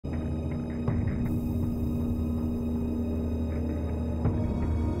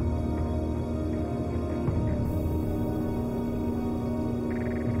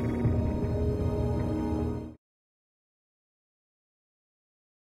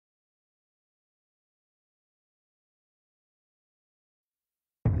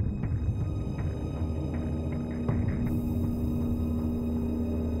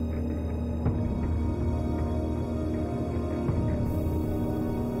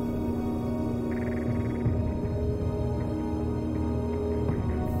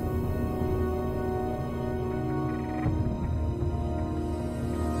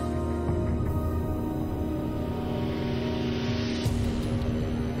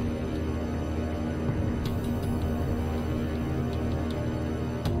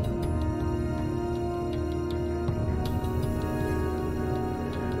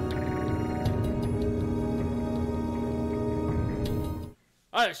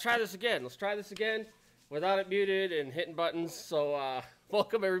right, let's try this again. Let's try this again without it muted and hitting buttons. So,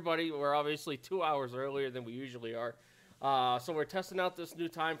 welcome everybody. We're obviously 2 hours earlier than we usually are. So we're testing out this new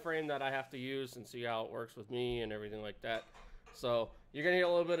time frame that I have to use and see how it works with me and everything like that. So you're gonna hear a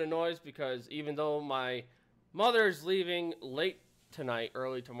little bit of noise because even though my mother's leaving late tonight,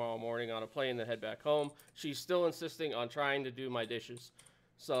 early tomorrow morning on a plane to head back home, she's still insisting on trying to do my dishes.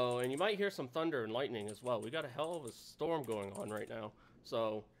 So, and you might hear some thunder and lightning as well. We got a hell of a storm going on right now.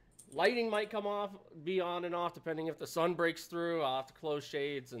 So lighting might come off, be on and off, depending if the sun breaks through. I'll have to close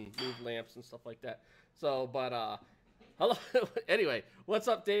shades and move lamps and stuff like that. So, but, hello. Anyway, what's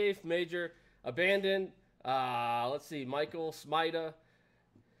up, Dave, Major, Abandoned, let's see, Michael, Smida.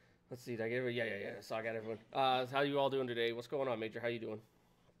 Let's see, did I get everyone? Yeah. So I got everyone. How you all doing today? What's going on, Major? How you doing?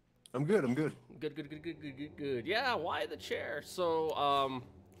 I'm good. I'm good. Good. Yeah, why the chair? So,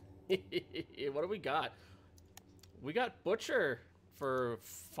 what do we got? We got Butcher for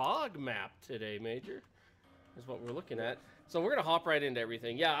Fog Map today, Major. Is what we're looking at. So we're gonna hop right into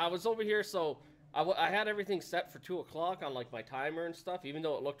everything. Yeah, I was over here, so I had everything set for 2 o'clock on like my timer and stuff, even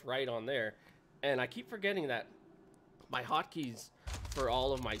though it looked right on there. And I keep forgetting that my hotkeys for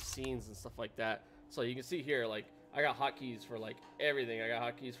all of my scenes and stuff like that. So you can see here, like, I got hotkeys for like everything. I got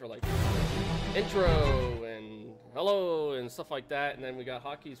hotkeys for like intro and hello and stuff like that. And then we got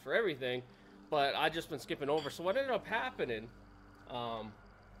hotkeys for everything. But I just been skipping over. So what ended up happening,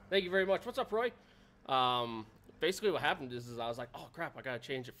 thank you very much. What's up, Roy? Basically what happened is I was like, oh crap, I gotta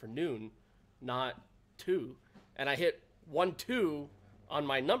change it for noon, not 2. And I hit 1-2 on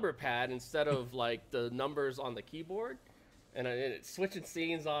my number pad instead of like the numbers on the keyboard. And it's switching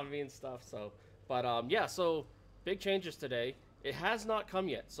scenes on me and stuff. So, but yeah, so big changes today. It has not come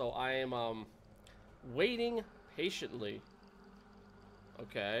yet, so I am waiting patiently.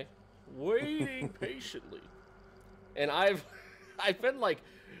 Okay, waiting patiently. And I've been like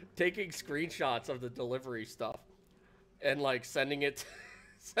taking screenshots of the delivery stuff and like sending it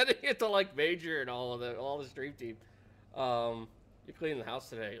to like Major and all the stream team. You're cleaning the house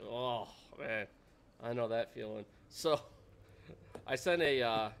today. Oh man, I know that feeling. So I sent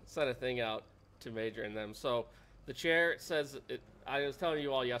a thing out to Major and them. So the chair says I was telling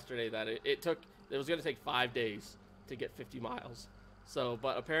you all yesterday that it was going to take 5 days to get 50 miles. So,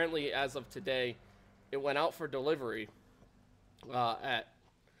 but apparently as of today, it went out for delivery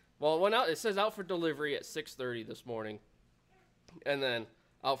it says out for delivery at 6:30 this morning, and then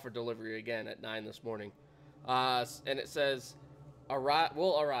out for delivery again at 9 this morning. And it says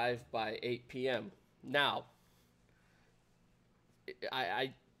will arrive by 8 p.m. Now,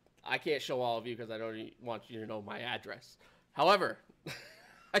 I can't show all of you because I don't want you to know my address. However,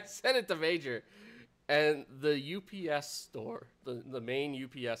 I sent it to Major, and the UPS store, the main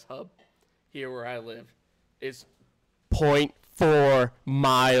UPS hub here where I live, is 0.4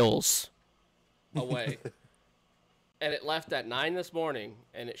 miles away. And it left at 9 this morning,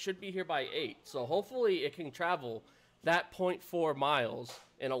 and it should be here by 8. So hopefully it can travel that 0.4 miles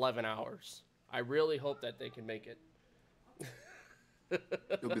in 11 hours. I really hope that they can make it.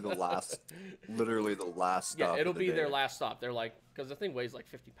 It'll be the last, literally the last stop. Yeah, it'll be their last stop. They're like, because the thing weighs like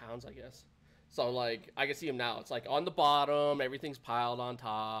 50 pounds, I guess. So like, I can see them now. It's like on the bottom, everything's piled on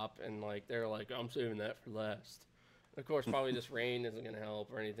top, and like they're like, I'm saving that for last. Of course, probably this rain isn't gonna help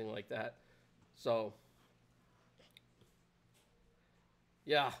or anything like that. So,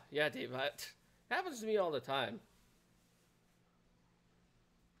 yeah, Dave, that happens to me all the time.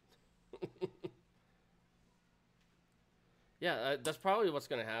 Yeah, that's probably what's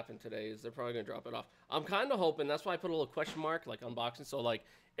going to happen today is they're probably going to drop it off. I'm kind of hoping, that's why I put a little question mark, like unboxing. So, like,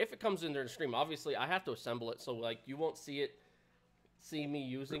 if it comes in during the stream, obviously I have to assemble it. So, like, you won't see me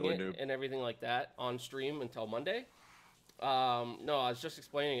using it and everything like that on stream until Monday. No, I was just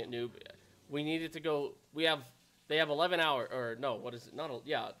explaining it, Noob. We needed to go, they have 11 hours, or no, what is it?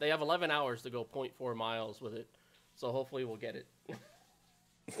 They have 11 hours to go 0.4 miles with it. So, hopefully we'll get it.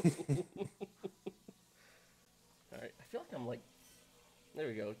 Alright, I feel like I'm like, there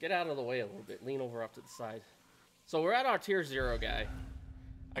we go. Get out of the way a little bit. Lean over off to the side. So we're at our tier 0 guy.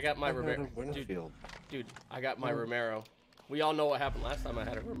 I got my Romero. Dude, I got my Romero. We all know what happened last time I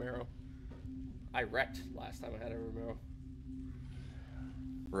had a Romero. I wrecked last time I had a Romero.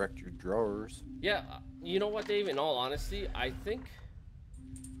 Wrecked your drawers. Yeah, you know what, Dave? In all honesty, I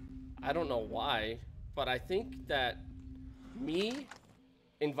don't know why, but I think that me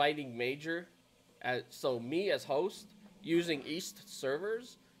inviting Major, so me as host using East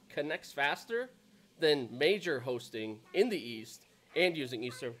servers connects faster than Major hosting in the East and using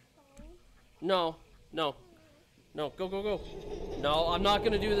East server. No, go. No, I'm not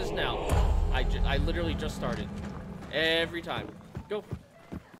gonna do this now. I literally just started. Every time. Go.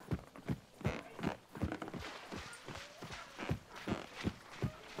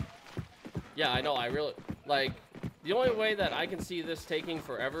 Yeah, I know. I really like. The only way that I can see this taking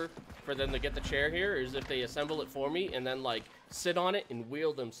forever for them to get the chair here is if they assemble it for me and then like sit on it and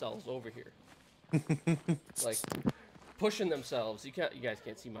wheel themselves over here. Like pushing themselves. You guys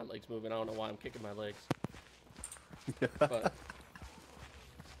can't see my legs moving. I don't know why I'm kicking my legs. But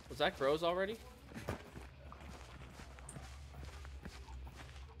was that grows already?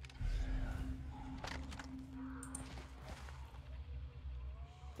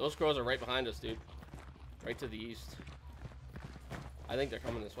 Those crows are right behind us, dude. Right to the east. I think they're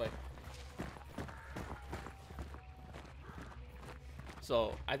coming this way.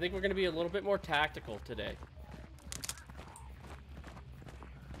 So, I think we're going to be a little bit more tactical today.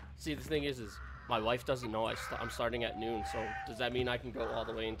 See, the thing is my wife doesn't know I'm starting at noon, so does that mean I can go all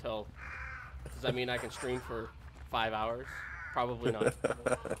the way until... Does that mean I can stream for 5 hours? Probably not.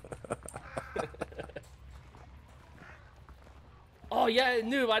 Oh yeah,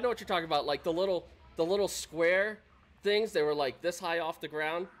 noob, I know what you're talking about. Like the little square things, they were like this high off the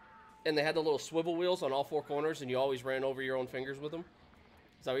ground, and they had the little swivel wheels on all four corners, and you always ran over your own fingers with them.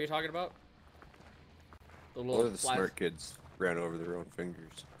 Is that what you're talking about? The little Or the smart kids ran over their own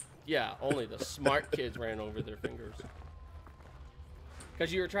fingers. Yeah, only the smart kids ran over their fingers.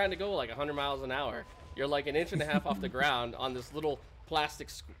 Because you were trying to go like 100 miles an hour. You're like an inch and a half off the ground on this little plastic,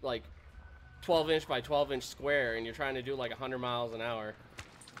 like 12-inch by 12-inch square, and you're trying to do like 100 miles an hour.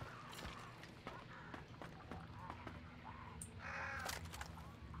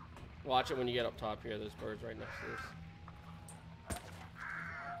 Watch it when you get up top here. There's birds right next to this.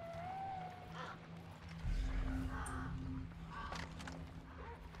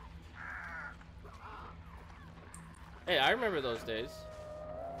 Hey, I remember those days.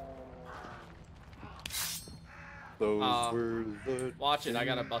 Those were the... Watch it, I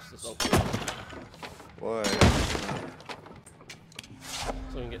gotta bust this open. Why?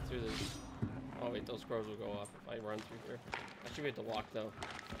 So we can get through this. Oh wait, those crows will go off if I run through here. I should be able to walk though.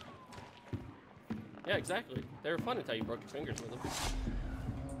 Yeah, exactly. They were fun until you broke your fingers with them.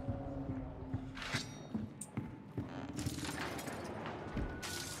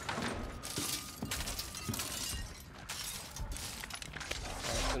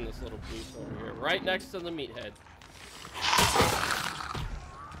 Let's send this little boost over here, right next to the meathead.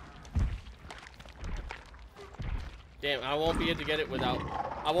 Damn, I won't be able to get it without...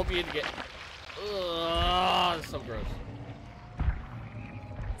 I won't be able to get... Ugh, that's so gross.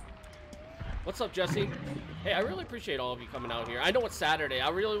 What's up, Jesse? Hey, I really appreciate all of you coming out here. I know it's Saturday. I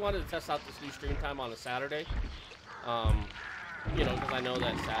really wanted to test out this new stream time on a Saturday. You know, because I know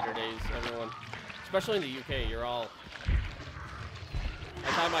that Saturdays, everyone... Especially in the UK, you're all... By the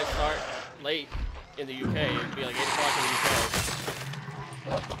time I start late in the UK, it'd be like 8 o'clock in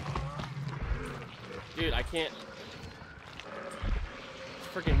the UK. Dude, I can't...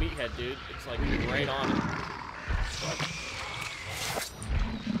 Freaking meathead, dude. It's like right on it.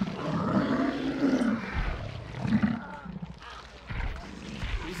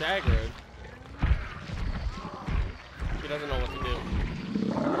 He's aggroed. He doesn't know what to do.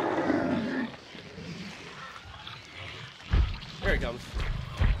 Here he comes.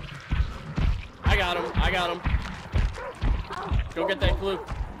 I got him. I got him. Go get that clue.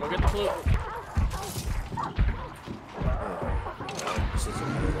 Go get the clue. This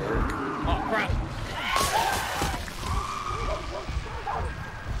isn't gonna work. Oh, crap.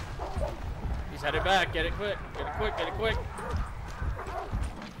 He's headed back. Get it quick. Get it quick. Get it quick.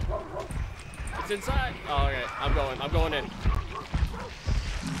 It's inside. Oh, okay. I'm going. I'm going in.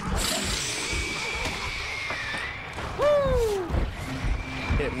 Woo!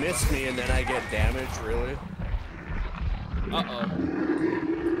 It missed me and then I get damaged, really? Uh-oh.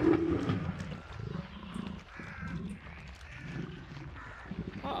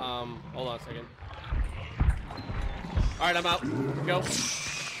 Hold on a second. All right, I'm out. Go.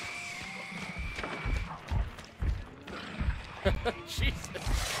 Jesus.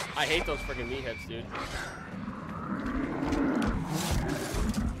 I hate those freaking meatheads, dude.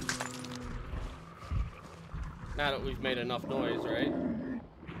 Now that we've made enough noise, right?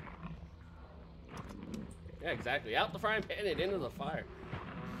 Yeah, exactly. Out the frying pan and into the fire.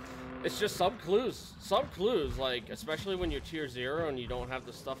 It's just some clues, like, especially when you're tier 0 and you don't have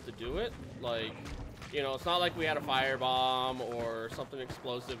the stuff to do it, like, you know, it's not like we had a firebomb or something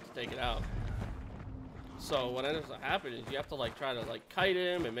explosive to take it out. So what ends up happening is you have to, like, try to, like, kite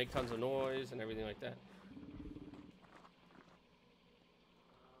him and make tons of noise and everything like that.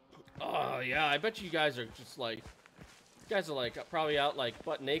 Oh, yeah, I bet you guys are just, like, you guys are, like, probably out, like,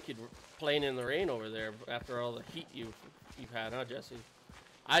 butt naked playing in the rain over there after all the heat you've had, huh, Jesse?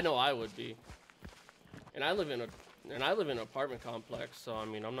 I know I would be. And I live in And I live in an apartment complex, so I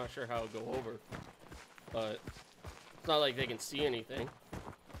mean, I'm not sure how it'll go over. But it's not like they can see anything.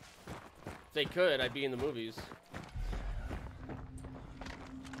 If they could, I'd be in the movies.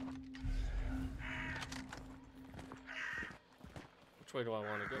 Which way do I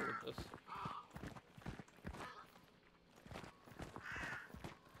want to go with this?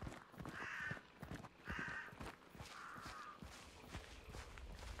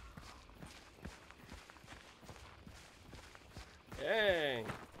 Dang.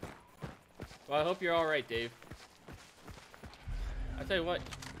 Well, I hope you're all right, Dave. I tell you what,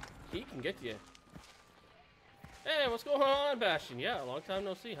 he can get to you. Hey, what's going on, Bastion? Yeah, long time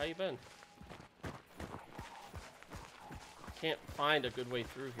no see. How you been? Can't find a good way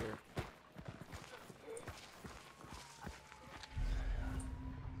through here.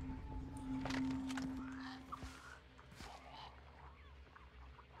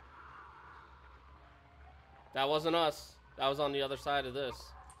 That wasn't us. That was on the other side of this.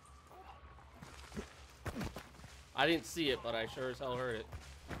 I didn't see it, but I sure as hell heard it.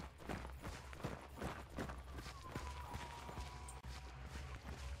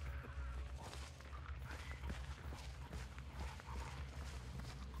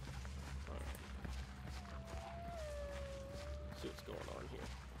 See what's going on here.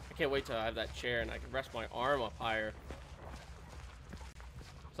 I can't wait till I have that chair and I can rest my arm up higher.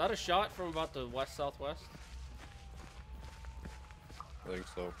 Is that a shot from about the west-southwest? I think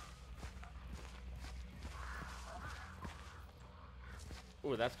so.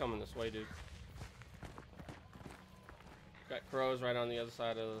 Ooh, that's coming this way, dude. Got crows right on the other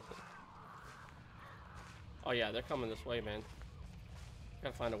side of the... Oh yeah, they're coming this way, man.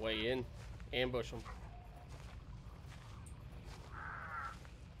 Gotta find a way in. Ambush them.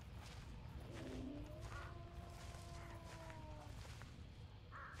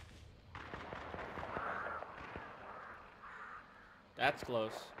 That's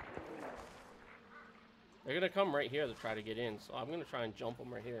close. They're gonna come right here to try to get in, so I'm gonna try and jump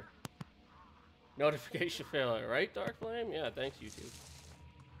them right here. Notification failure, right, Dark Flame? Yeah, thanks, YouTube.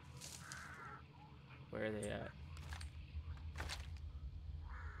 Where are they at?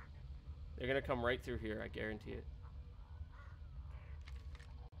 They're gonna come right through here, I guarantee it.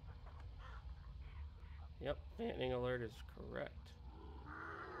 Yep, fanning alert is correct.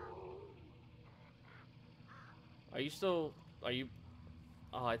 Are you still... Are you...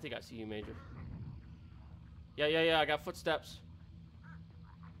 Oh, I think I see you, Major. Yeah, I got footsteps.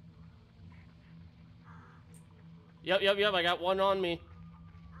 Yep, I got one on me.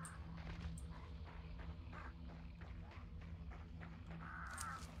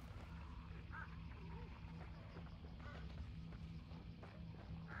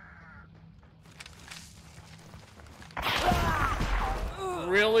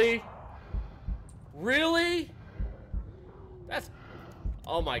 Really? Really? That's...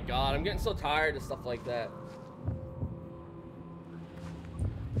 Oh my god, I'm getting so tired of stuff like that.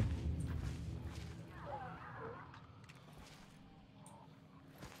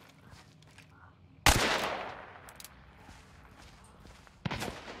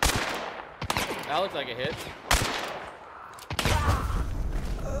 That looks like a hit.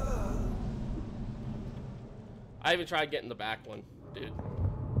 I even tried getting the back one, dude.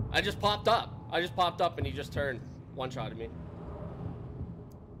 I just popped up. And he just turned. One-shotted me.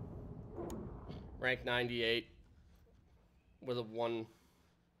 Rank 98 with a 1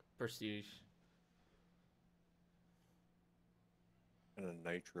 prestige. And a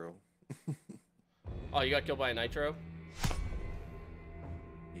nitro. Oh, you got killed by a nitro?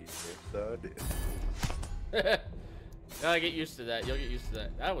 Yes, I did. I'll get used to that. You'll get used to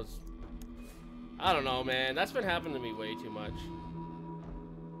that. That was... I don't know, man. That's been happening to me way too much.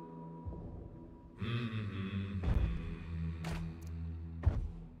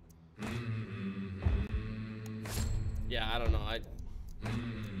 Yeah, I don't know.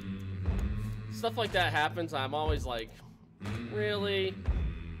 Stuff like that happens. I'm always like, really?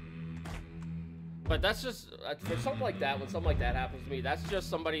 But that's just for something like that. When something like that happens to me, that's just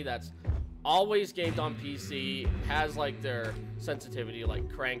somebody that's always gamed on PC, has like their sensitivity like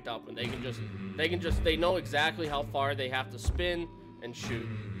cranked up, and they know exactly how far they have to spin and shoot.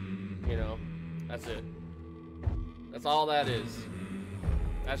 You know, that's it. That's all that is.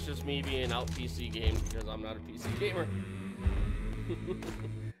 That's just me being out PC games because I'm not a PC gamer.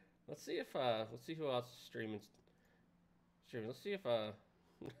 Let's see who else is streaming. Let's see if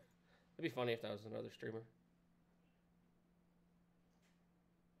it'd be funny if that was another streamer.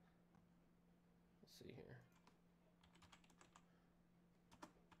 Let's see here.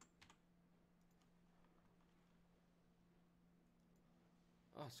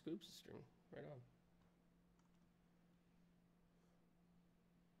 Ah, Scoops is streaming. Right on.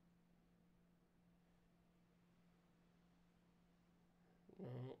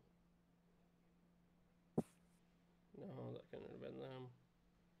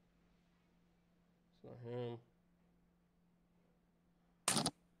 Oh,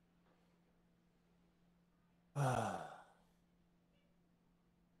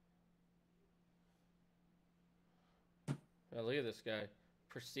 look at this guy.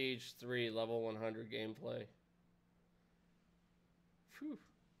 Prestige 3, level 100 gameplay. Phew.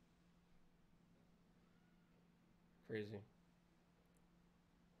 Crazy.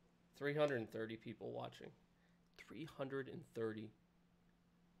 330 people watching. 330.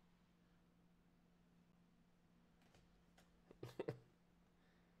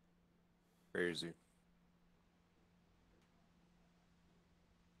 Crazy.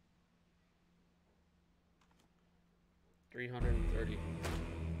 $330.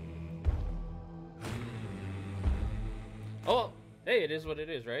 Oh, hey, it is what it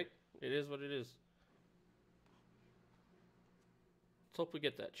is, right? It is what it is. Let's hope we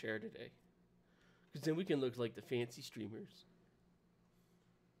get that chair today. Because then we can look like the fancy streamers.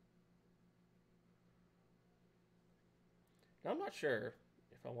 Now, I'm not sure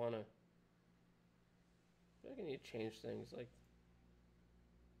if I want to... I feel like I need to change things, like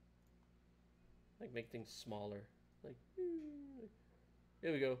make things smaller. Like,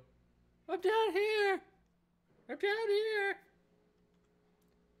 here we go. I'm down here! I'm down here!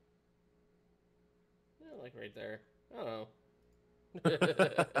 Yeah, like right there. I don't know.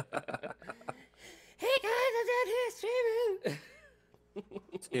 Hey guys, I'm down here streaming!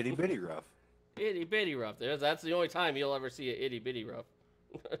 It's itty bitty rough. Itty bitty rough. That's the only time you'll ever see an itty bitty rough.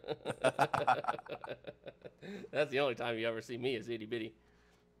 That's the only time you ever see me as itty bitty.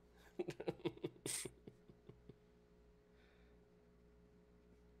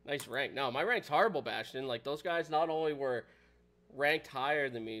 Nice rank. No, my rank's horrible, Bastion. Like, those guys not only were ranked higher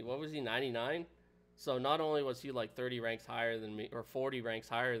than me, what was he, 99? So not only was he like 30 ranks higher than me, or 40 ranks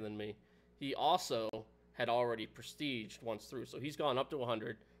higher than me, he also had already prestiged once through. So he's gone up to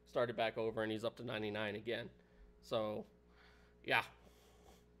 100, started back over, and he's up to 99 again. So, yeah.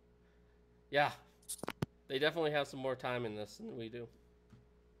 Yeah. They definitely have some more time in this than we do.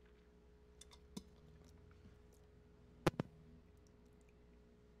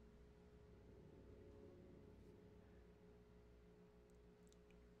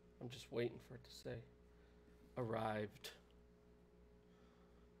 I'm just waiting for it to say arrived.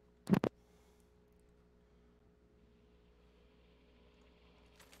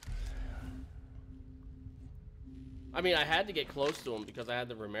 I mean, I had to get close to him because I had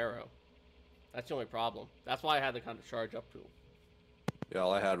the Romero. That's the only problem. That's why I had to kind of charge up to him. Yeah,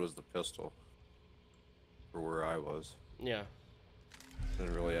 all I had was the pistol. For where I was. Yeah.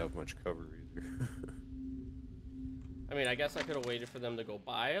 Didn't really have much cover either. I mean, I guess I could have waited for them to go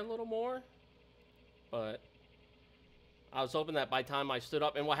by a little more. But I was hoping that by the time I stood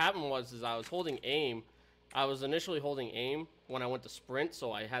up, and what happened was I was holding aim. I was initially holding aim when I went to sprint,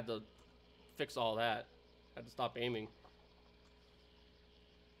 so I had to fix all that. I had to stop aiming.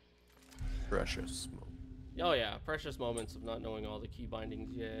 Precious. Oh yeah, precious moments of not knowing all the key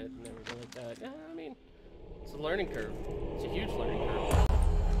bindings yet and everything like that. Yeah, I mean, it's a learning curve. It's a huge learning curve.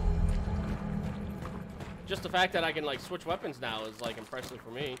 Just the fact that I can like switch weapons now is like impressive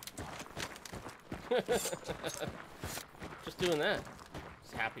for me. Just doing that.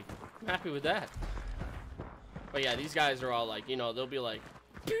 Just happy. I'm happy with that. But yeah, these guys are all like, you know, they'll be like,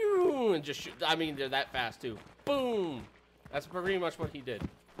 boom, and just shoot. I mean, they're that fast too. Boom. That's pretty much what he did.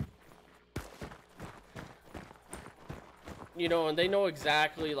 You know, and they know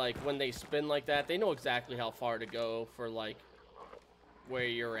exactly, like, when they spin like that, they know exactly how far to go for, like, where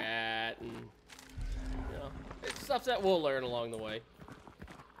you're at, and, you know, it's stuff that we'll learn along the way.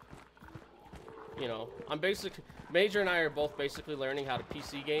 You know, Major and I are both basically learning how to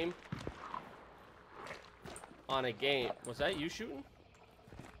PC game on a game. Was that you shooting?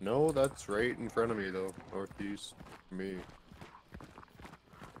 No, that's right in front of me, though. Northeast. Me.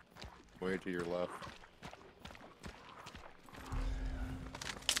 Way to your left.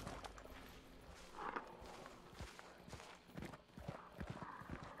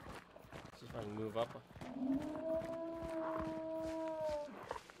 See if I can move up.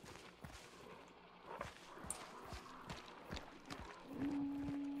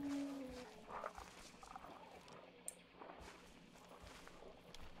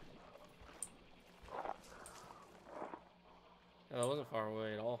 No, that wasn't far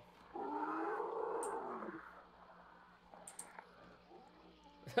away at all.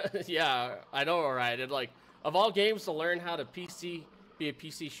 Yeah, I know, right? And like, of all games to learn how to be a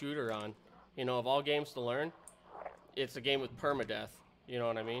PC shooter on, you know, of all games to learn, it's a game with perma-death. You know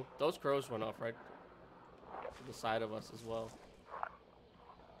what I mean? Those crows went off right to the side of us as well.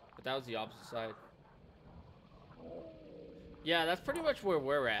 But that was the opposite side. Yeah, that's pretty much where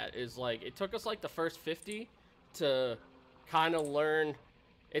we're at. Is like it took us like the first 50 to kind of learn.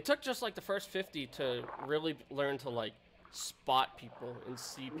 It took just like the first 50 to really learn to like spot people and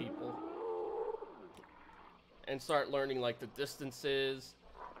see people and start learning like the distances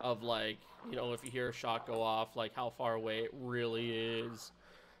of like, you know, if you hear a shot go off, like how far away it really is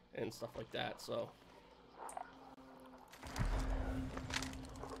and stuff like that. So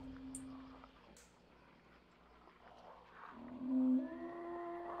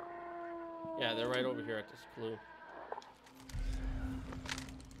yeah, they're right over here at this clue.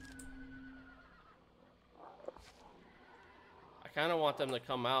 I kind of want them to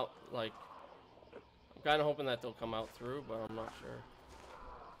come out, like, I'm kind of hoping that they'll come out through, but I'm not sure.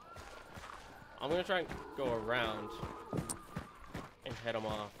 I'm going to try and go around and head them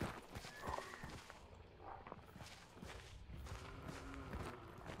off.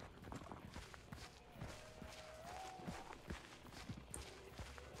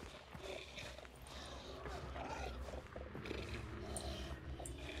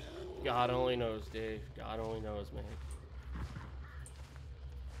 God only knows, Dave. God only knows, man.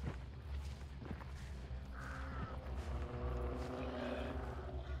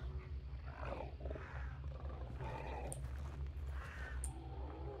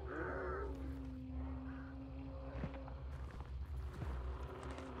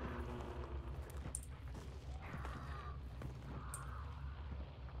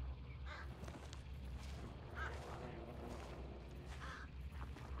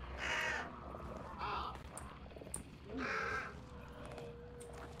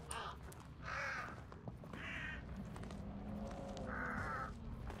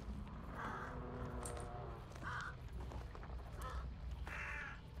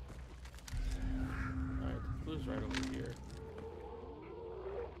 Right over here.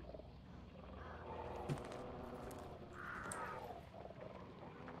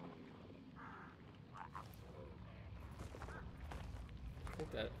 I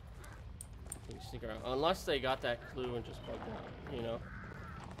think that you can sneak around, unless they got that clue and just plugged out, you know.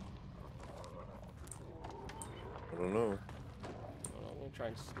 I don't know. I'm gonna try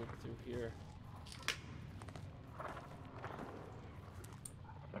and sneak through here.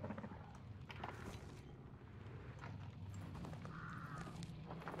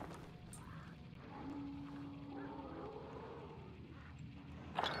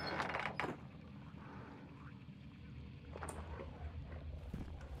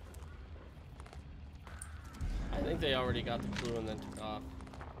 I think they already got the clue and then took off.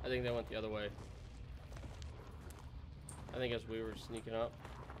 I think they went the other way. I think as we were sneaking up.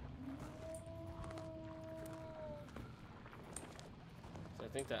 So I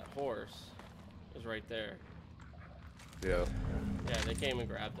think that horse is right there. Yeah. Yeah, they came and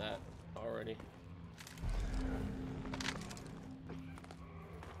grabbed that already.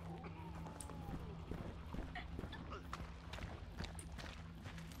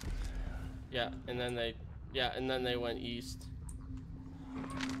 Yeah, and then they went east.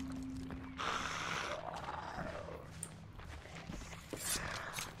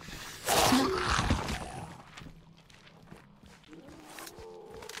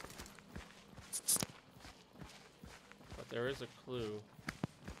 But there is a clue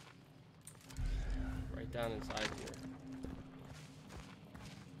right down inside here.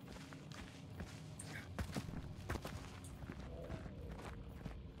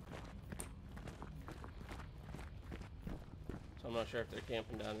 So I'm not sure if they're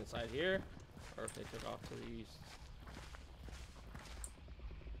camping down inside here or if they took off to the east.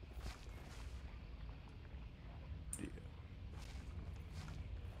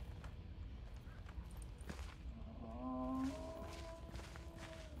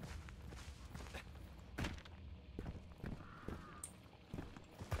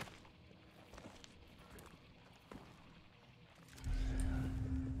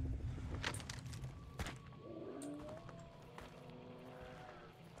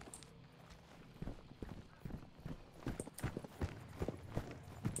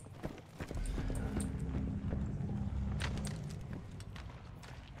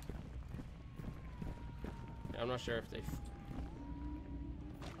 I'm not sure if they...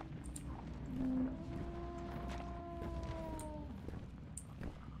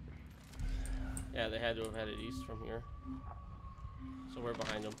 Yeah, they had to have headed east from here. So we're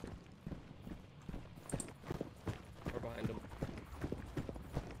behind them. We're behind them.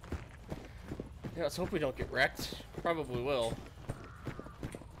 Yeah, let's hope we don't get wrecked. Probably will.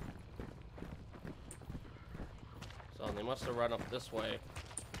 So they must have run up this way.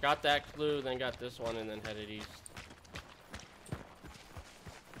 Got that clue, then got this one, and then headed east.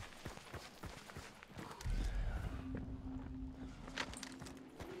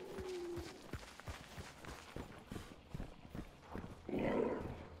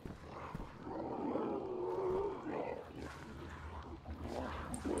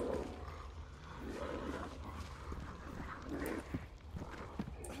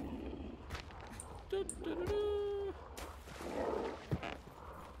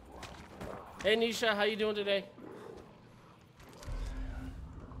 Hey Nisha, how you doing today?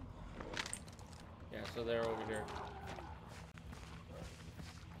 Yeah, so they're over here.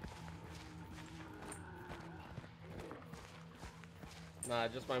 Nah,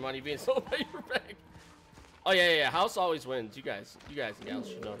 just my money being sold by your bank. Oh yeah. House always wins. You guys and gals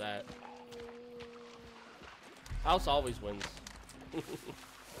should know that. House always wins.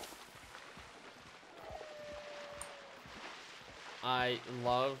 I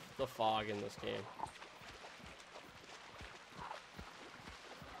love the fog in this game.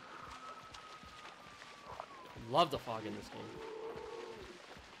 Love the fog in this game.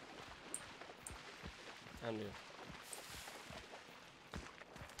 Time to...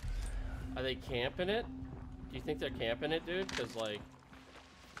 Are they camping it? Do you think they're camping it, dude? Because, like,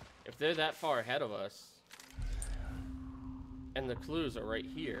 if they're that far ahead of us, and the clues are right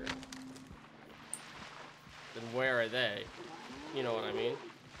here, then where are they? You know what I mean?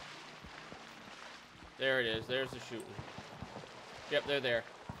 There it is. There's the shooting. Yep, they're there.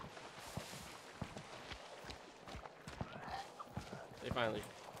 They're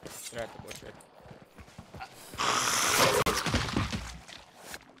at the butcher.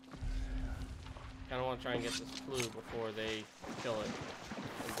 Kind of want to try and get this clue before they kill it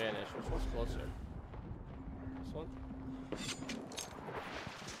and vanish. Which one's closer? This one?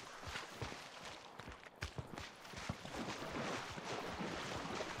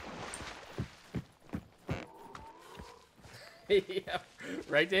 Yeah,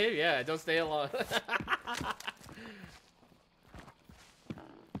 right, Dave? Yeah, don't stay alone.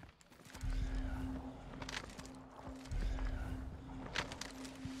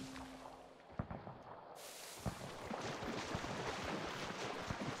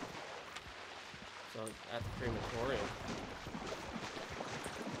 So at the crematorium.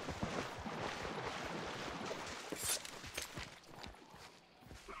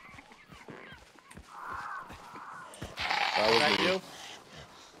 Is that you?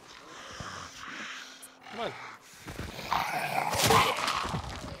 Come on.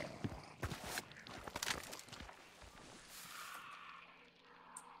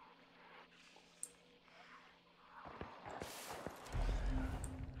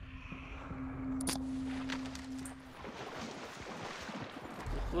 The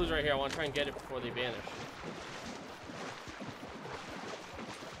clue's right here. I want to try and get it before they vanish.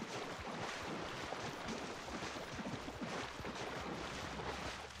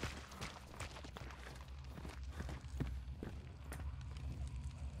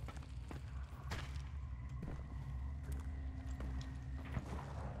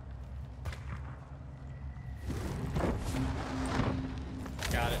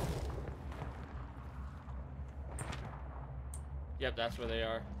 Got it. Yep, that's where they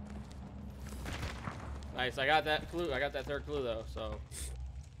are. Nice, I got that clue. I got that third clue though, so.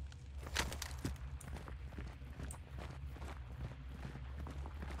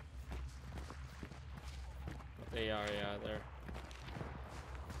 They are, yeah,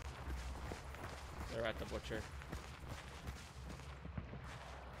 they're at the butcher.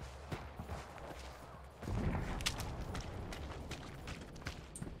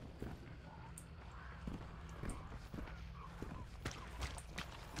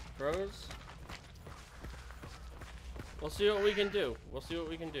 Pros. We'll see what we can do. We'll see what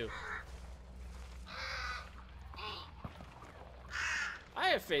we can do. I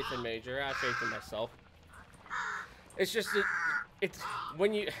have faith in Major. I have faith in myself. It's just that it's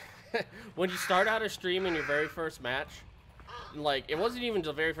when you when you start out a stream in your very first match, like it wasn't even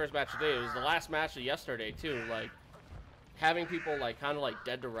the very first match today. It was the last match of yesterday too. Like having people like kind of like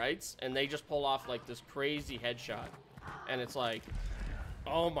dead to rights, and they just pull off like this crazy headshot, and it's like,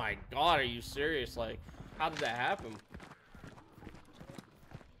 oh my god, are you serious? Like, how did that happen?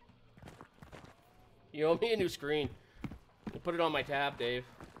 You owe me a new screen. Put it on my tab, Dave.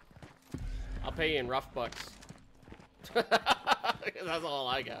 I'll pay you in rough bucks. That's all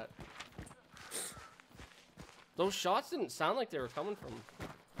I got. Those shots didn't sound like they were coming from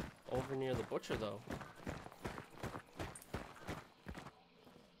over near the butcher, though.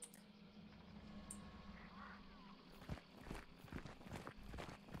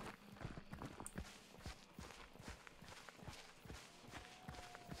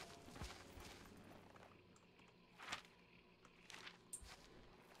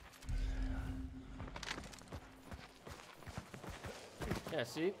 Yeah,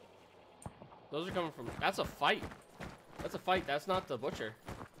 see? Those are coming from... That's a fight. That's a fight. That's not the butcher.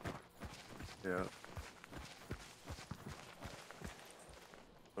 Yeah.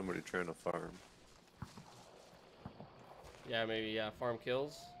 Somebody trying to farm. Yeah, maybe, yeah. Farm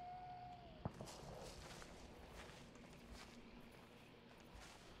kills.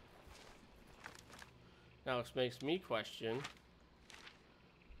 Now, which makes me question,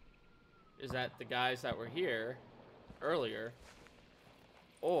 is that the guys that were here earlier,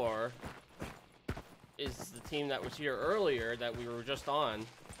 or is the team that was here earlier that we were just on,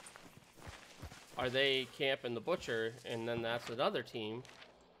 are they camping the butcher, and then that's another team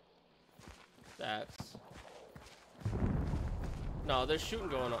that's... No, there's shooting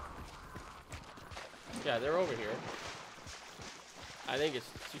going on. Yeah, they're over here. I think it's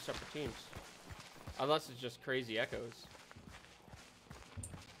two separate teams. Unless it's just crazy echoes.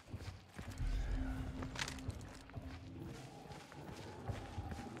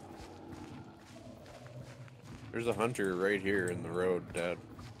 There's a hunter right here in the road, Dad.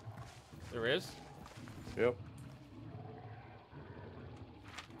 There is? Yep.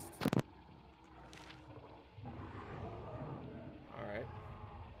 Alright.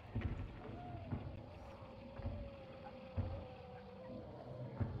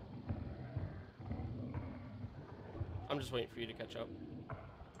 I'm just waiting for you to catch up.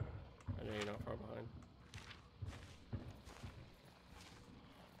 I know you're not far behind.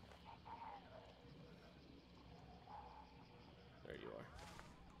 There you are.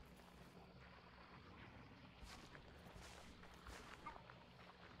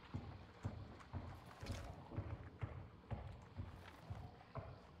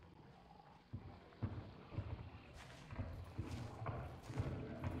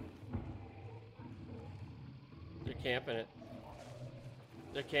 They're camping it.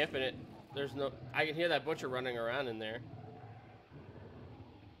 They're camping it. There's no... I can hear that butcher running around in there.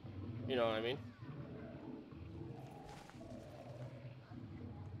 You know what I mean?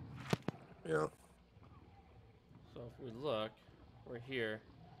 Yeah. So if we look, we're here.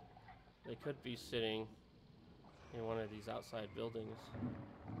 They could be sitting in one of these outside buildings.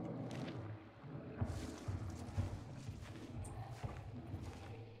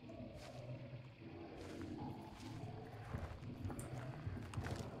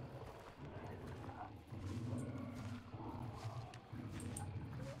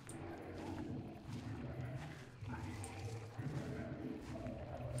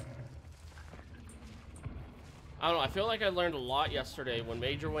 I don't know, I feel like I learned a lot yesterday when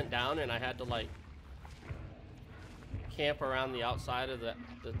Major went down and I had to like camp around the outside of the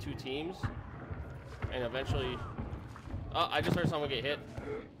two teams and eventually... Oh, I just heard someone get hit.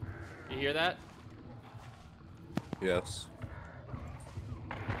 You hear that? Yes.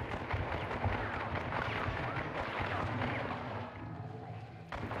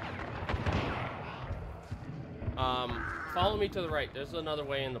 Follow me to the right. There's another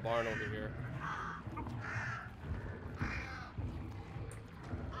way in the barn over here.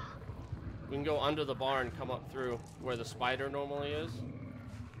 We can go under the barn, come up through where the spider normally is.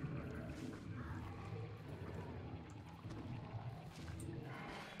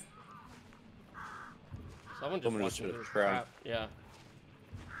 Someone just hit a this trap. Yeah.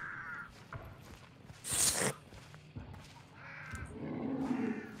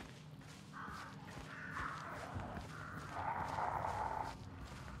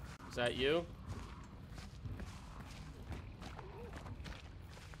 Is that you?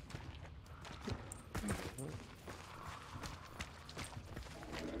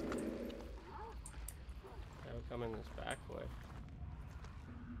 Come in this back way.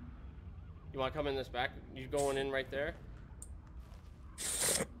 You want to come in this back? You going in right there?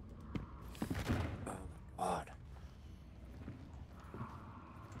 Oh my God.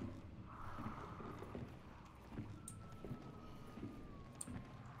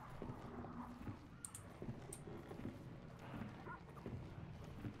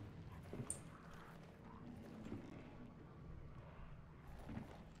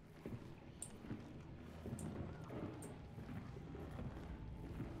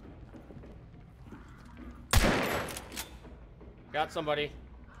 Got somebody.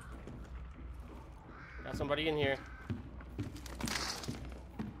 Got somebody in here.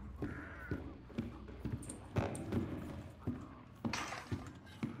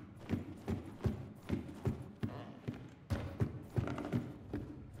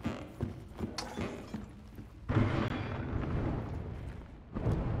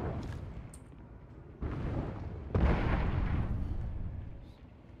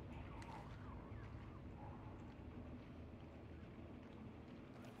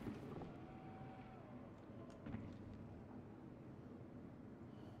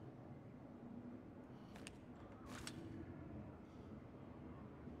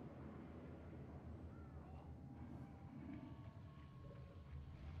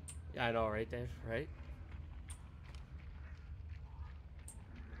 Yeah, I know, right, Dave? Right?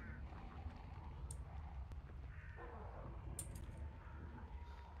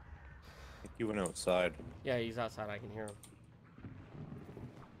 I He went outside. Yeah, he's outside. I can hear him.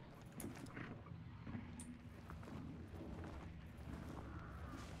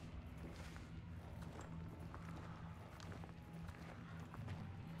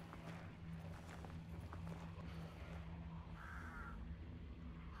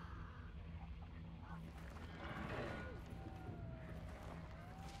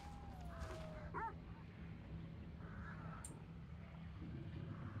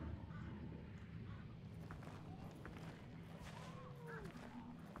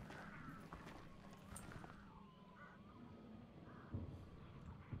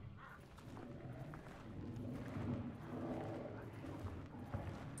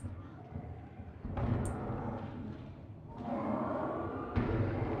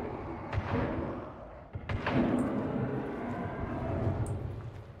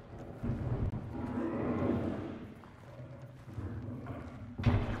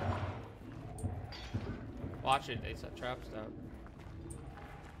 Watch it, they set traps down.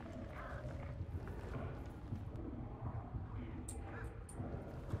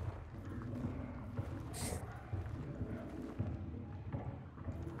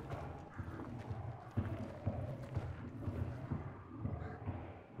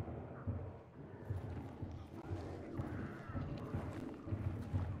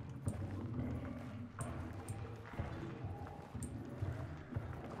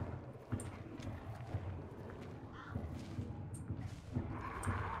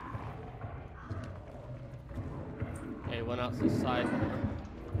 Okay, went out to the side.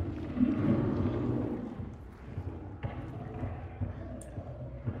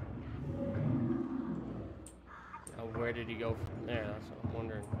 Now, where did he go from there? That's what I'm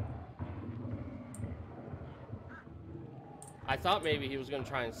wondering. I thought maybe he was going to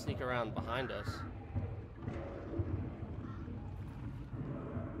try and sneak around behind us.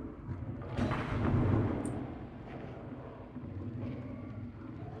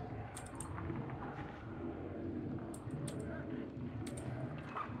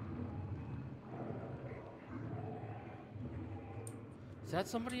 Is that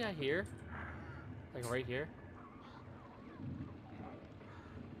somebody I hear? Like right here?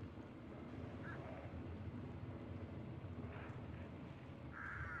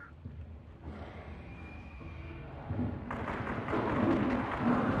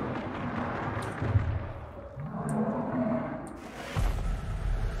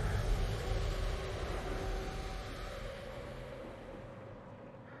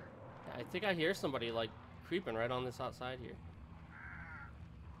 I think I hear somebody like creeping right on this outside here.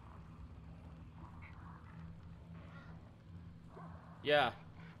 Yeah.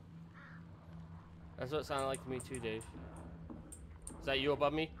 That's what it sounded like to me too, Dave. Is that you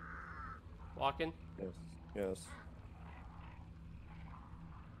above me? Walking? Yes. Yes.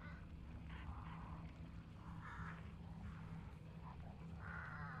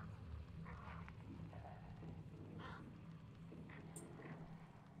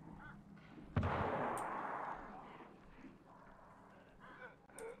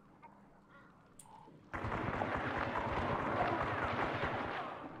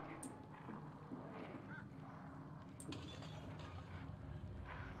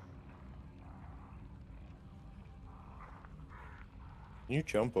 Can you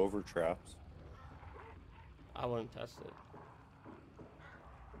jump over traps? I wouldn't test it.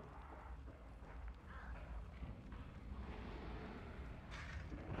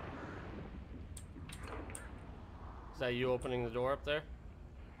 Is that you opening the door up there?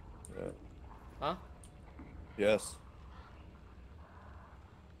 Yeah. Huh? Yes.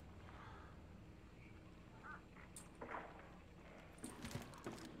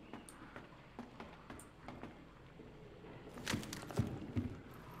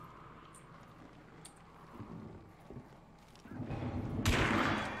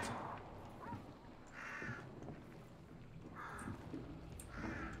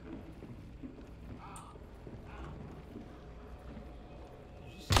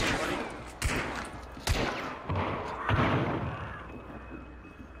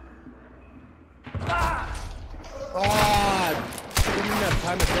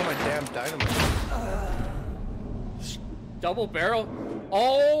 Time to throw my damn dynamite. Double barrel?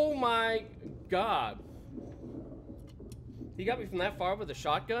 Oh my god. He got me from that far with a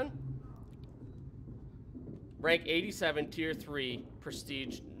shotgun? Rank 87, tier 3,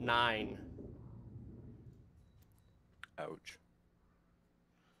 prestige 9. Ouch.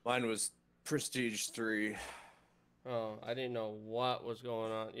 Mine was prestige 3. Oh, I didn't know what was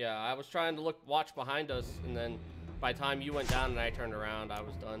going on. Yeah, I was trying to watch behind us, and then by the time you went down and I turned around, I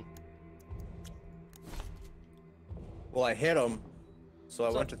was done. Well, I hit him, So I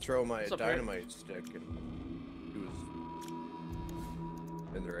went to throw my What's up, Eric? dynamite stick, and he was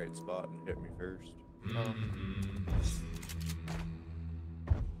in the right spot and hit me first. Oh.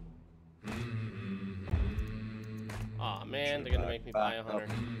 Aw, man, they're gonna make me buy a hunter.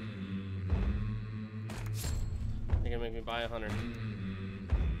 They're gonna make me buy a hunter.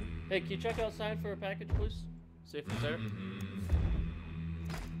 Hey, can you check outside for a package, please? See if it's there.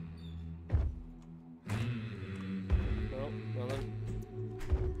 No, nothing.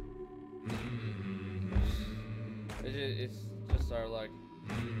 It's just our luck.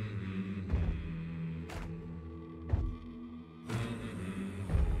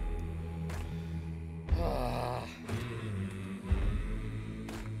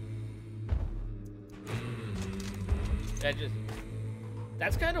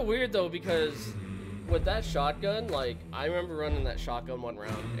 That's kind of weird though, because with that shotgun, like, I remember running that shotgun one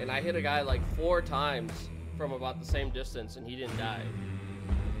round and I hit a guy like 4 times from about the same distance and he didn't die.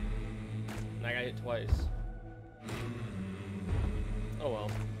 And I got hit twice. Oh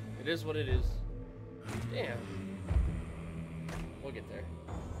well, it is what it is. Damn. We'll get there.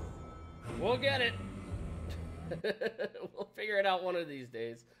 We'll get it. We'll figure it out one of these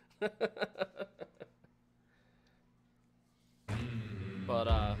days.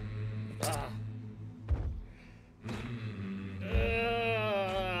 But,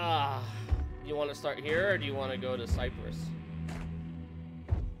 you want to start here, or do you want to go to Cyprus?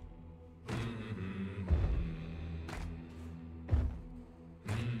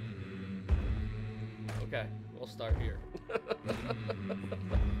 Okay, we'll start here.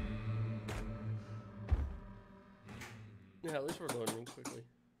 Yeah, at least we're loading quickly.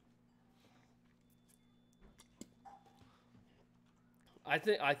 I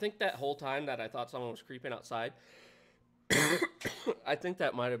think that whole time that I thought someone was creeping outside, I think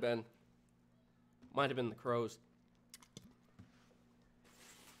that might have been the crows.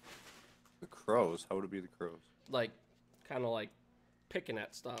 The crows? How would it be the crows? Like, kind of like picking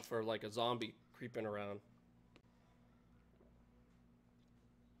at stuff, or like a zombie creeping around.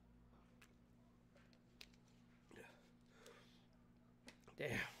 Damn.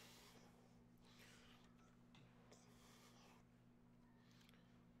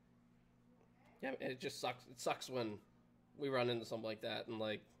 Yeah, it just sucks. It sucks when we run into something like that, and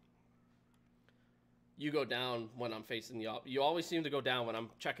like, you go down when I'm facing the you always seem to go down when I'm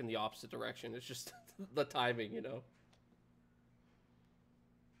checking the opposite direction. It's just the timing, you know.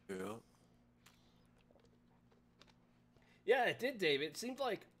 Yeah. Yeah, it did, Dave. It seemed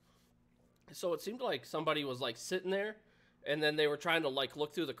like somebody was like sitting there, and then they were trying to like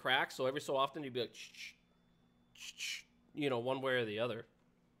look through the cracks. So every so often you'd be like, shh, shh, shh, you know, one way or the other.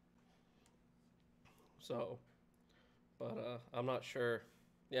 So, but I'm not sure.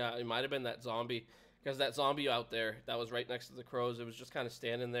 Yeah, it might have been that zombie, because that zombie out there that was right next to the crows, it was just kind of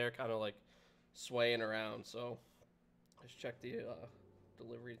standing there, kind of like swaying around. So let's check the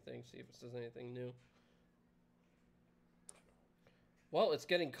delivery thing, see if it says anything new. Well, it's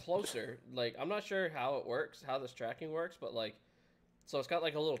getting closer. Like, I'm not sure how it works, how this tracking works, but like, so it's got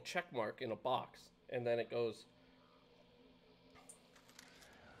like a little check mark in a box, and then it goes,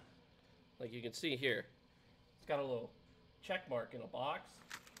 like you can see here, it's got a little check mark in a box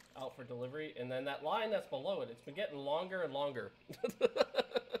out for delivery, and then that line that's below it, it's been getting longer and longer.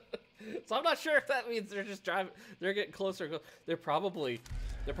 So I'm not sure if that means they're just driving, they're getting closer. They're probably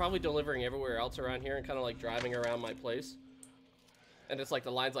delivering everywhere else around here and kind of like driving around my place. And it's like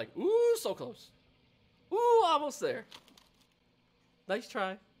the line's like, ooh, so close. Ooh, almost there. Nice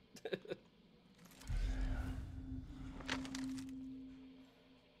try.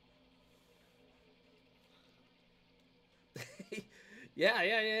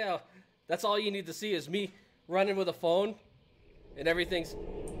 Yeah. That's all you need to see is me running with a phone, and everything's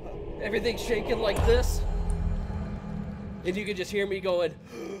shaking like this, and you can just hear me going,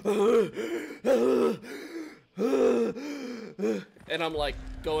 and I'm like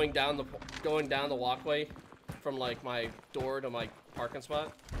going down the walkway from like my door to my parking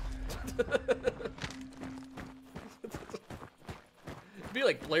spot. It'd be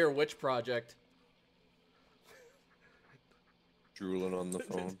like Blair Witch Project. Drooling on the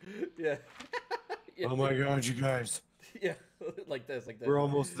phone. Yeah. Yeah. Oh my god, you guys. Yeah, like this. We're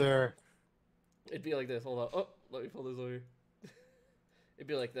almost there. It'd be like this. Hold on. Oh, let me pull this over here. It'd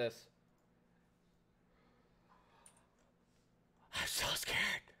be like this. I'm so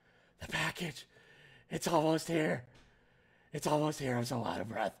scared. The package. It's almost here. It's almost here. I'm so out of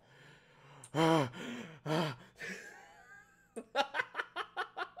breath.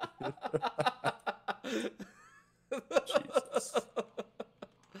 Jesus.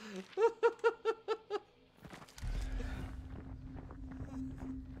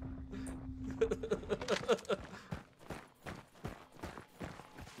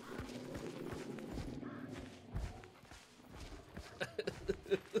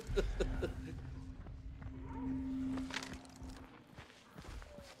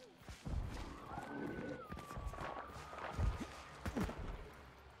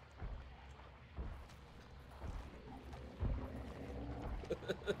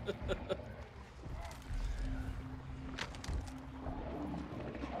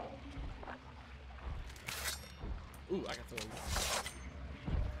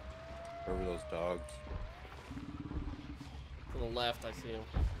 left. I see him.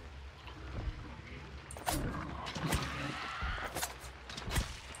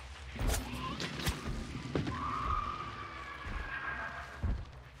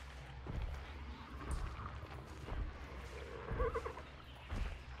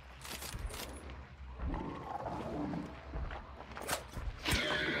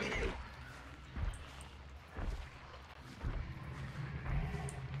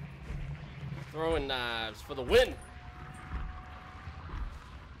 Throwing knives for the win.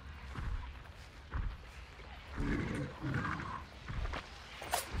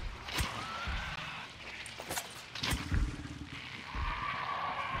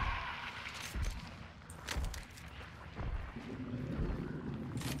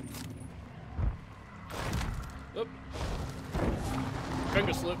 Oop.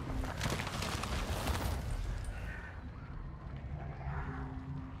 Finger slip.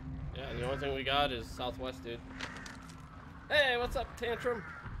 The only thing we got is Southwest, dude. Hey, what's up, Tantrum?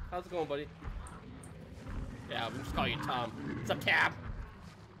 How's it going, buddy? Yeah, we'll just call you Tom. What's up, Tab?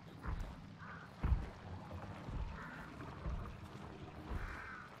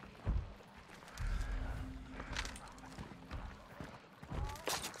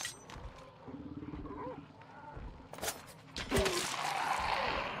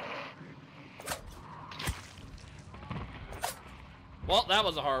 Well, that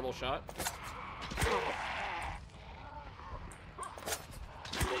was a horrible shot.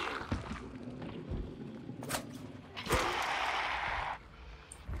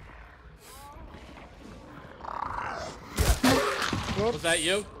 Was that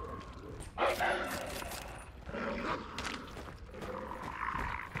you? I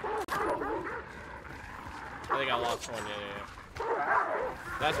think I lost one. Yeah.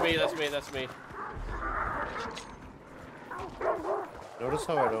 That's me. That's me. That's me. Notice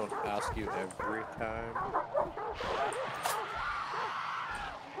how I don't ask you every time?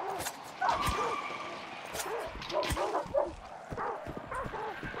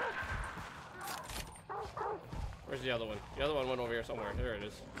 Where's the other one? The other one went over here somewhere. There it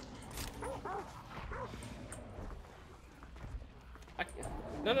is.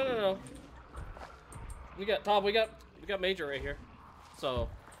 No. We got Tom. We got Major right here. So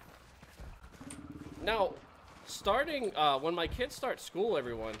now, starting when my kids start school,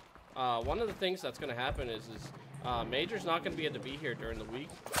 everyone, one of the things that's going to happen is Major's not going to be able to be here during the week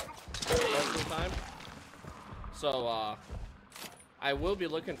most of the time. So I will be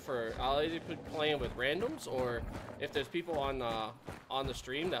looking for. I'll either be playing with randoms, or if there's people on the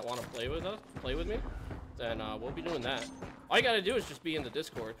stream that want to play with me, then we'll be doing that. All you gotta do is just be in the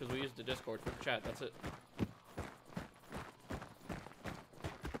Discord, because we use the Discord for the chat. That's it.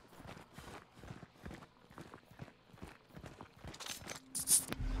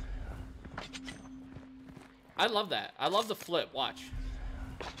 I love that. I love the flip. Watch.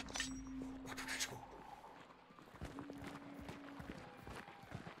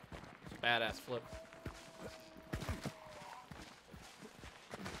 Badass flip.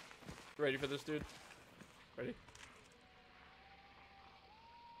 Ready for this, dude? Ready?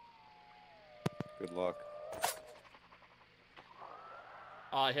 Good luck.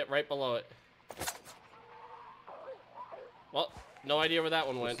 Oh, I hit right below it. Well, no idea where that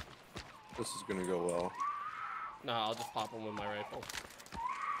one went. This is gonna go well. No, I'll just pop him with my rifle.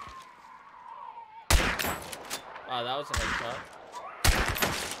 Ah, that was a headshot.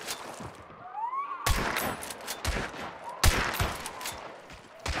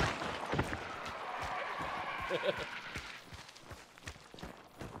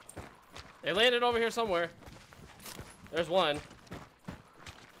 They landed over here somewhere. There's one.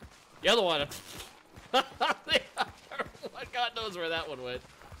 The other one. God knows where that one went.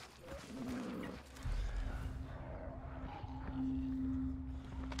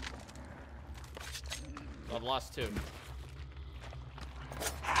 I've lost two.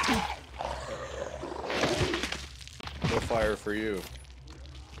 No fire for you.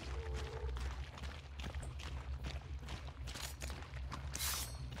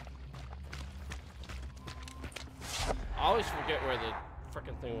 I always forget where the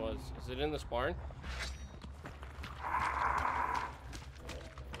frickin' thing was. Is it in this barn?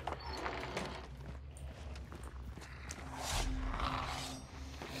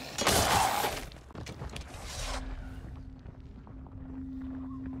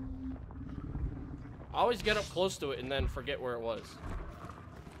 I always get up close to it and then forget where it was.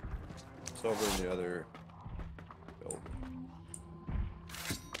 It's over in the other building.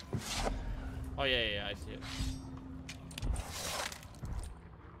 Oh yeah, I see it.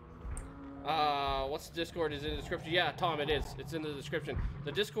 What's the Discord? Is in the description? Yeah, Tom, it is. It's in the description.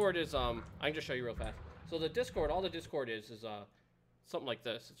 The Discord is I can just show you real fast. So the Discord, all the Discord is something like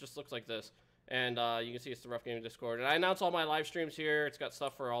this. It just looks like this. And you can see it's the Rough Gaming Discord. And I announce all my live streams here. It's got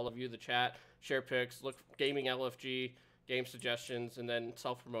stuff for all of you, the chat, share pics, look gaming LFG, game suggestions, and then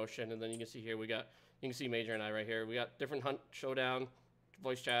self-promotion. And then you can see here you can see Major and I right here. We got different Hunt, Showdown,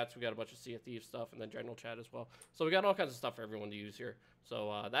 voice chats. We got a bunch of Sea of Thieves stuff, and then general chat as well. So we got all kinds of stuff for everyone to use here.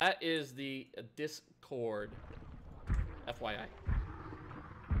 So that is the Discord, FYI.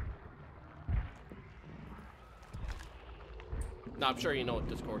 Now, I'm sure you know what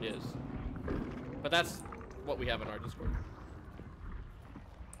Discord is. But that's what we have in our Discord.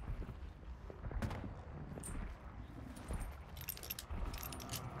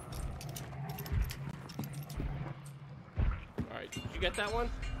 Alright, did you get that one?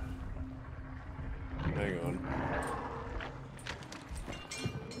 Hang on.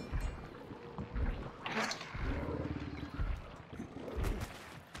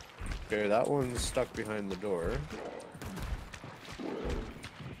 Okay, that one's stuck behind the door.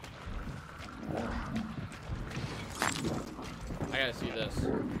 I gotta see this.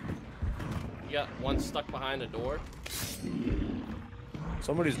 You got one stuck behind a door?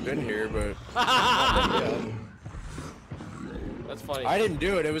 Somebody's been here, but... That's funny. I didn't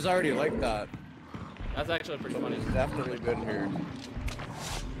do it. It was already like that. That's actually pretty funny. Somebody's definitely been here.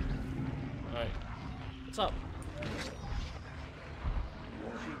 Alright. What's up?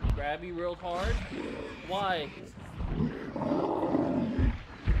 She grab you real hard? Why?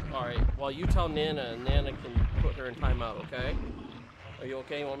 Alright, well you tell Nana, and Nana can put her in timeout, okay? Are you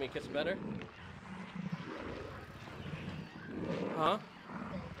okay? You want me to kiss better? Huh?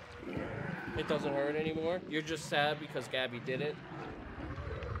 It doesn't hurt anymore? You're just sad because Gabby did it?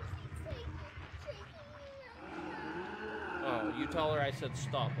 Oh, you tell her I said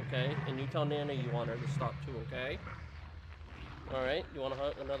stop, okay? And you tell Nana you want her to stop too, okay? Alright, you want a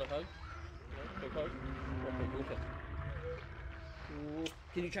hug? Another hug? Big hug? Okay,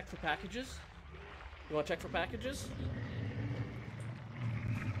 can you check for packages? You want to check for packages?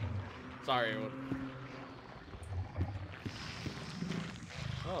 Sorry, everyone.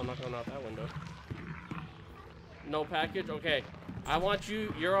 Oh, I'm not going out that window. No package? Okay. I want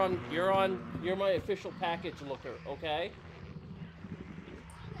you, you're my official package looker, okay?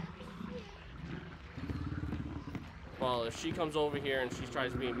 Well, if she comes over here and she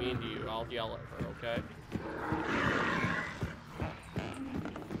tries to be mean to you, I'll yell at her, okay?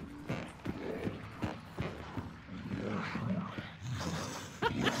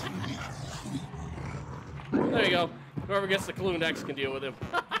 There you go. Whoever gets the clue next can deal with him.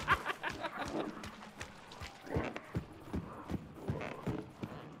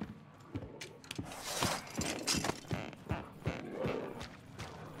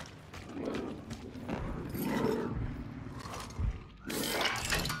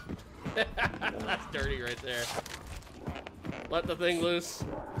 That's dirty right there. Let the thing loose.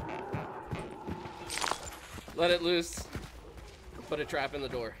 Let it loose. Put a trap in the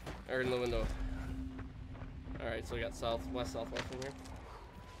door. Or in the window. Alright, so we got southwest from here.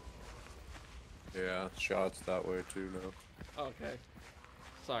 Yeah, shots that way too now. Okay.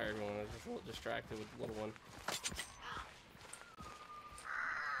 Sorry everyone, I was just a little distracted with the little one.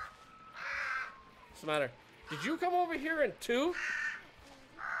 What's the matter? Did you come over here in two?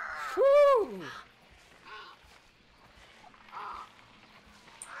 Woo!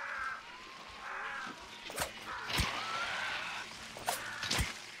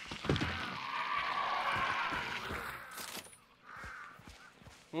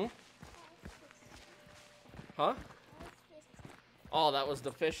 Hmm? Huh? Oh, that was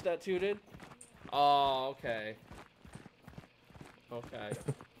the fish that tooted? Oh, okay. Okay.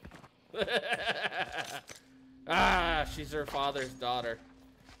 Ah, she's her father's daughter.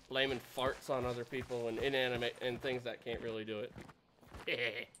 Blaming farts on other people and inanimate and things that can't really do it.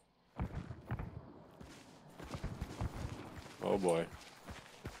 Oh boy.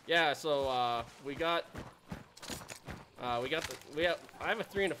 Yeah, so I have a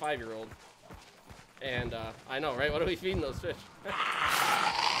 3 and a 5-year-old. And I know, right? What are we feeding those fish?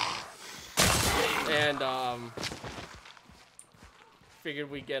 And figured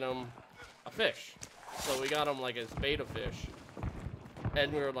we'd get them a fish. So we got them like as beta fish.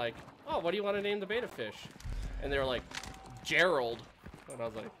 And we were like, oh, what do you want to name the beta fish? And they were like, Gerald. And I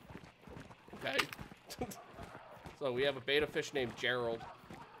was like, okay. So we have a beta fish named Gerald.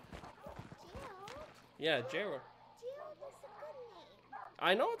 Yeah, Gerald.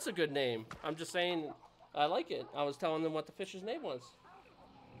 I know it's a good name. I'm just saying I like it. I was telling them what the fish's name was.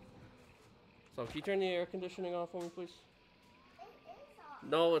 So can you turn the air conditioning off for me, please?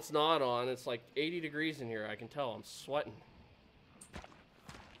 No, it's not on. It's like 80 degrees in here. I can tell. I'm sweating.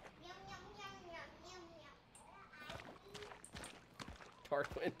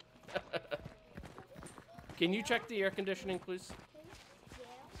 Parkman. Can you check the air conditioning, please?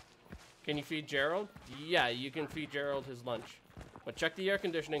 Can you feed Gerald? Yeah, you can feed Gerald his lunch. But check the air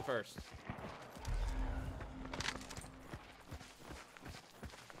conditioning first.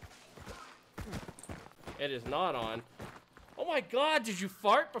 It is not on. Oh my god, did you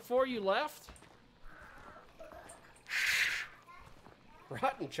fart before you left?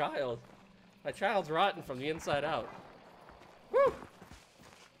 Rotten child. My child's rotten from the inside out. Woo!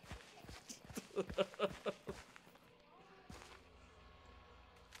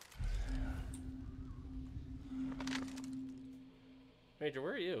 Major,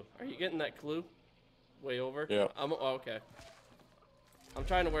 where are you? Are you getting that clue? Way over? Yeah. Oh, okay. I'm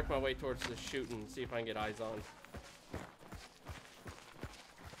trying to work my way towards the shoot and see if I can get eyes on.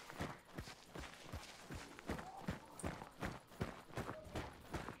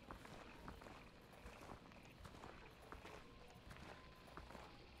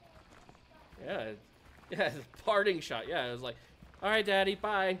 Yeah, yeah, it's a parting shot. Yeah, it was like, all right, Daddy,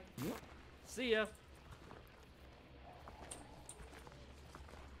 bye. See ya.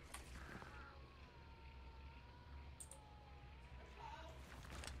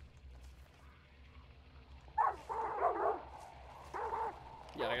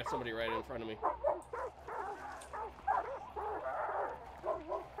 Yeah, I got somebody right in front of me. Is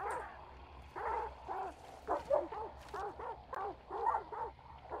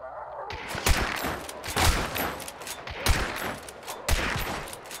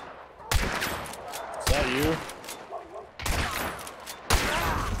that you?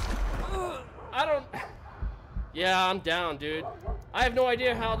 I don't... Yeah, I'm down, dude. I have no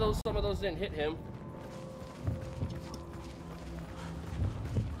idea how some of those didn't hit him.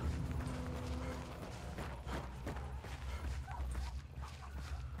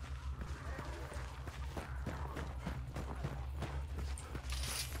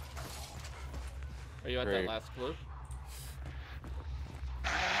 Are you at that last clue?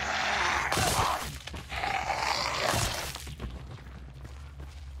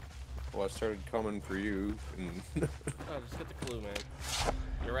 Well, I started coming for you. And Oh, just get the clue, man.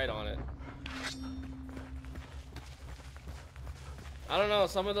 You're right on it. I don't know.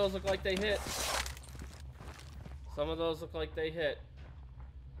 Some of those look like they hit. Some of those look like they hit.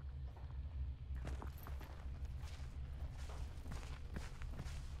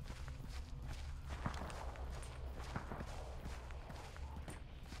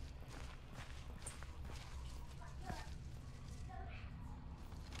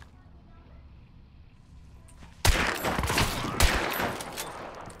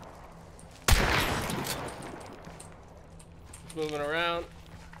 Moving around.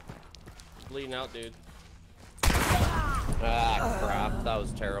 Bleeding out, dude. ah, crap. That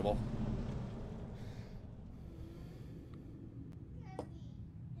was terrible.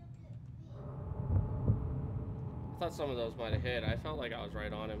 I thought some of those might have hit. I felt like I was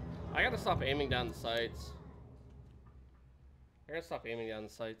right on him. I gotta stop aiming down the sights. I gotta stop aiming down the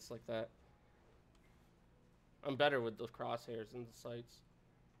sights like that. I'm better with the crosshairs than the sights.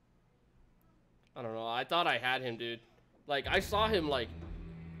 I don't know. I thought I had him, dude. Like, I saw him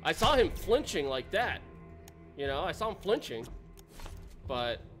flinching like that. You know, I saw him flinching.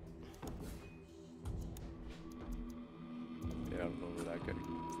 But... Yeah, I don't know where that guy came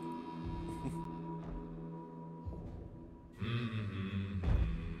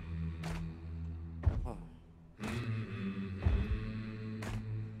from.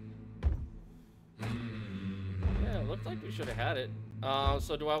 Yeah, it looked like we should have had it.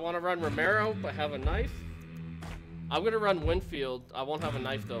 So do I want to run Romero but have a knife? I'm gonna run Winfield. I won't have a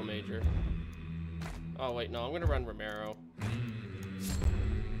knife though, Major. Oh wait, no, I'm gonna run Romero.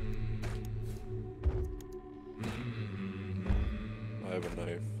 I have a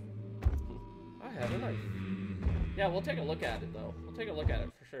knife. I have a knife. Yeah, we'll take a look at it though. We'll take a look at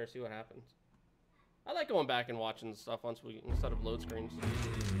it for sure, see what happens. I like going back and watching the stuff instead of load screens.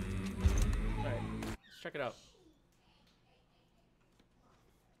 Alright, let's check it out.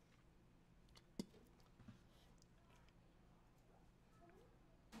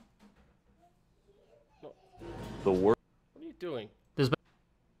 The worst. What are you doing?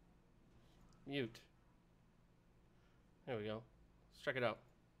 Mute. There we go. Let's check it out.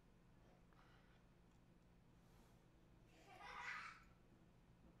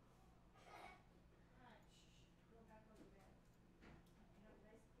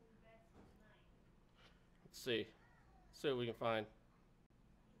 Let's see. Let's see what we can find.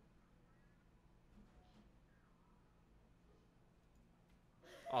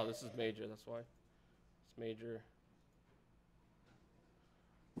 Oh, this is Major, that's why. It's Major.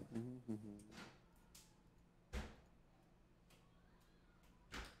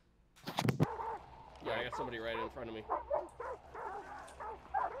 I got somebody right in front of me.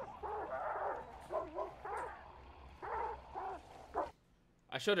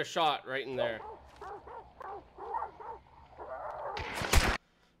 I should have shot right in there.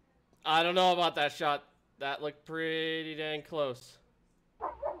 I don't know about that shot. That looked pretty dang close.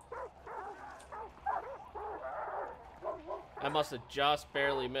 I must have just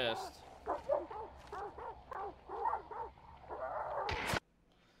barely missed.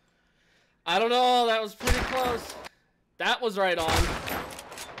 I don't know, that was pretty close. That was right on.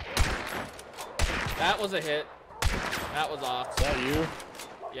 That was a hit. That was off. Is that you?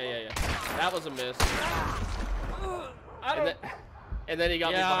 Yeah. That was a miss. And then he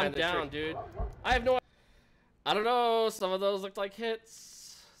got me behind the down, dude. I have no. I don't know. Some of those looked like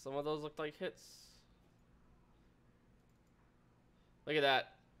hits. Some of those looked like hits. Look at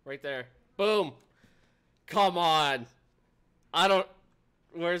that, right there. Boom. Come on. I don't.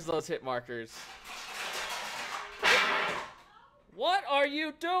 Where's those hit markers? What are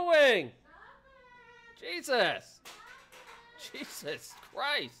you doing? Jesus. Jesus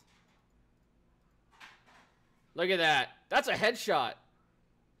Christ. Look at that. That's a headshot.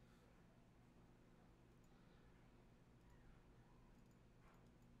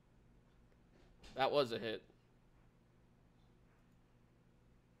 That was a hit.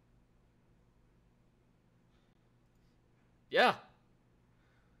 Yeah.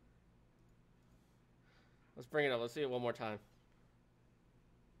 Let's bring it up. Let's see it one more time.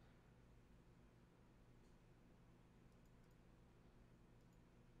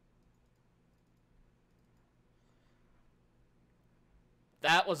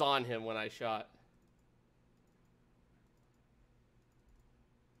 That was on him when I shot.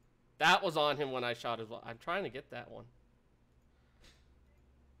 That was on him when I shot as well. I'm trying to get that one.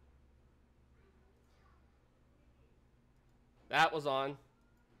 That was on.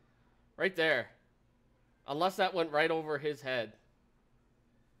 Right there. Unless that went right over his head.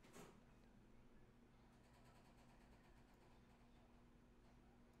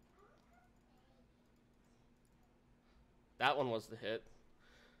 That one was the hit.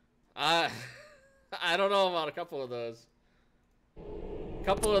 I don't know about a couple of those. A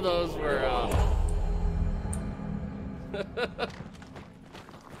couple of those were,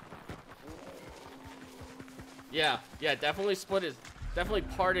 yeah, definitely definitely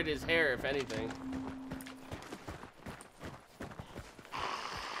parted his hair, if anything.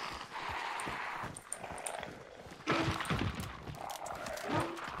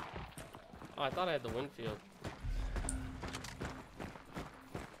 Oh, I thought I had the Winfield.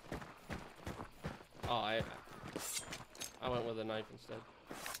 Oh, I went with a knife instead.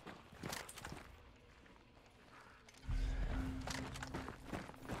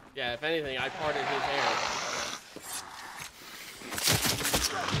 Yeah, if anything, I parted his hair.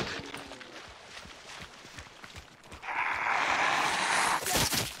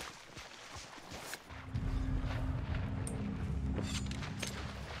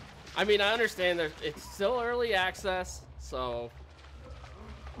 I mean, I understand it's still early access, so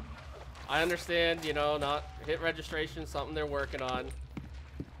I understand, you know, not hit registration, something they're working on.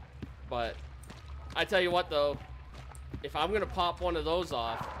 But I tell you what, though, if I'm gonna pop one of those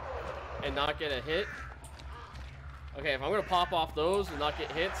off and not get a hit, okay, if I'm gonna pop off those and not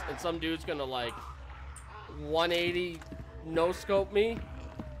get hits, and some dude's gonna like 180 no scope me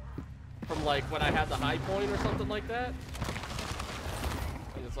from like when I had the high point or something like that,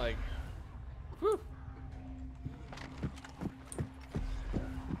 and it's like, whew.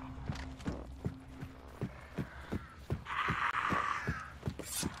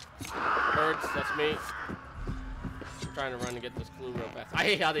 Birds, that's me. I'm trying to run and get this clue real fast. I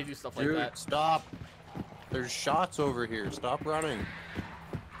hate how they do stuff like that. Stop. There's shots over here. Stop running.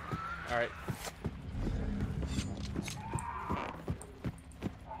 All right.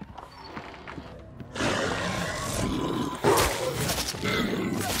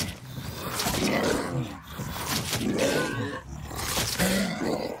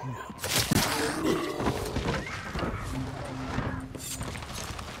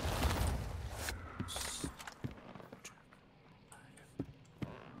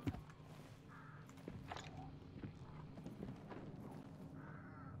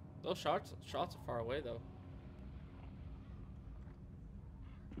 Those shots are far away though.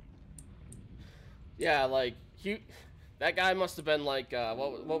 Yeah, like that guy must have been like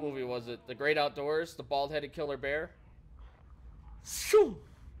what movie was it? The Great Outdoors, the bald-headed killer bear. Shoo!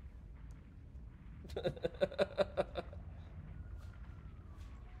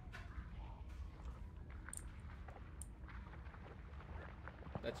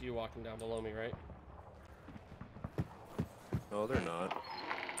 That's you walking down below me, right? No, they're not.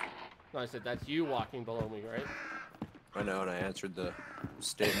 No, I said that's you walking below me, right? I know, and I answered the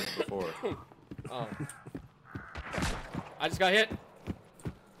statement before. Oh. I just got hit.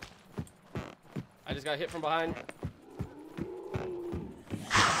 I just got hit from behind.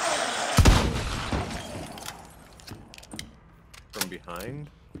 From behind?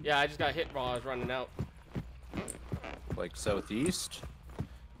 Yeah, I just got hit while I was running out. Like southeast?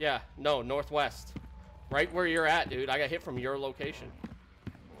 Yeah, no, northwest. Right where you're at, dude. I got hit from your location.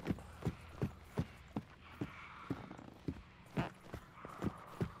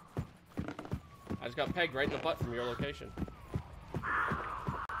 I just got pegged right in the butt from your location.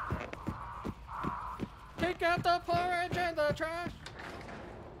 Take out the porridge and the trash,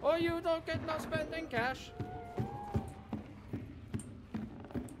 or you don't get no spending cash.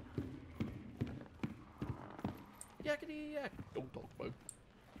 Yakety yak. Don't talk about.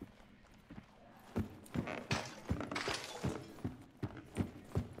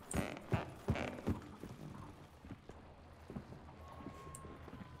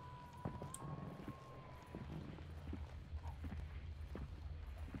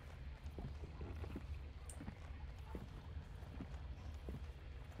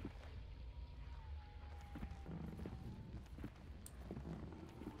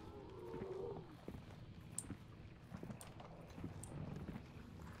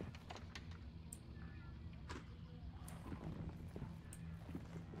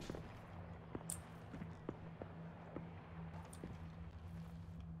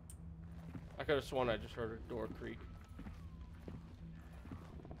 I could have sworn I just heard a door creak.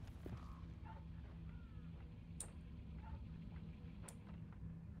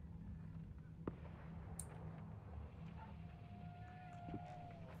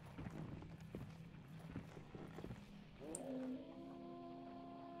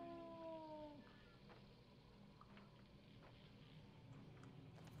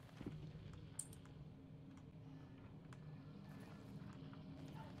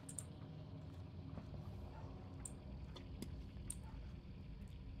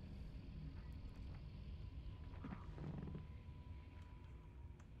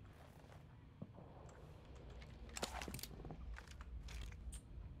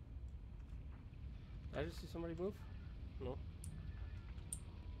 Did I just see somebody move? No.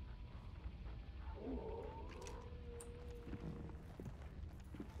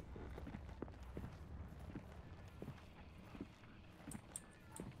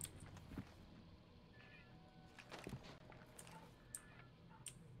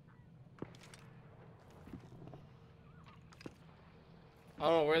 I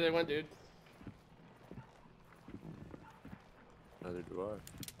don't know where they went, dude. Neither do I.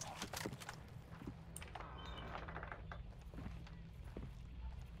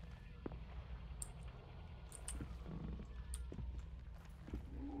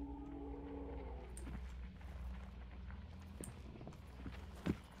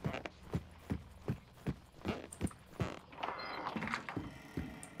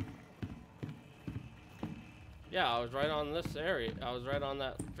 Yeah, I was right on this area. I was right on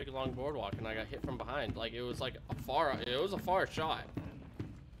that big long boardwalk, and I got hit from behind. Like it was like a far. It was a far shot.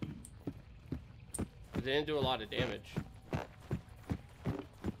 It didn't do a lot of damage.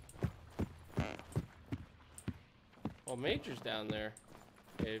 Well, Major's down there.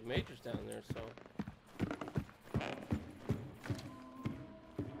 Okay, Major's down there, so.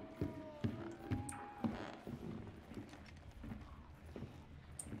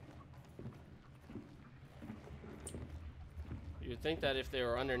 You'd think that if they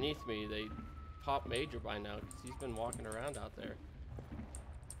were underneath me, they'd pop Major by now, because he's been walking around out there.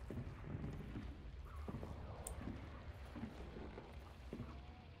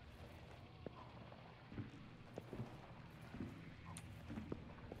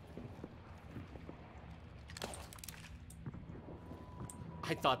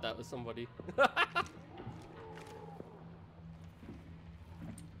 I thought that was somebody.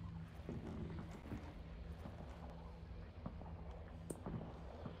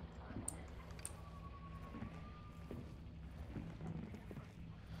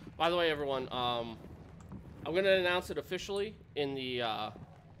 By the way, everyone, I'm gonna announce it officially in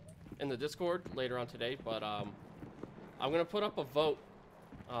the Discord later on today, but I'm gonna put up a vote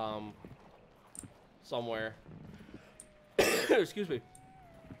somewhere. Excuse me.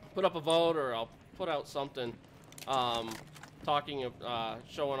 Put up a vote, or I'll put out something talking of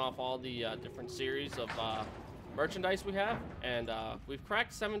showing off all the different series of merchandise we have, and we've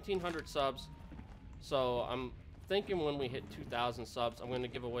cracked 1,700 subs, so I'm thinking when we hit 2,000 subs, I'm going to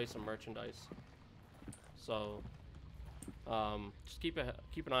give away some merchandise. So just keep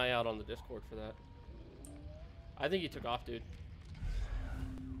an eye out on the Discord for that. I think he took off, dude.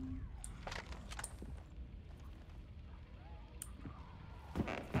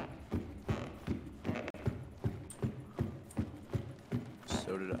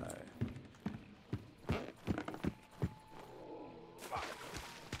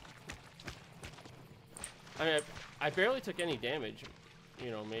 I mean, I barely took any damage. You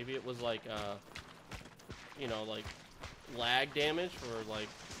know, maybe it was like, you know, like lag damage or like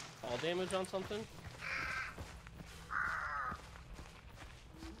fall damage on something.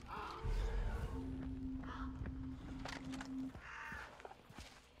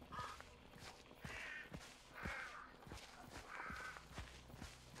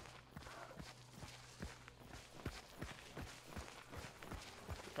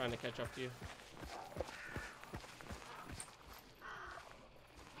 Trying to catch up to you.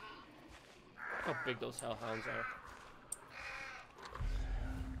 How big those hellhounds are.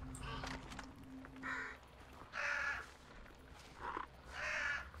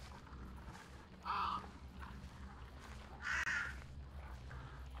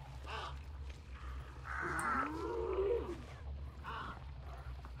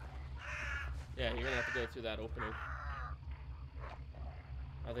 Yeah, you're gonna have to go through that opening.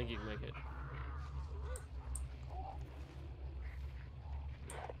 I think you can make it.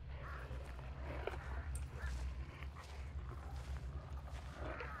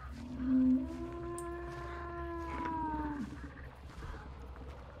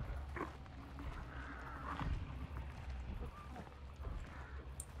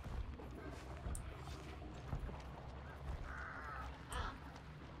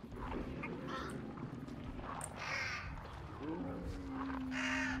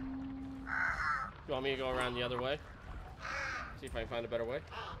 You want me to go around the other way? See if I can find a better way?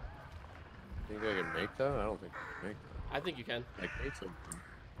 Think I can make that? I don't think I can make that. I think you can. Like, make something.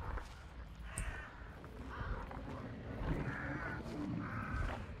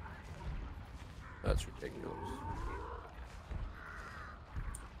 That's ridiculous.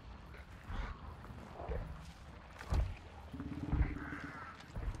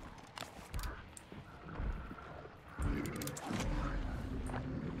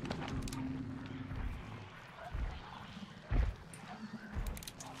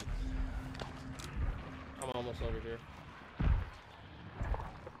 I'm almost over here.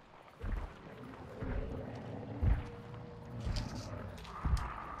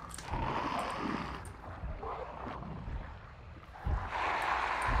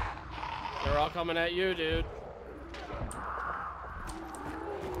 They're all coming at you, dude.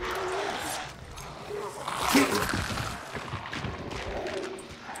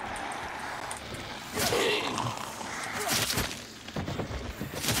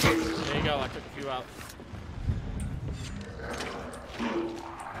 There you go, I took a few out.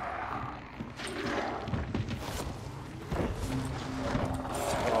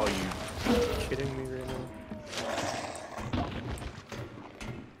 Oh, you kidding me right now?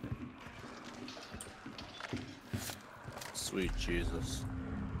 Sweet Jesus.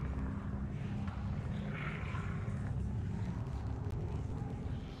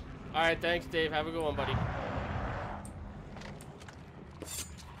 Alright, thanks, Dave. Have a good one, buddy.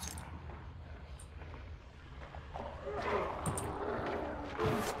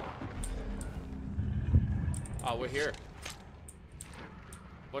 Oh, we're here.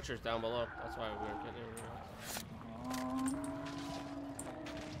 Butcher's down below. That's why we weren't getting anything else.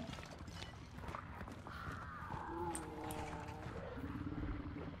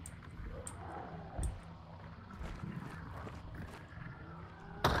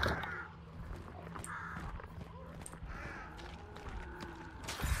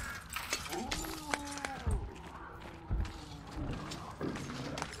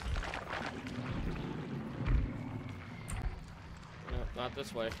 Not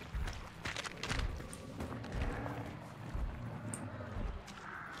this way.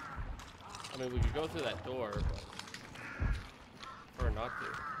 I mean, we could go through that door, but prefer not to.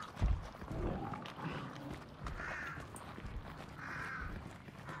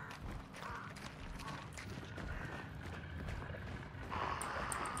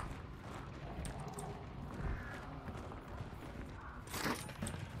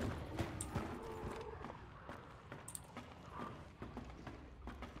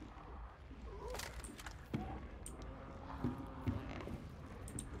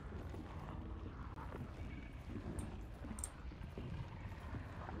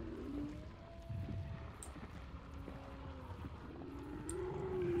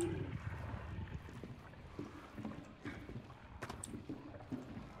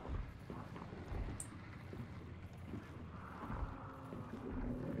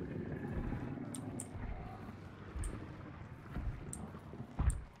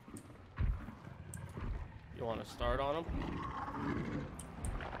 You want to start on them?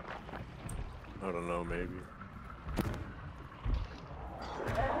 I don't know, maybe.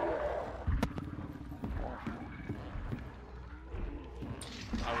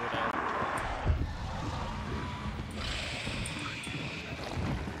 I would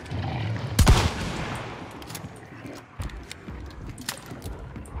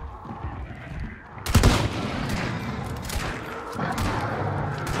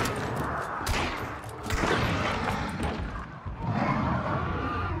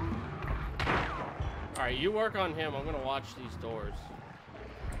you work on him. I'm gonna watch these doors.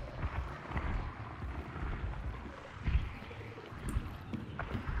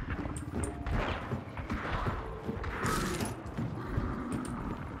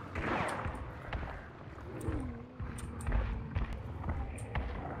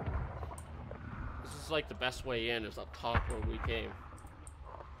 This is like the best way in is up top where we came.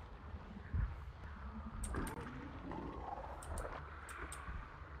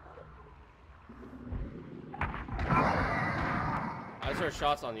 I heard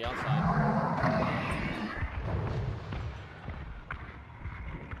shots on the outside.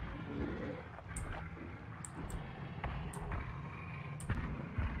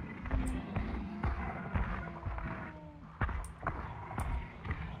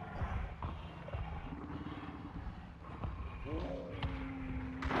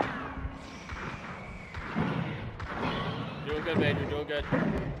 Doing good, Major. Doing good.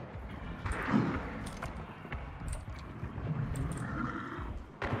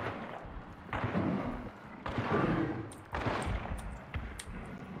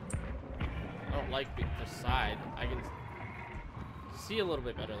 Like the side. I can see a little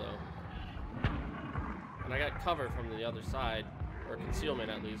bit better though. And I got cover from the other side, or concealment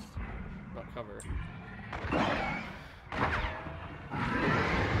at least, not cover.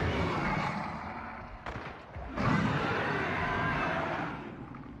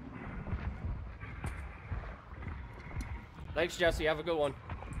 Thanks, Jesse. Have a good one.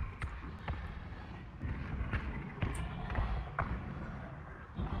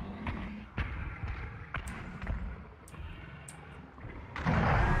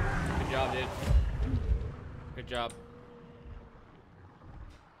 Good job, dude. Good job.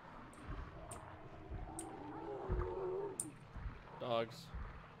 Dogs.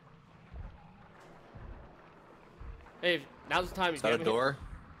 Hey, now's the time. Is that a door?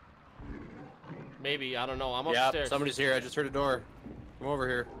 Maybe, I don't know. I'm Yeah, upstairs. somebody's here. I just heard a door. Come over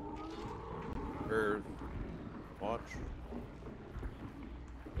here. Or watch.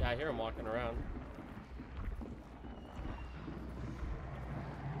 Yeah, I hear him walking around.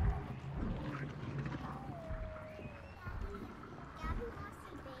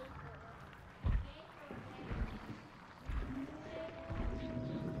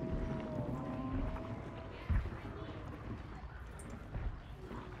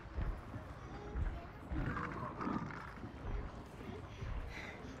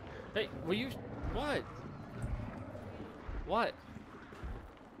 Hey, will you... What? What?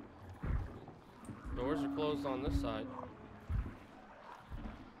 Doors are closed on this side.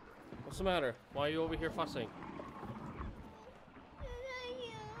 What's the matter? Why are you over here fussing?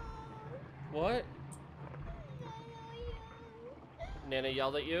 What? Nana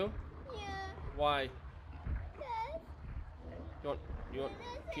yelled at you? Yeah. Why? Dad. You want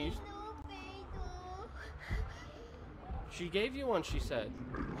keys? No bagel. She gave you one, she said.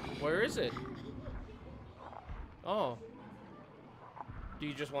 Where is it? Oh. Do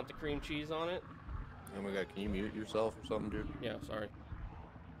you just want the cream cheese on it? Oh my god, can you mute yourself or something, dude? Yeah, sorry.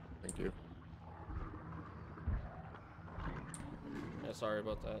 Thank you. Yeah, sorry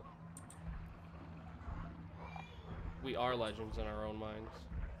about that. We are legends in our own minds.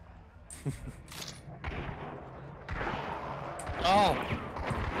 Oh!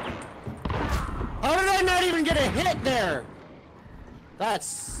 How did I not even get a hit there? That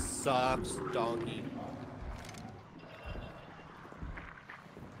sucks, donkey.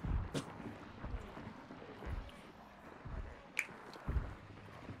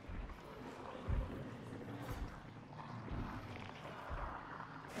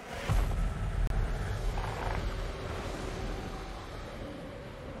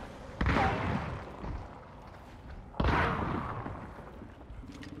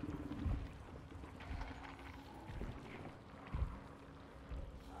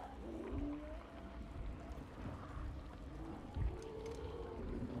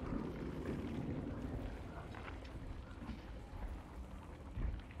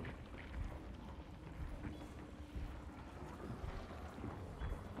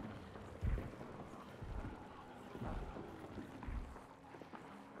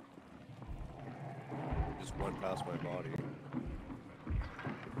 Just went past my body.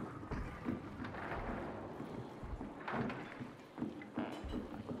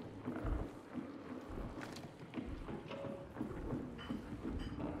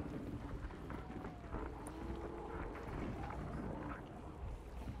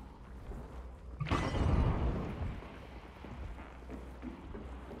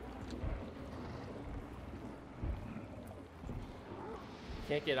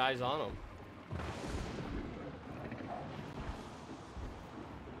 Can't get eyes on him.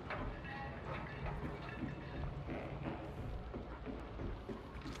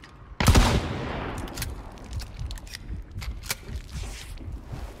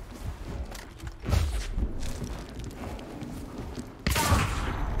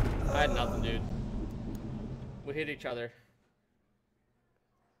 I had nothing, dude. We hit each other.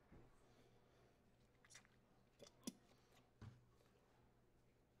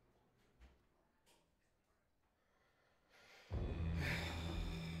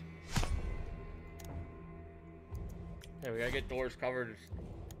 Hey, we gotta get doors covered.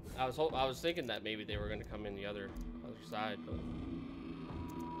 I was thinking that maybe they were gonna come in the other side, but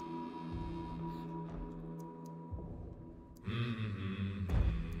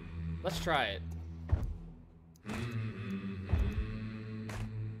let's try it.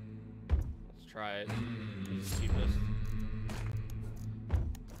 Let's try it. Let's keep this.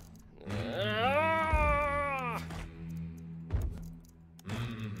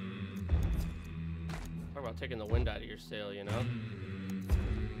 Talk about taking the wind out of your sail, you know?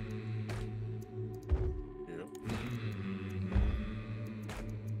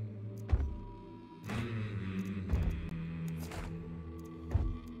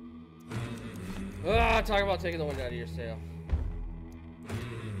 Talk about taking the wind out of your sail.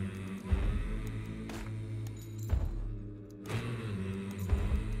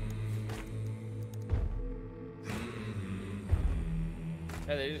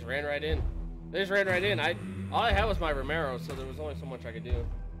 Yeah, they just ran right in. They just ran right in. All I had was my Romero, so there was only so much I could do.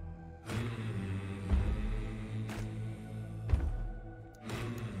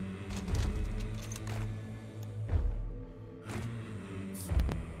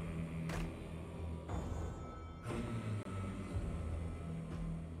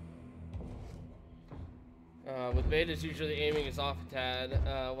 With betas, usually aiming is off a tad.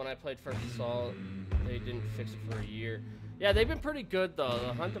 When I played First Assault, they didn't fix it for a year. Yeah, they've been pretty good though.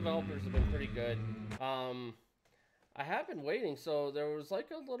 The Hunt developers have been pretty good. I have been waiting, so there was like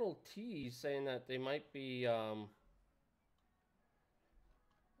a little tease saying that they might be, I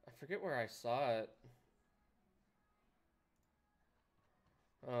forget where I saw it.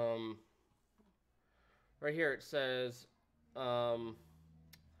 Right here it says,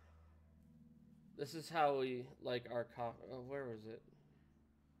 this is how we like our where was it?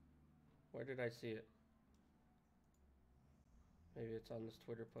 Where did I see it? Maybe it's on this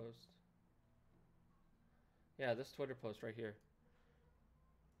Twitter post. Yeah, this Twitter post right here.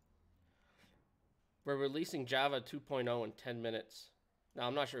 We're releasing Java 2.0 in 10 minutes. Now,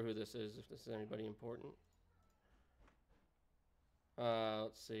 I'm not sure who this is, if this is anybody important.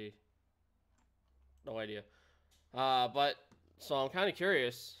 Let's see. No idea. But, so I'm kind of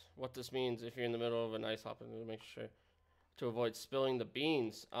curious what this means if you're in the middle of an ice hop, and to make sure to avoid spilling the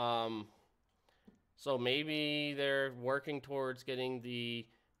beans. So maybe they're working towards getting the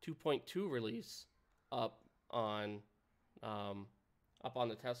 2.2 release up on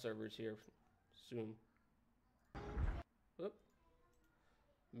the test servers here soon. Oop.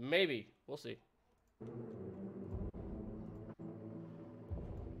 Maybe. We'll see.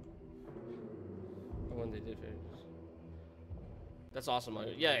 When they did finish. That's awesome.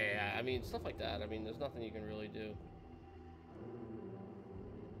 Yeah. I mean, stuff like that. I mean, there's nothing you can really do.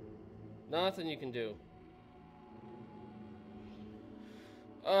 Nothing you can do.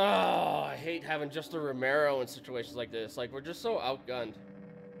 Oh, I hate having just a Romero in situations like this. Like, we're just so outgunned.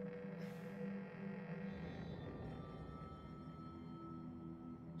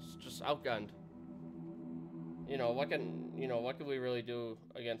 It's just outgunned. You know, what can we really do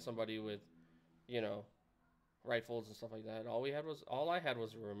against somebody with, you know, rifles and stuff like that? All I had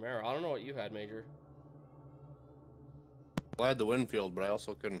was a Romero. I don't know what you had, Major. Well, I had the Winfield, but I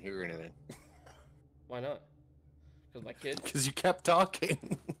also couldn't hear anything. Why not? Because my kid? Because you kept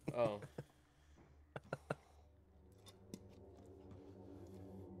talking. Oh.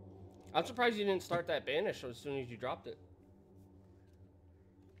 I'm surprised you didn't start that banish as soon as you dropped it.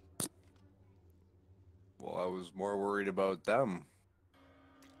 Well, I was more worried about them.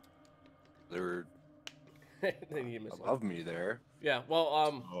 They were above me there. Yeah,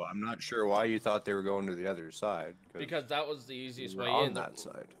 well, so I'm not sure why you thought they were going to the other side. Because that was the easiest way on in. That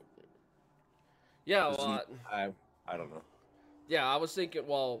side. Yeah, well, I don't know. Yeah, I was thinking,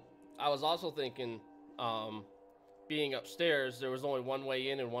 well, I was also thinking, being upstairs, there was only one way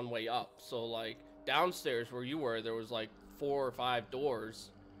in and one way up. So, like, downstairs where you were, there was, like, 4 or 5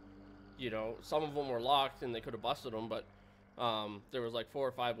 doors. You know, some of them were locked and they could have busted them, but there was, like, 4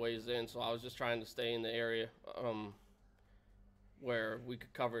 or 5 ways in. So I was just trying to stay in the area where we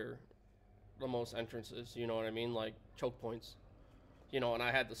could cover the most entrances, you know what I mean? Like, choke points. You know, and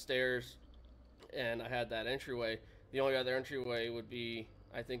I had the stairs and I had that entryway. The only other entryway would be,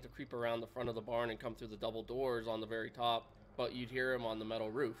 I think, to creep around the front of the barn and come through the double doors on the very top, but you'd hear him on the metal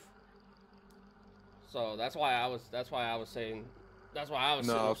roof. So that's why I was saying, that's why I was sitting upstairs.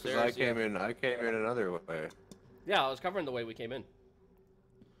 No, because I came in another way. Yeah, I was covering the way we came in.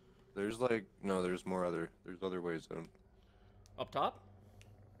 There's like no, there's more there's other ways in. Up top?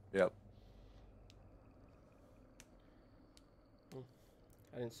 Yep.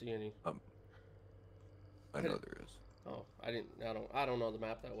 I didn't see any. I know there is. Oh, I don't know the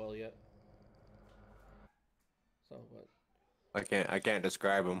map that well yet. So what? I can't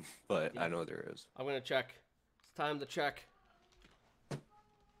describe them, but I know there is. I'm gonna check. It's time to check.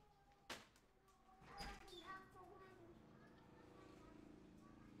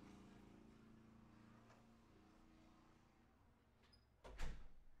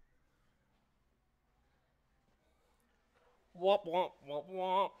 Womp womp womp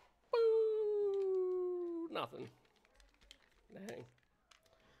womp. Boo! Nothing. Dang.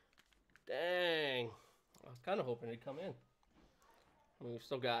 Dang. I was kind of hoping he'd come in. I mean, we've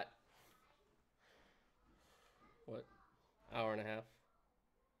still got, what, hour and a half?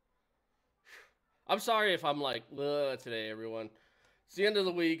 I'm sorry if I'm like, today, everyone. It's the end of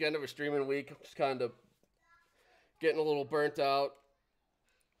the week, end of a streaming week. I'm just kind of getting a little burnt out.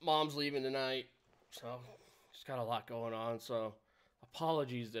 Mom's leaving tonight, so just got a lot going on. So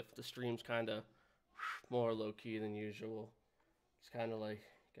apologies if the stream's kind of more low-key than usual. It's kind of like,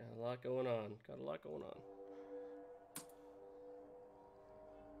 got a lot going on.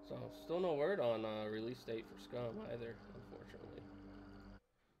 So, still no word on release date for Scum either, unfortunately.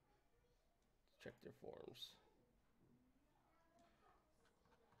 Let's check their forums.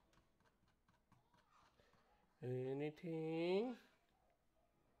 Anything?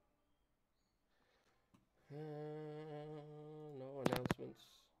 No announcements.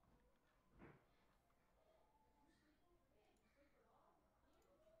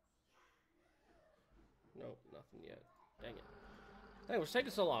 Nope, nothing yet. Dang it. Hey, what's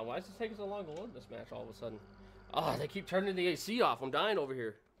taking so long? Why is it taking so long to load this match all of a sudden? Oh, they keep turning the AC off. I'm dying over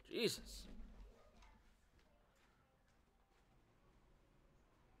here. Jesus.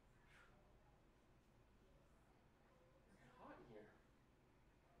 It's hot in here.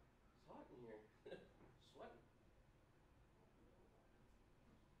 It's hot in here. Sweating.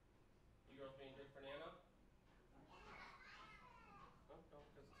 You girls being good for Nana? No, because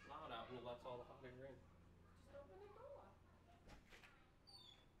it's loud out and it lets all the hot air in. Just open the door.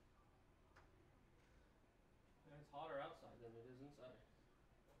 It's hotter outside than it is inside.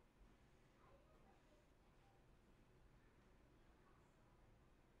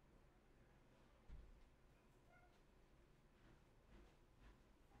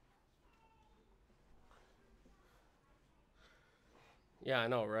 Yeah, I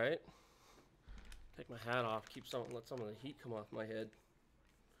know, right? Take my hat off, let some of the heat come off my head.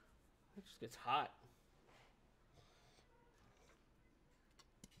 It just gets hot.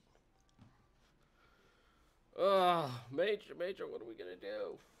 Major, what are we gonna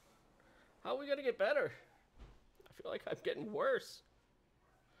do? How are we gonna get better? I feel like I'm getting worse.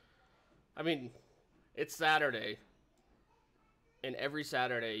 I mean, it's Saturday, and every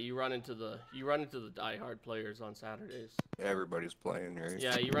Saturday you run into the diehard players on Saturdays. Everybody's playing, right?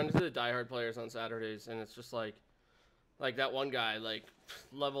 Yeah, you run into the diehard players on Saturdays, and it's just like that one guy, like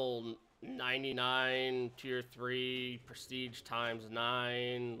level 99, tier 3, prestige times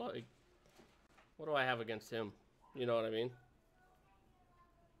 9. Like, what do I have against him? You know what I mean?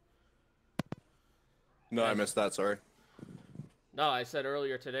 No, I missed that, sorry. No, I said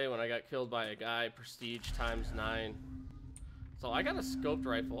earlier today when I got killed by a guy, prestige times 9. So I got a scoped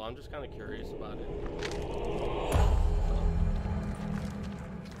rifle. I'm just kind of curious about it.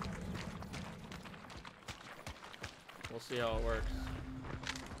 We'll see how it works.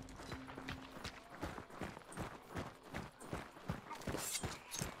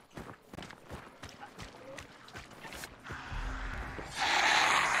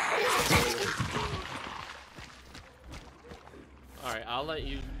 Alright, I'll let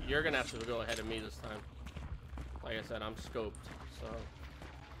you. You're gonna have to go ahead of me this time. Like I said, I'm scoped, so.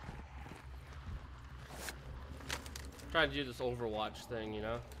 Trying to do this Overwatch thing, you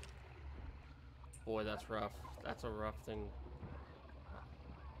know? Boy, that's rough. That's a rough thing.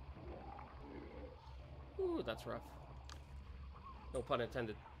 Ooh, that's rough. No pun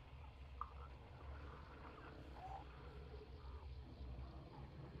intended.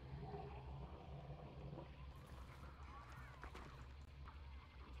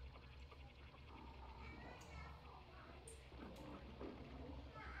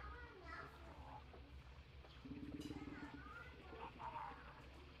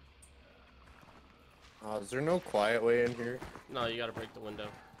 Is there no quiet way in here? No, you gotta break the window.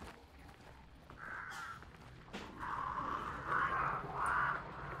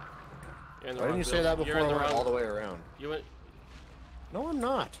 Why didn't you say that before I went all the way around? You went... No, I'm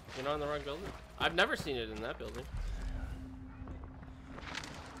not. You're not in the wrong building? I've never seen it in that building.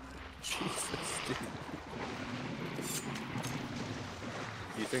 Jesus, dude.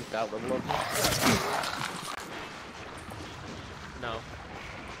 Do you think that level up? No.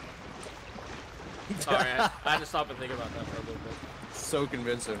 Sorry, I had to stop and think about that for a little bit. So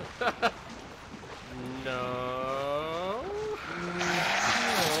convincing. No.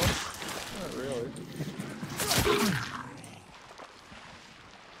 Not really.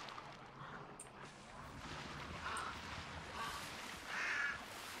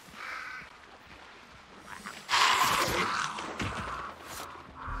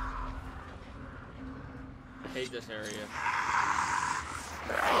 I hate this area.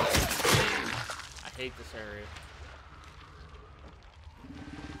 I hate this area.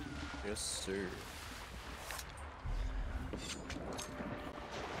 Yes, sir.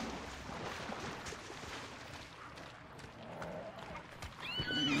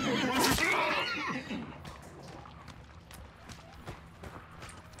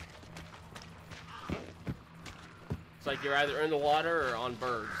 It's like you're either in the water or on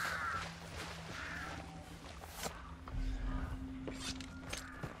birds.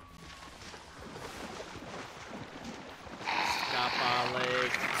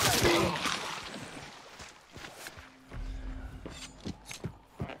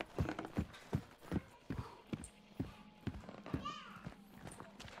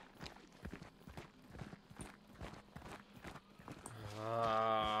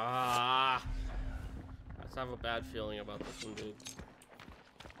 I have a bad feeling about this one, dude.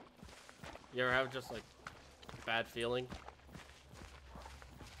 You ever have just like a bad feeling?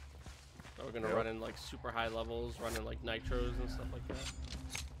 That we're gonna run in like super high levels, running like nitros and stuff like that.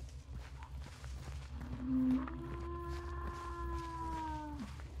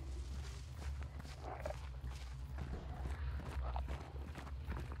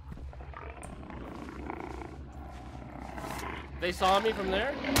 They saw me from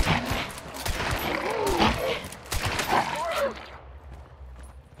there?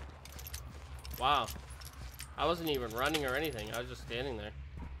 Wow. I wasn't even running or anything. I was just standing there.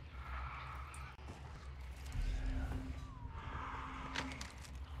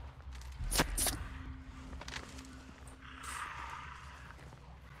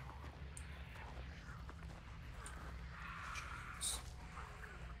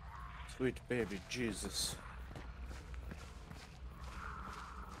 Sweet baby Jesus.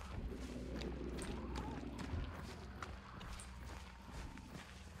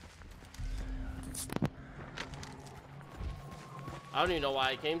 I don't even know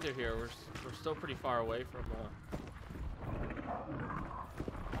why I came through here. We're still pretty far away from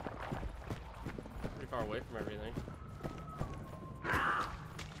everything. Oh.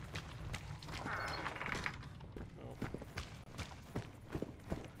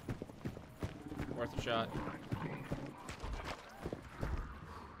 Worth a shot.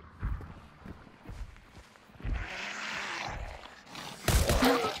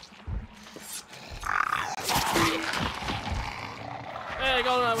 Hey,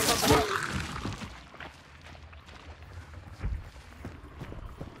 go on, what's up?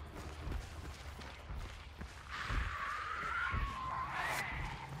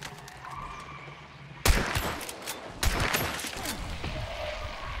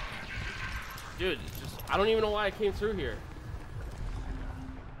 Dude, I don't even know why I came through here.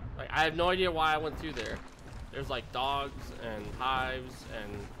 Like, I have no idea why I went through there. There's like dogs and hives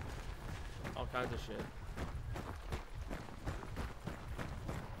and all kinds of shit.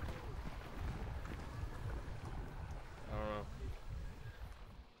 I don't know.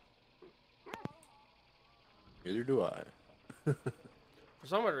 Neither do I. For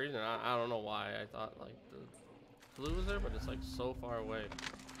some odd reason, I don't know why I thought like the blue was there, but it's like so far away.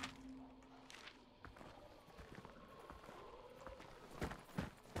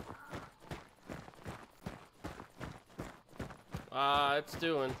 It's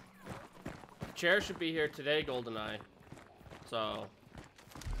doing. The chair should be here today, GoldenEye. So,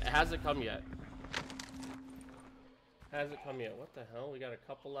 it hasn't come yet. Hasn't come yet. What the hell? We got a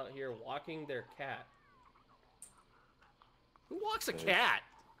couple out here walking their cat. Who walks a cat?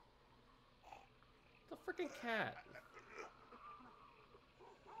 The freaking cat.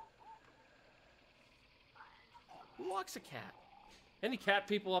 Who walks a cat? Any cat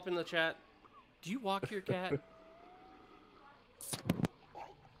people up in the chat? Do you walk your cat?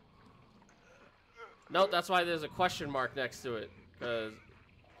 No, that's why there's a question mark next to it, because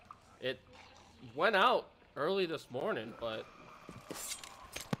it went out early this morning, but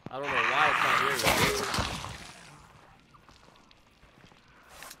I don't know why it's not here yet.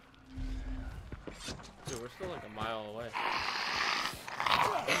 Dude, we're still like a mile away.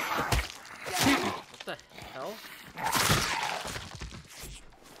 What the hell?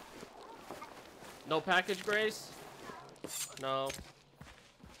 No package, Grace? No.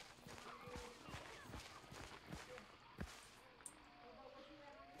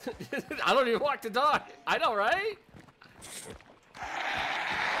 I don't even walk the dog. I know, right?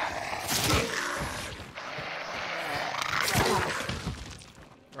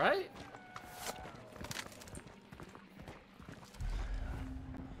 Right?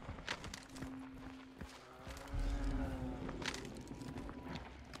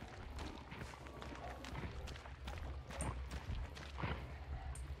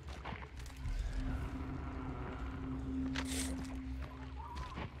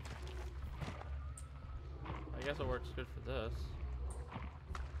 I guess it works good for this.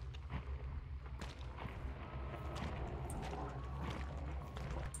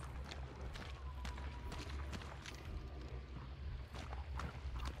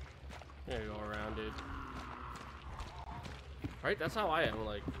 There you go around, dude. Right? That's how I am,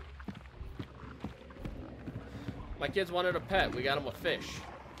 like. My kids wanted a pet. We got them a fish.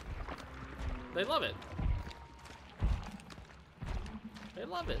 They love it. They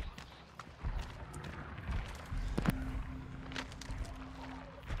love it.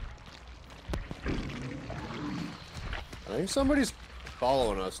 I think somebody's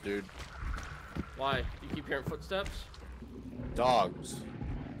following us, dude. Why? You keep hearing footsteps? Dogs.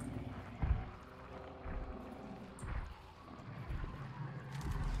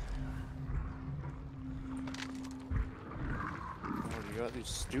 Oh, you got these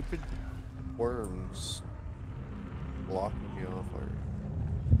stupid worms blocking me off already.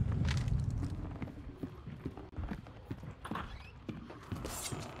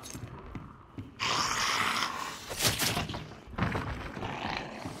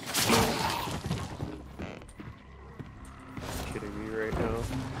 Kidding me right now?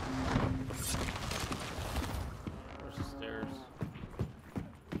 Where's the stairs?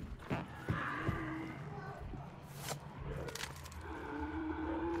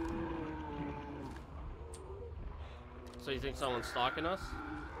 So you think someone's stalking us?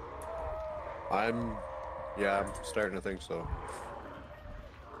 Yeah, I'm starting to think so.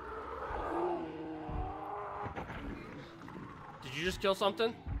 Did you just kill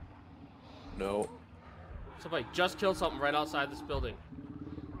something? No. Somebody just killed something right outside this building.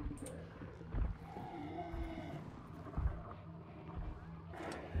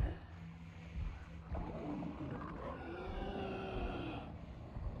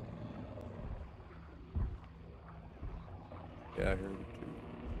 Yeah, I heard it too.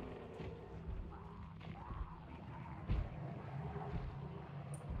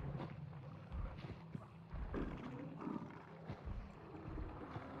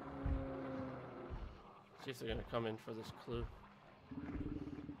 See if they're gonna come in for this clue.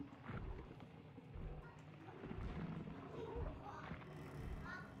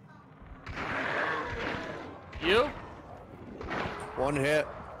 You? One hit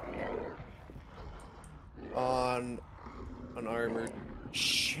on an armored.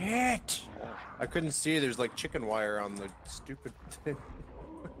 Shit! I couldn't see. There's like chicken wire on the stupid thing.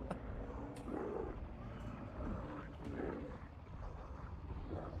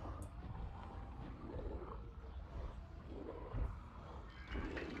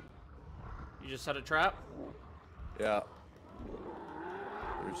 You just set a trap? Yeah.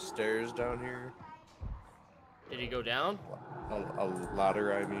 There's stairs down here. Did he go down? A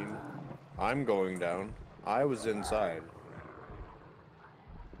ladder, I mean. I'm going down. I was inside.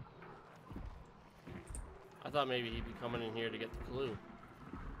 I thought maybe he'd be coming in here to get the clue.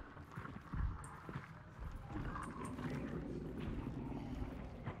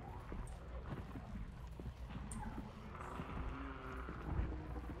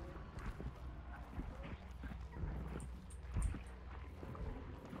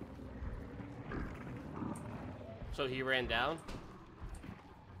 So he ran down?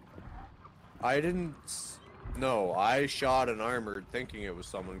 No, I shot an armored thinking it was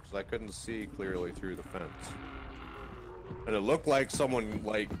someone because I couldn't see clearly through the fence. And it looked like someone,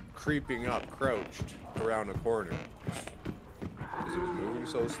 like, creeping up, crouched around a corner. Because it was moving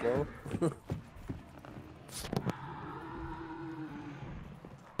so slow.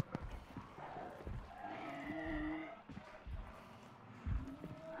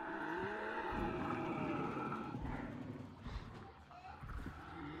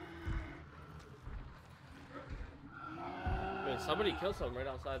 Man, somebody killed something right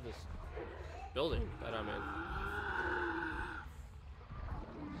outside this building that I'm in.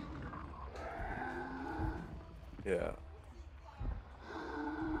 Yeah.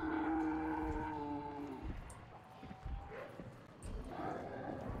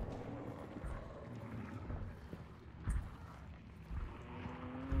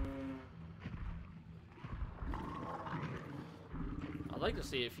 I'd like to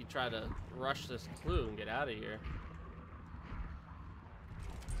see if you try to rush this clue and get out of here.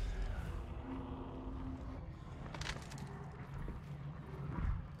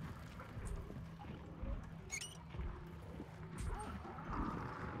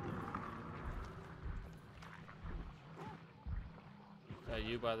 Is that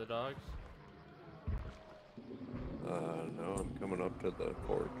you by the dogs? No, I'm coming up to the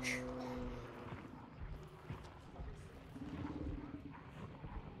porch.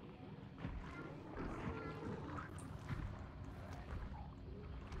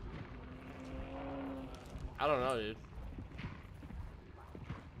 I don't know, dude.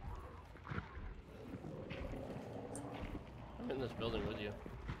 I'm in this building with you.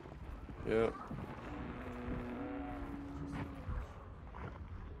 Yeah.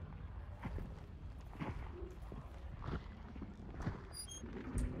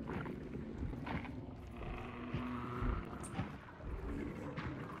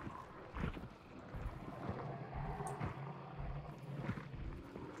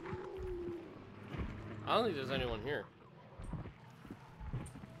 I don't think there's anyone here.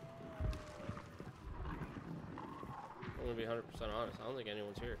 I'm gonna be 100% honest. I don't think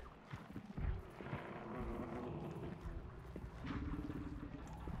anyone's here.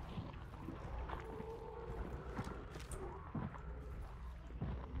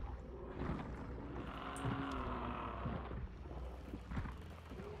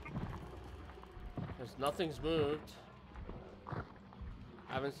 Because nothing's moved.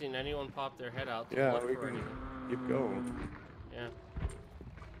 I haven't seen anyone pop their head out to Yeah, look we for can anything. keep going. Yeah.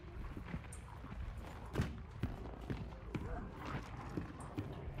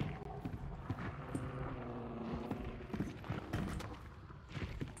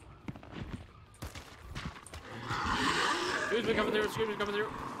 Excuse me, coming through. Excuse me, coming through.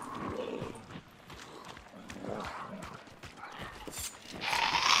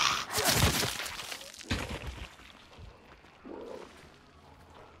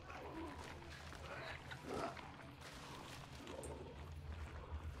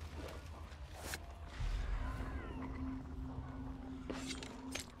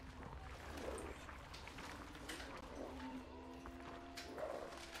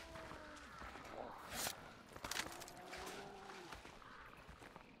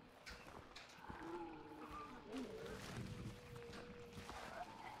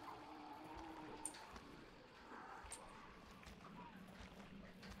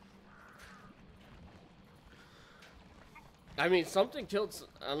 I mean, something killed.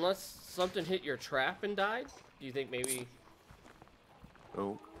 Unless something hit your trap and died. Do you think maybe?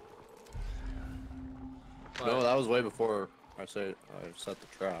 No. But, No, that was way before I set the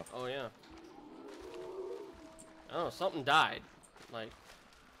trap. Oh yeah. Oh, something died. Like.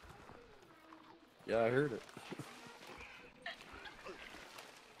 Yeah, I heard it.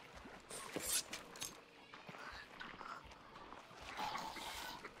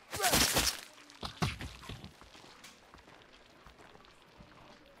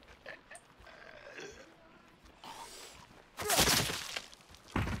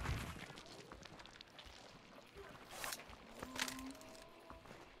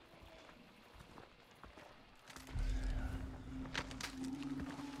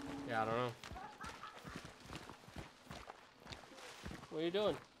 Yeah, I don't know. What are you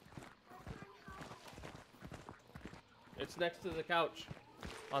doing? It's next to the couch.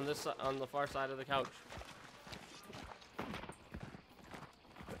 On this, on the far side of the couch.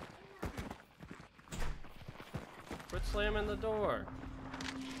 Quit slamming the door.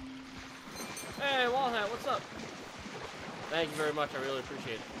 Hey, Wallhat, what's up? Thank you very much. I really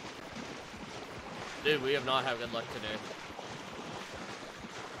appreciate it. Dude, we have not had good luck today.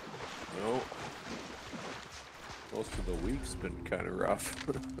 No. Most of the week's been kind of rough.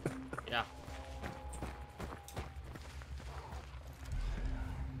 Yeah.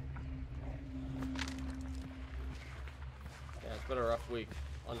 Yeah, it's been a rough week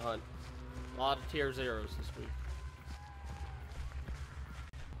on Hunt. A lot of tier zeros this week.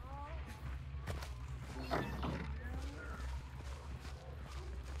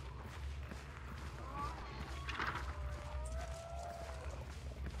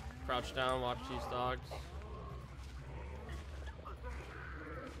 Crouch down, watch these dogs.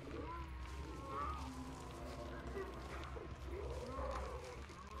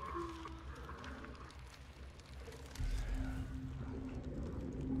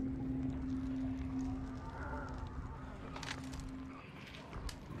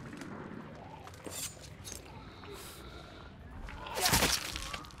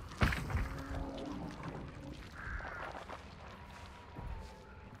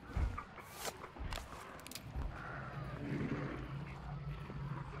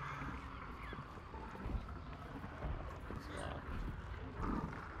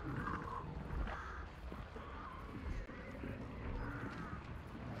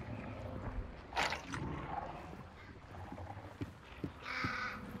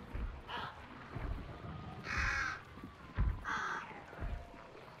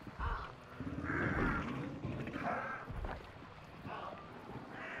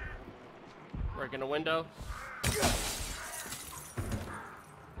 Breaking a window.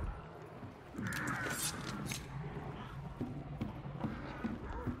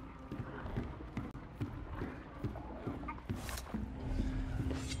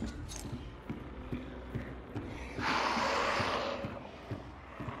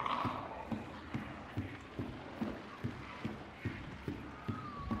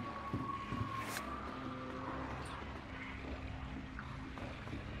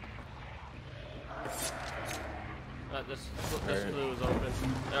 This blue is open.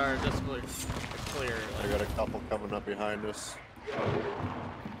 Or this blue. It's clear. I got a couple coming up behind us.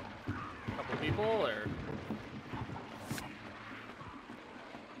 Couple people, or?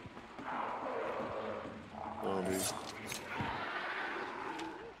 Zombies.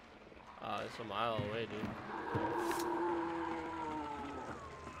 It's a mile away, dude.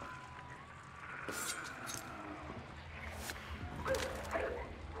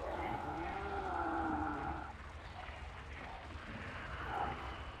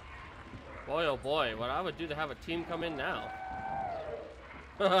 Boy, oh boy, what I would do to have a team come in now.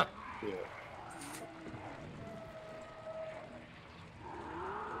 Yeah.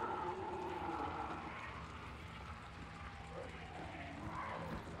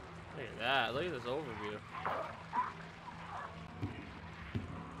 Look at that, look at this overview.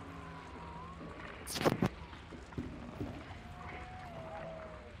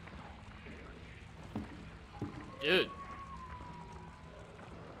 Dude.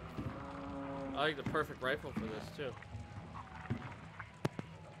 I like the perfect rifle for this too.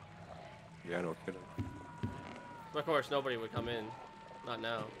 Yeah, no kidding. Of course, nobody would come in. Not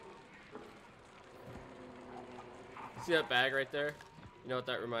now. See that bag right there? You know what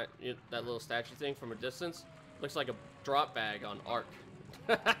that that little statue thing from a distance? Looks like a drop bag on Ark.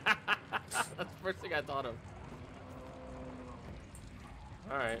 That's the first thing I thought of.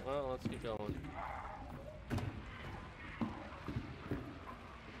 Alright, well, let's keep going.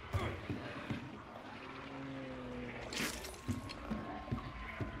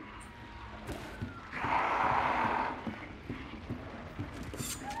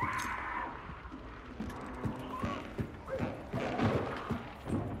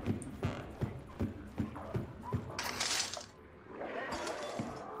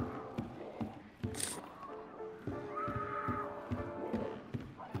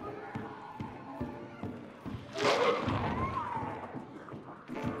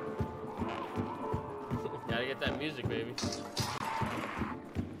 Gotta get that music, baby.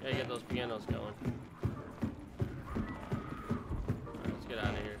 Gotta get those pianos going. Alright, let's get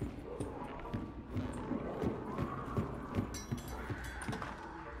out of here.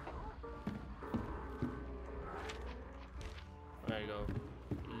 There you go.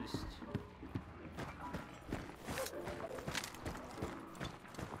 East.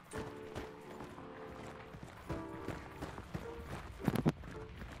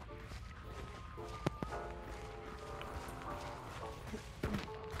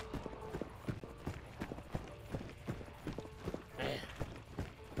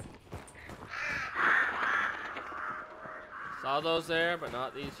 Saw those there, but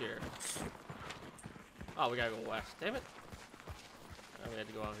not these here. Oh, we gotta go west. Damn it. Oh, we had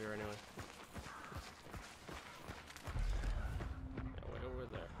to go out here anyway. Yeah, way over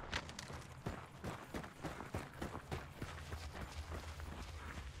there.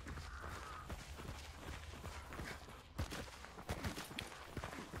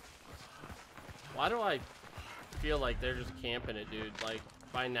 Why do I feel like they're just camping it, dude? Like,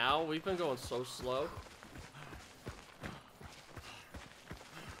 by now, we've been going so slow.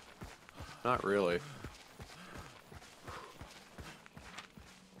 Not really.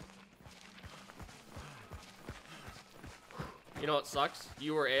 You know what sucks?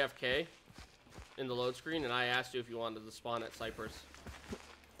 You were AFK in the load screen, and I asked you if you wanted to spawn at Cypress.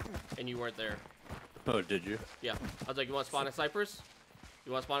 And you weren't there. Oh, did you? Yeah. I was like, you want to spawn at Cypress?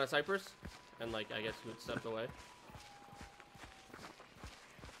 You want to spawn at Cypress? And, like, I guess you had stepped away.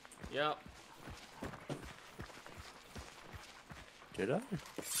 Yep. Did I?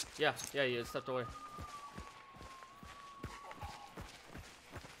 Yeah, you had stepped away.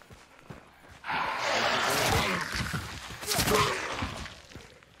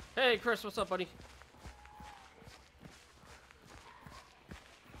 Hey, Chris, what's up, buddy?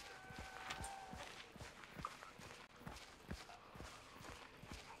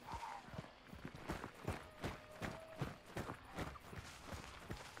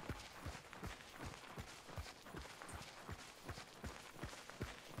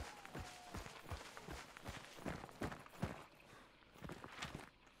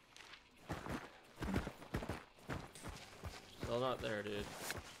 Still not there, dude.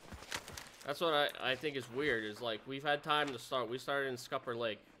 That's what I think is weird. Is like we've had time to start. We started in Scupper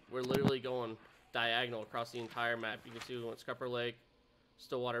Lake. We're literally going diagonal across the entire map. You can see we went Scupper Lake,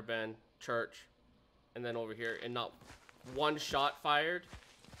 Stillwater Bend, Church, and then over here, and not one shot fired.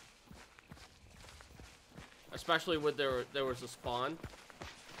 Especially with there was a spawn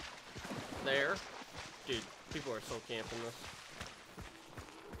there. Dude, people are so camping this.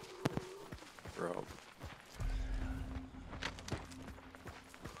 Bro.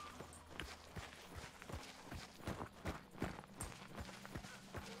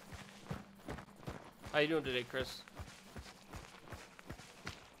 How you doing today, Chris?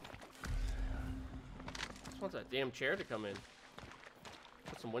 Just want that damn chair to come in.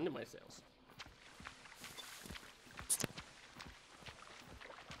 Put some wind in my sails.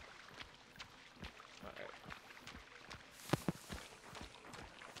 Alright.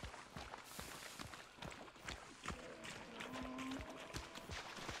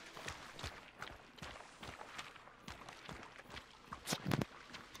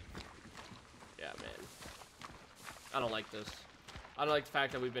 Yeah, man. I don't like this. I don't like the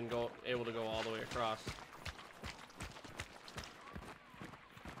fact that we've been able to go all the way across.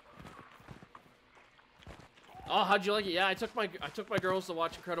 Oh, how'd you like it? Yeah, I took my girls to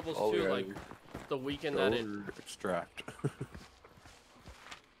watch Incredibles 2 like the weekend that it. Extract.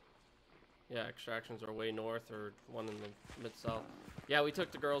 Yeah, Extractions are way north or one in the mid-south. Yeah, we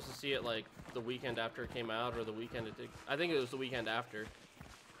took the girls to see it like the weekend after it came out or the weekend it did. I think it was the weekend after.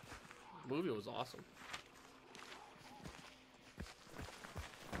 The movie was awesome.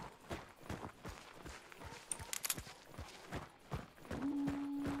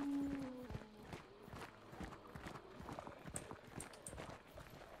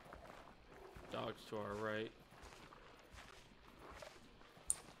 Dogs to our right.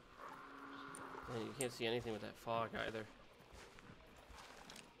 Man, you can't see anything with that fog either.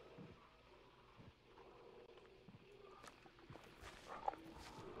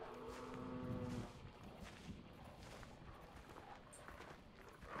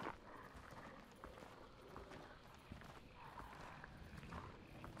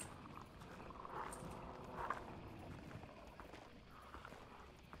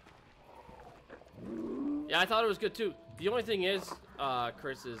 Yeah, I thought it was good too. The only thing is,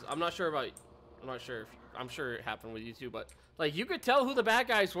 Chris, is I'm not sure if I'm sure it happened with you too, but like you could tell who the bad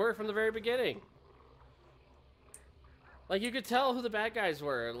guys were from the very beginning. Like you could tell who the bad guys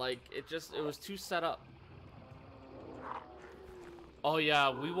were. Like it was too set up. Oh yeah,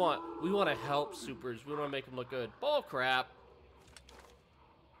 we want to help supers. We want to make them look good. Bull crap.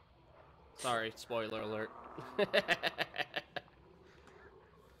 Sorry, spoiler alert.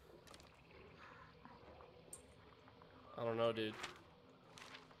 I don't know, dude.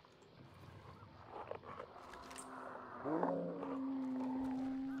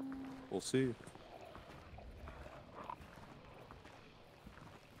 We'll see.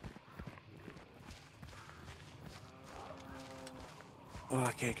 Oh,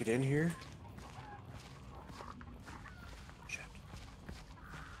 I can't get in here? Shit.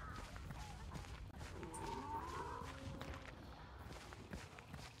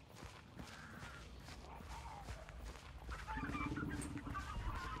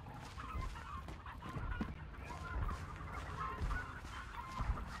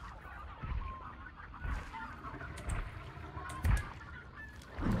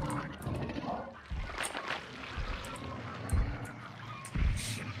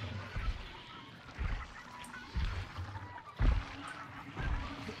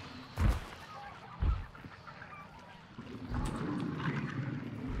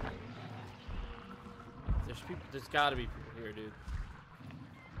 There's gotta be people here, dude.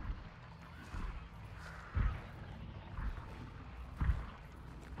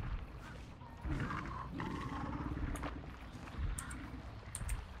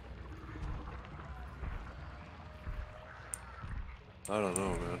 I don't know,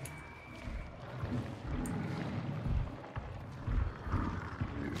 man.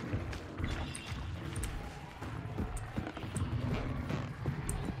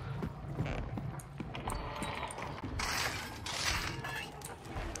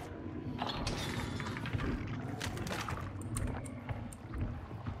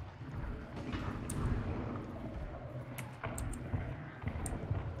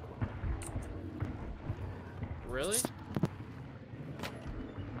 Really? If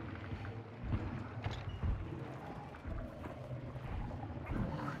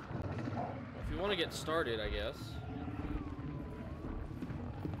you want to get started, I guess.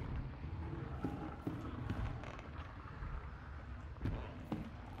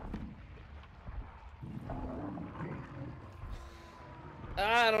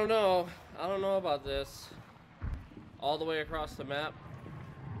 I don't know. I don't know about this. All the way across the map.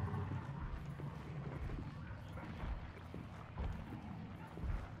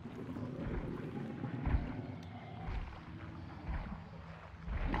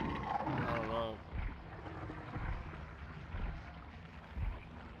 I don't know.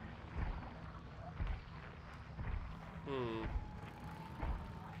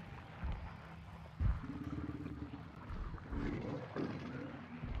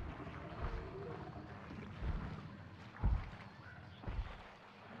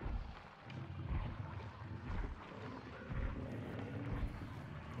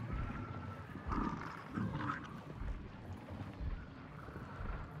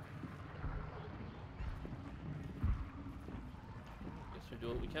 Guess we do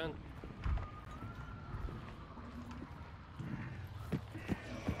what we can.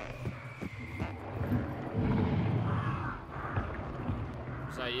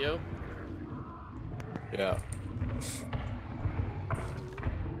 Is that you? Yeah.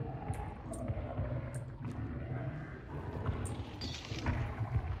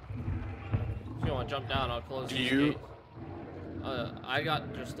 If you want to jump down, I'll close the gate. I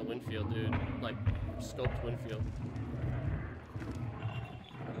got just the Winfield, dude. Like, scoped Winfield.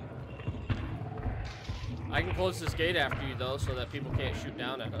 I can close this gate after you, though, so that people can't shoot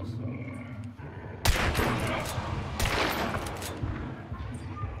down at us.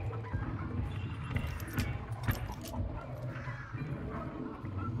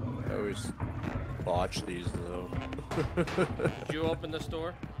 I always botch these, though. Did you open this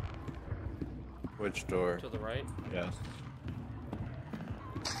door? Which door? To the right? Yes.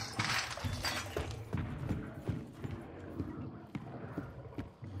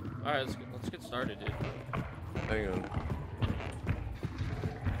 Alright, let's get started, dude. Hang on.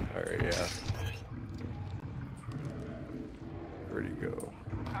 Alright, yeah. Where'd he go?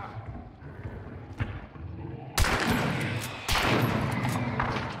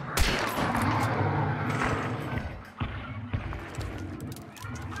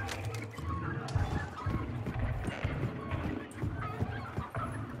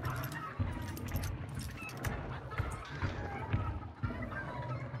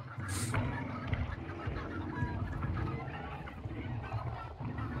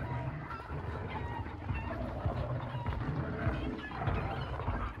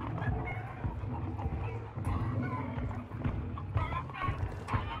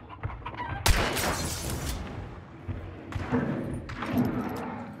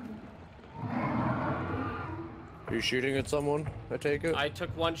 Are you shooting at someone, I take it? I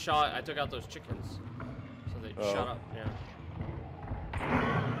took one shot. I took out those chickens. So they shut up, yeah.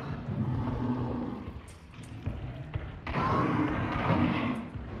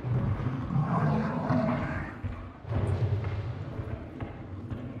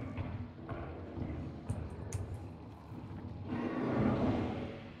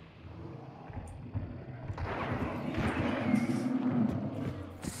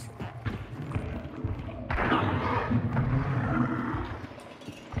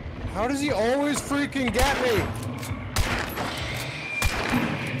 How does he always freaking get me?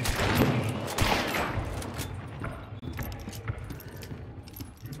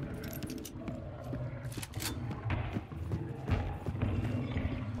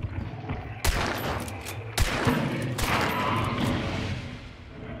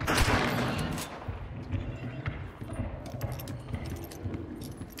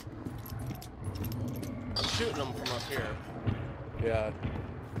 I'm shooting them from up here. Yeah.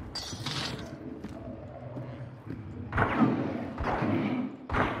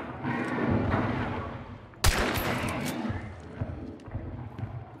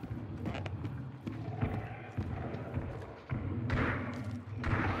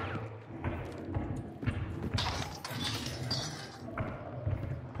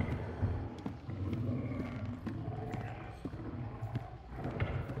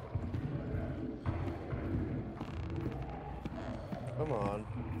 Come on.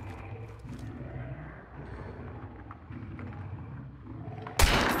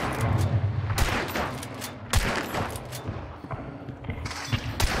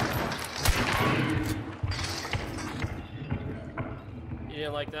 You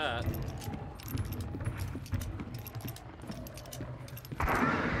didn't like that.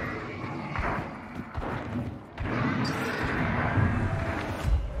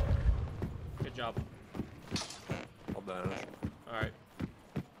 Good job. I'll vanish. Alright.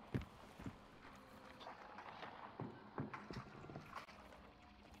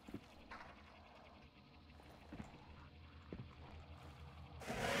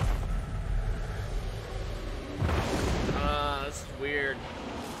 This is weird.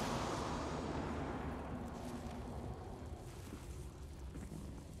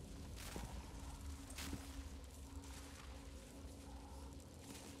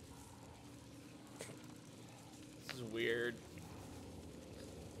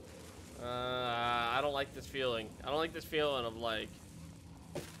 like this feeling. I don't like this feeling of like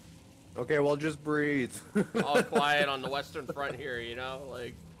Okay, well, just breathe. all quiet on the Western Front here, you know?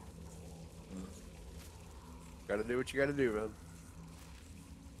 Like, Gotta do what you gotta do, man.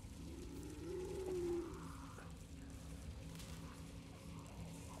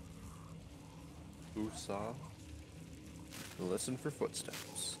 Who saw? Listen for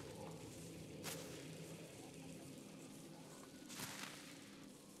footsteps.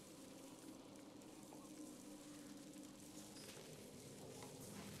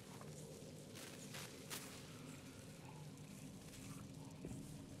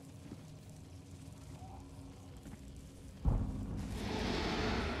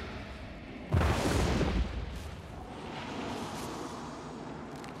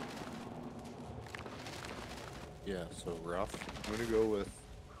 Yeah, so rough. I'm gonna go with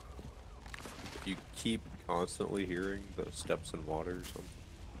if you keep constantly hearing the steps in water or something,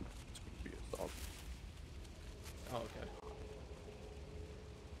 it's gonna be a solid. oh, okay.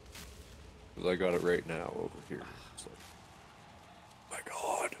 Cause I got it right now over here. It's like, my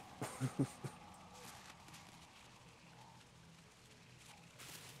God.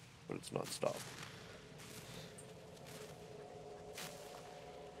 But it's not stopping.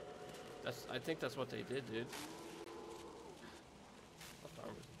 I think that's what they did, dude.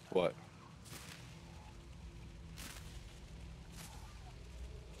 What?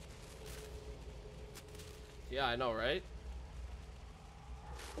 Yeah, I know, right?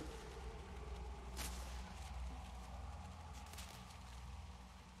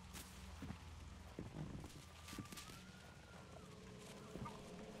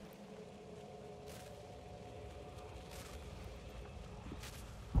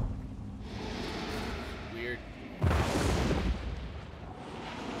 Weird.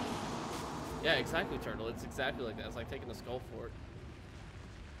 Yeah, exactly, Turtle. It's exactly like that. It's like taking a skull for it.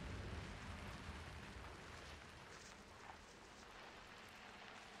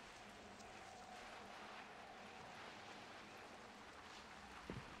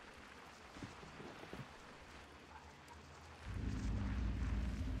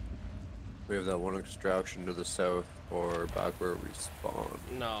 We have that one extraction to the south or back where we spawn.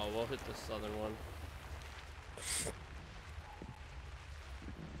 No, we'll hit the southern one.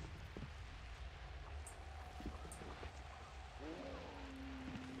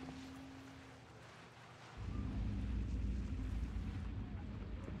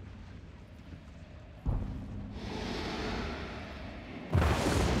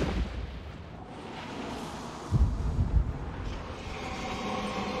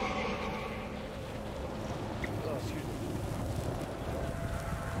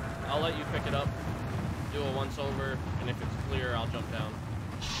 I'll let you pick it up, do a once over, and if it's clear, I'll jump down.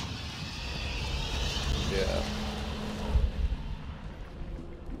 Yeah.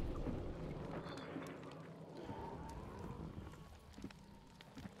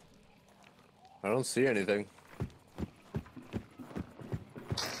 I don't see anything.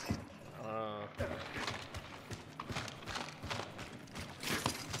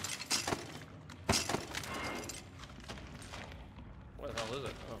 What the hell is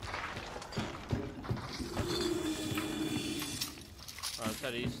it? Oh. Let's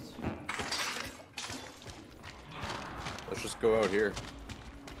head east. Let's just go out here.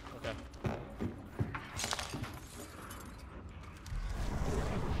 Okay.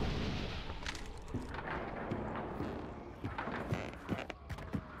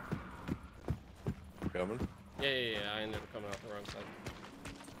 Coming? Yeah, I ended up coming out the wrong side.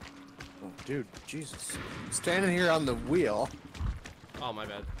 Oh, dude, Jesus. Standing here on the wheel. Oh, my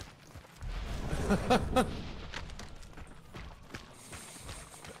bad.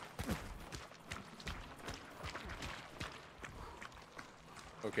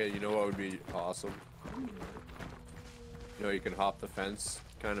 Okay, you know what would be awesome? You know, you can hop the fence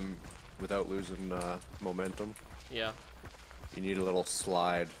kind of without losing momentum. Yeah. You need a little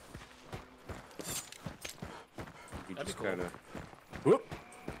slide. You That'd be just cool. kind of whoop.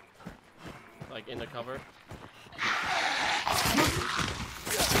 Like in the cover.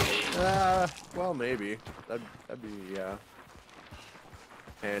 Well, maybe that'd be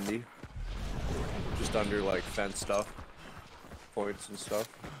handy. Just under like fence stuff, points and stuff.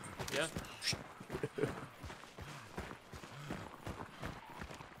 Yeah. I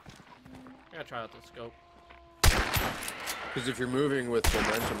gotta try out the scope. Because if you're moving with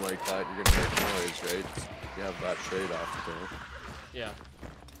momentum like that, you're gonna make noise, right? You have that trade-off there. Yeah.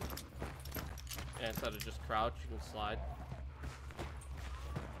 And instead of just crouch, you can slide.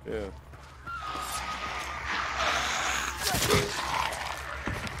 Yeah.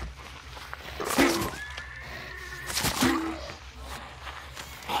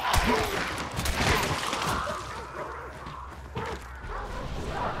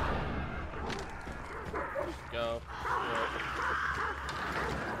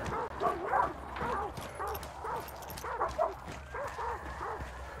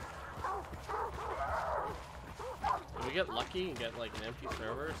 we get lucky and get like an empty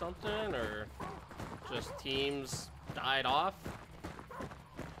server or something, or just teams died off?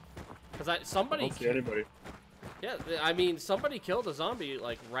 Because somebody. I don't see anybody. Yeah, I mean, somebody killed a zombie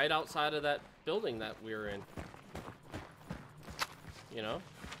like right outside of that building that we were in. You know?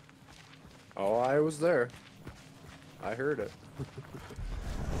 Oh, I was there. I heard it.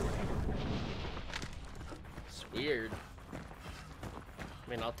 It's weird. I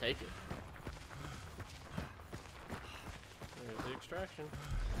mean, I'll take it. There's the extraction.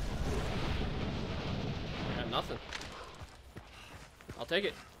 I got nothing. I'll take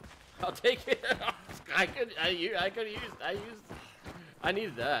it. I'll take it. I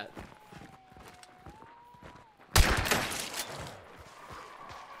needed that.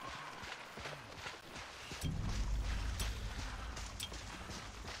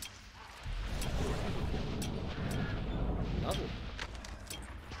 Nothing.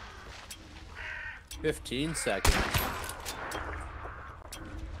 15 seconds.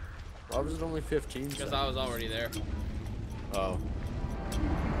 Why was it only 15 seconds? Because I was already there. Oh.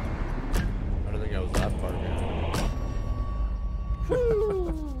 I don't think I was that far yet.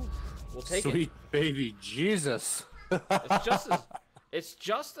 We'll take Sweet it. baby Jesus. It's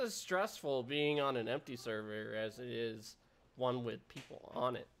just as stressful being on an empty server as it is one with people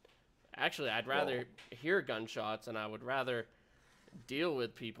on it. Actually, I'd rather hear gunshots, and I would rather deal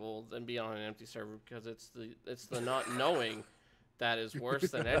with people than be on an empty server, because it's the not knowing that is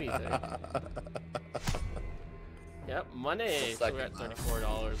worse than anything. Yep, money. So we're at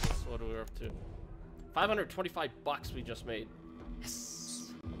 $34. That's what we're up to. $525 we just made.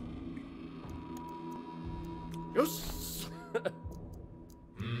 Yes. Yes.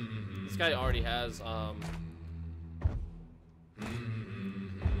 This guy already has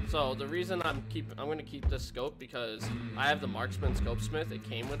So the reason I'm gonna keep this scope, because I have the Marksman Scope Smith. It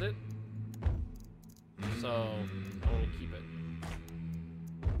came with it, so I'm gonna keep it.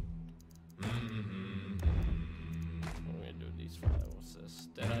 What am I gonna do with these five? What's this?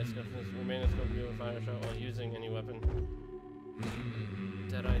 Deadeye scope Smith. Remain in scope view and fire a shot while using any weapon.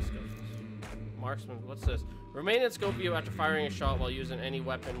 Deadeye scope Smith. Marksman. What's this? Remain in scope view after firing a shot while using any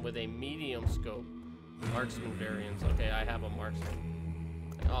weapon with a medium scope. Marksman variants. Okay, I have a Marksman.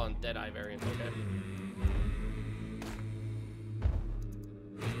 Oh, and Deadeye variants, okay.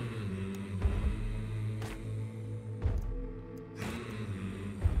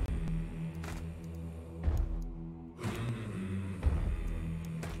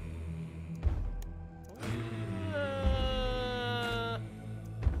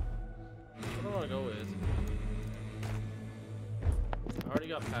 What do I want to go with? I already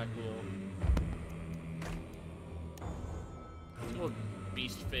got pack mule. Let's go with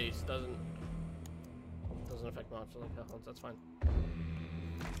Beast Face. Doesn't affect monster like hellhounds. That's fine.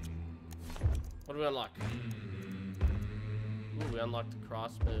 What do we unlock? Ooh, we unlocked the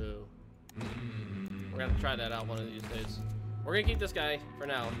crossbow. We're gonna try that out one of these days. We're gonna keep this guy for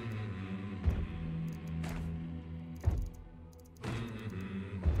now.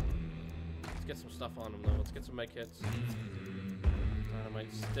 Let's get some stuff on him though. Let's get some med kits.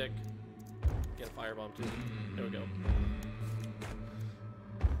 Dynamite stick. Get a firebomb too. There we go.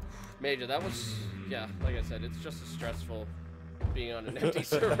 Major, that was, yeah, like I said, it's just as stressful being on an empty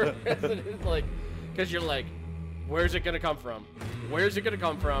server as it is, like, because you're like, where's it gonna come from? Where's it gonna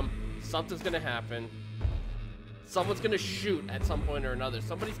come from? Something's gonna happen. Someone's gonna shoot at some point or another.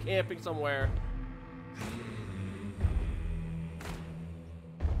 Somebody's camping somewhere.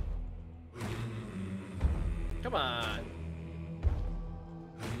 Come on.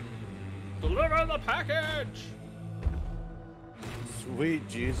 Deliver the package! Sweet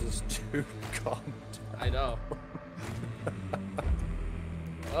Jesus, dude, calm down. I know.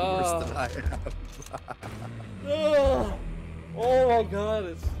 Worse than I have. Oh my god,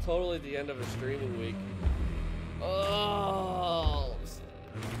 it's totally the end of a streaming week. Oh.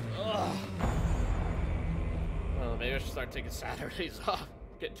 Well, maybe I should start taking Saturdays off.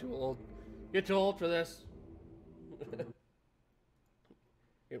 Get too old. Get too old for this.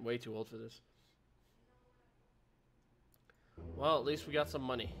 Getting way too old for this. Well, at least we got some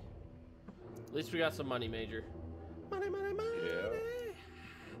money. At least we got some money, Major. Money, money, money.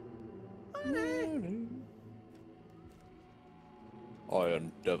 Yeah. Money. I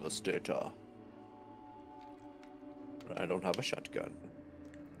am Devastator. I don't have a shotgun.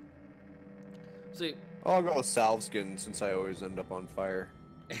 See, I'll go with salve skin since I always end up on fire.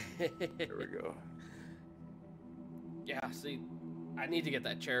 There we go. Yeah, see, I need to get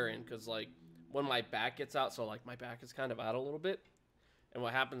that chair in, because, like, when my back gets out, so, like, my back is kind of out a little bit, and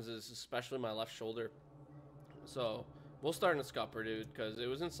what happens is, especially my left shoulder, so We'll start in Scupper, dude, because it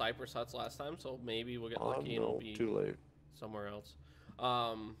was in Cypress Huts last time, so maybe we'll get lucky and it'll be too late. somewhere else.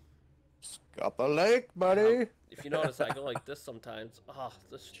 Scupper Lake, buddy. If you notice, I go like this sometimes. Oh,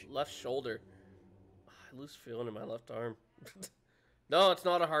 this left shoulder. I lose feeling in my left arm. No, it's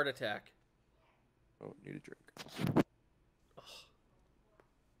not a heart attack. Oh, need a drink.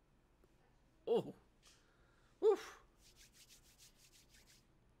 Oh. Oof.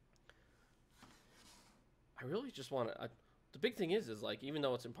 I really just want to... the big thing is like, even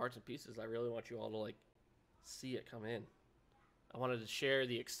though it's in parts and pieces, I really want you all to, like, see it come in. I wanted to share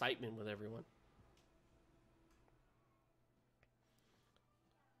the excitement with everyone.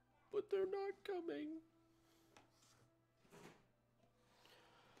 But they're not coming.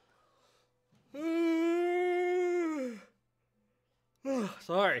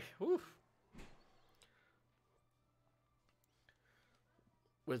 Sorry. Oof.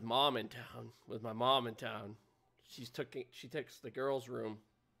 With mom in town, with my mom in town, she takes the girls' room,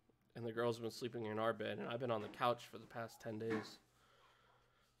 and the girls have been sleeping in our bed, and I've been on the couch for the past 10 days,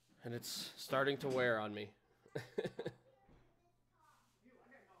 and it's starting to wear on me.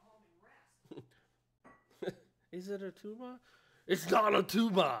 Is it a tumor? It's not a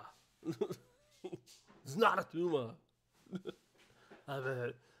tumor. It's not a tumor. I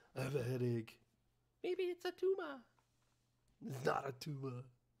have a headache. Maybe it's a tumor. It's not a tumor.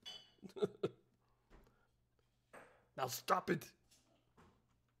 Now stop it.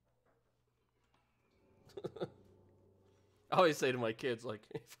 I always say to my kids, like,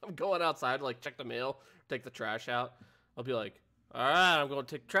 if I'm going outside to, like, check the mail, take the trash out, I'll be like, all right, I'm going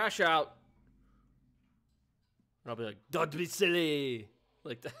to take trash out. And I'll be like, don't be silly.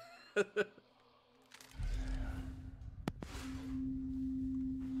 Like that.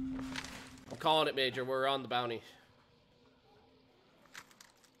 I'm calling it, Major. We're on the bounty.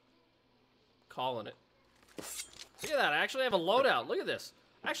 Calling it. Look at that. I actually have a loadout. Look at this.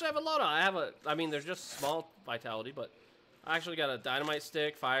 I actually have a loadout. I mean, there's just small vitality, but I actually got a dynamite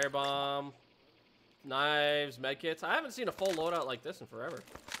stick, firebomb, knives, medkits. I haven't seen a full loadout like this in forever.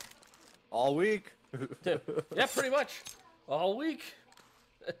 All week. Yeah, pretty much. All week.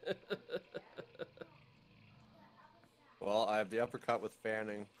 Well, I have the uppercut with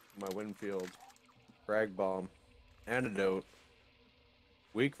fanning, my Winfield, frag bomb, antidote,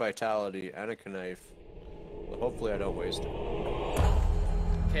 weak vitality, and a knife. So hopefully I don't waste it.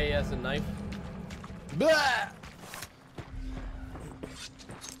 KS and knife. Blah!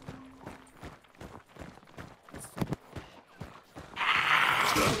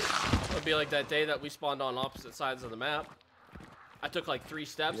 It'd be like that day that we spawned on opposite sides of the map. I took like 3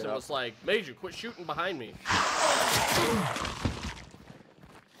 steps and was like, Major, quit shooting behind me.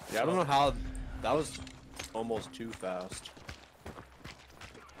 Yeah, I don't know how... That was almost too fast.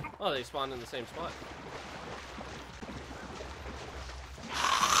 Oh, they spawned in the same spot.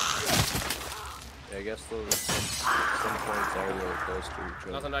 Yeah, I guess those some points are really close to each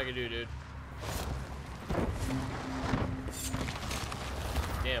other. Nothing I can do, dude.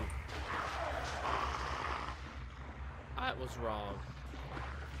 Damn. I was wrong.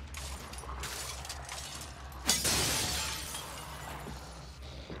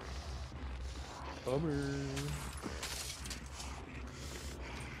 Bummer.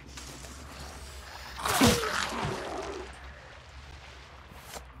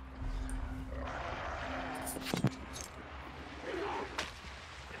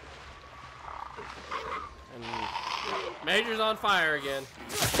 And Major's on fire again.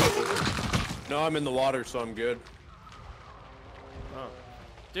 No, I'm in the water, so I'm good. Oh.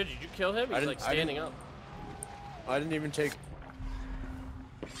 Dude, did you kill him? He's like standing up. I didn't even take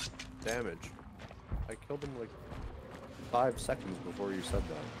damage. I killed him like 5 seconds before you said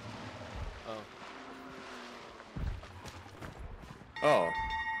that. Oh. Oh.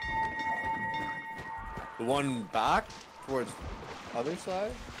 The one back towards the other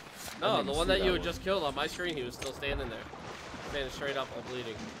side? No, the one that you had just killed on my screen, he was still standing there. Standing straight up while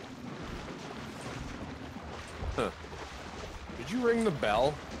bleeding. Huh. Did you ring the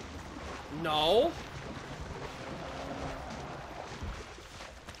bell? No.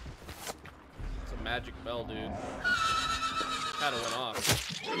 It's a magic bell, dude. Kinda went off.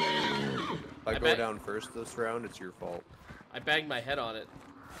 If I go down first this round, it's your fault. I banged my head on it.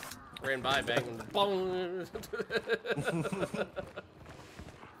 Ran by, banged. Boom.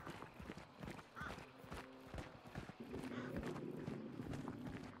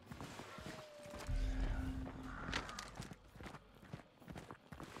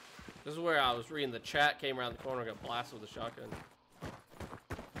 This is where I was reading the chat, came around the corner, got blasted with a shotgun.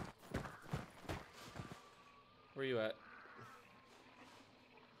 Where you at?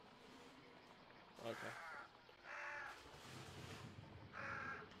 Okay.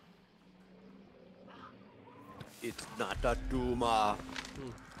 It's not a tumor.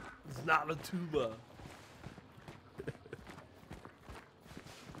 It's not a tuba.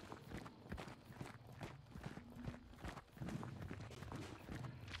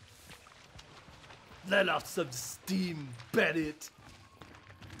 Let off some steam, Bennett.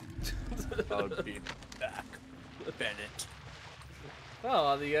 I'll be back, Bennett.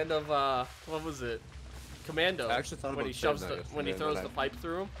 Oh, at the end of what was it? Commando. I actually thought when about he shoves saying the that when he yesterday, throws but the pipe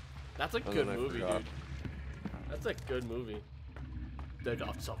through him. That's a and good then I movie, forgot. dude. That's a good movie. Let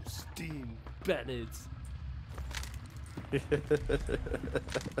off some steam, Bennett.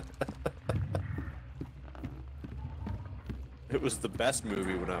 It was the best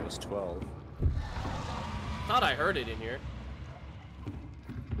movie when I was 12. Thought I heard it in here.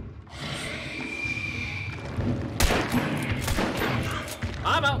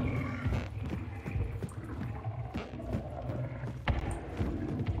 I'm out.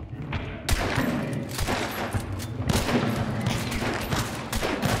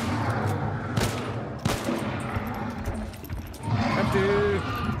 Empty.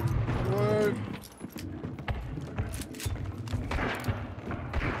 What?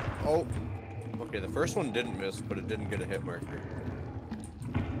 Oh. Okay, the first one didn't miss, but it didn't get a hit marker.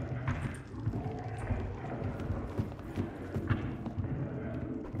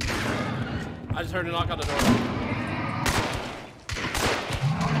 I just heard a knock on the door.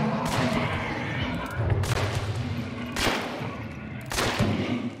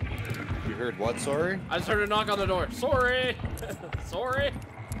 You heard what, sorry? I just heard a knock on the door. Sorry. Sorry.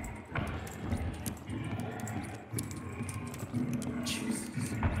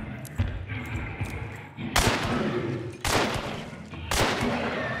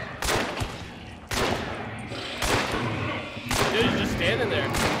 Dude, he's just standing there.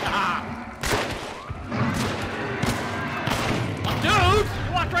 Ah. Dude,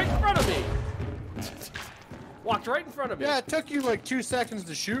 you walked right in front of me. Walked right in front of me. Yeah, it took you like 2 seconds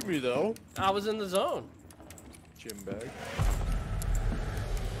to shoot me, though. I was in the zone. Gym bag.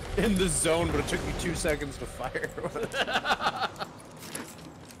 In the zone, but it took me 2 seconds to fire.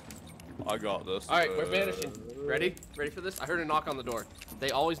 I got this. All right, we're vanishing. Ready? Ready for this? I heard a knock on the door.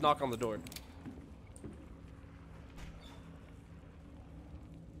 They always knock on the door.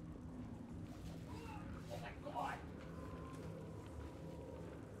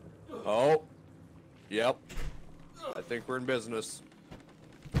 Oh. Yep. I think we're in business.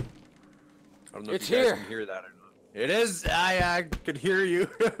 I don't know It's if you guys here. can hear that or not. It is. I could hear you.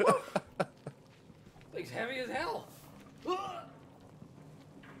 Thing's heavy as hell.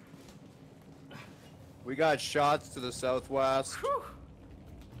 We got shots to the southwest. Whew.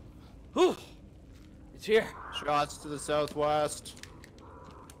 Whew. It's here. Shots to the southwest.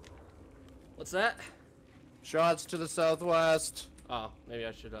 What's that? Shots to the southwest. Oh, maybe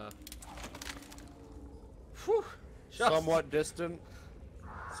I should, Whew. Shots. Somewhat distant.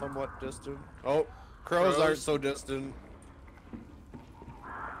 Somewhat distant. Oh, crows aren't so distant.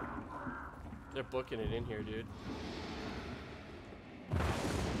 They're booking it in here, dude.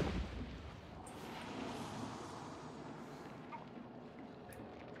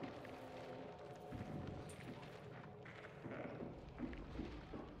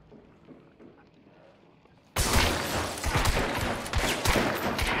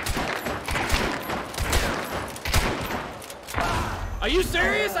 Are you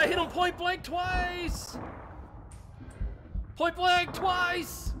serious? I hit him point blank twice! Point blank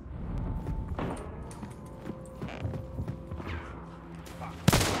twice!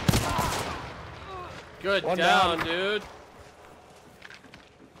 Good One down, down. dude.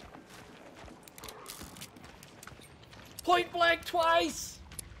 Point blank twice!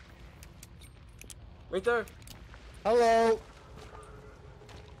 Right there. Hello.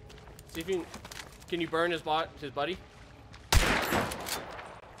 See if you can you burn his buddy?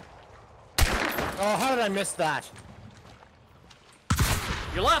 Oh, how did I miss that?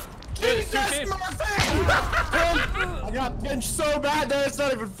 You're left! Dude, it's two teams. I got pinched so bad that it's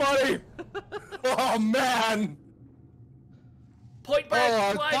not even funny. Oh man. Point blank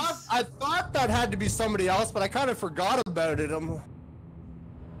Oh, twice! I thought that had to be somebody else, but I kind of forgot about it.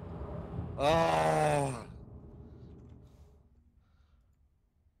 Oh.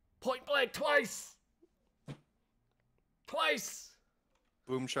 Point blank twice! Twice!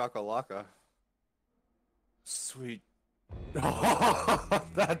 Boom shakalaka. Sweet. Oh,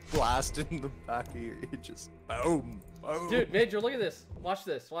 that blast in the back of your ear, just boom, boom. Dude, Major, look at this. Watch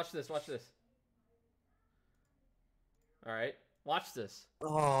this, watch this, watch this. Alright, watch this.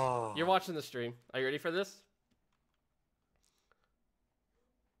 Oh. You're watching the stream. Are you ready for this?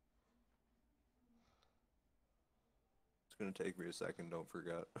 It's gonna take me a second, don't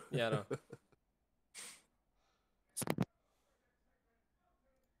forget. Yeah, I know.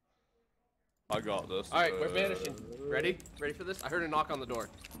 I got this. All right, we're vanishing. Ready? Ready for this? I heard a knock on the door.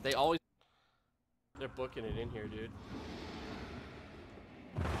 They always... They're booking it in here, dude.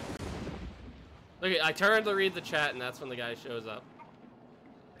 Look, I turned to read the chat, and that's when the guy shows up.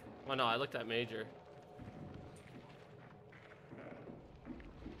 Oh no, I looked at Major.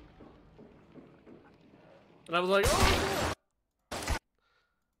 And I was like, oh!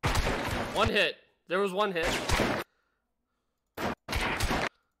 One hit. There was one hit.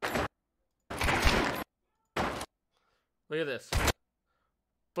 Look at this.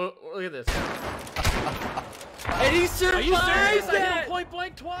 But look at this. And he survived that! Point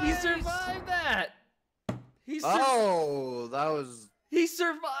blank twice! He survived that! Oh, that was He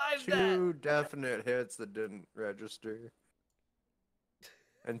survived that! two definite hits that didn't register.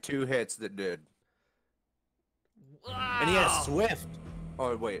 And 2 hits that did. Wow. And he has Swift.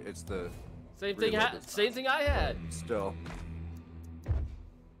 Oh wait, it's the Same thing I had. still.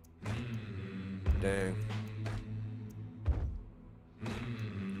 Dang.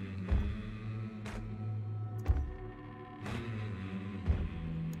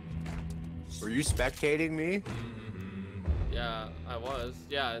 Were you spectating me? Yeah, I was.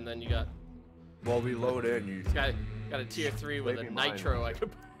 Yeah, and then you got While we load in, you this guy got a tier 3 with a Maybe mine. nitro I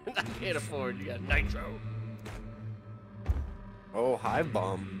can't afford. You got nitro. Oh, hive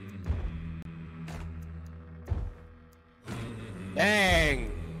bomb.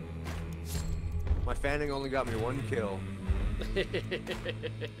 Dang! My fanning only got me 1 kill.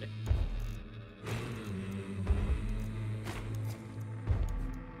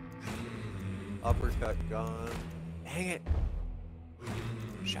 Uppercut gone. Dang it.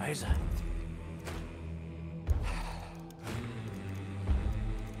 Scheiße.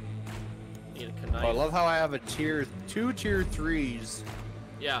 Need a Oh, knife. I love how I have a two tier 3s.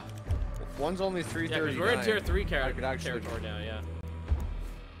 Yeah. One's only Yeah, 339. because we're in tier 3 I could actually territory now, yeah.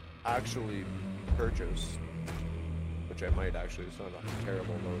 actually purchase, which I might actually. It's not a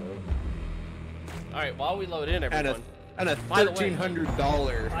terrible loadout. Alright, while we load in, everyone. And a By the way,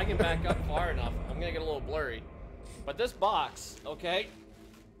 $1,300. if I can back up far enough, I'm gonna get a little blurry. But this box, okay,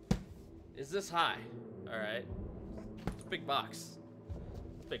 is this high. Alright. It's a big box.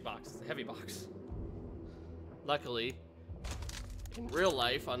 It's a big box. It's a heavy box. Luckily, in real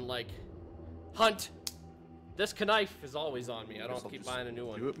life, unlike Hunt, this knife is always on me. I don't keep buying a new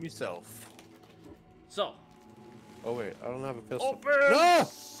one. Do it myself. So, Oh wait, I don't have a pistol. open No!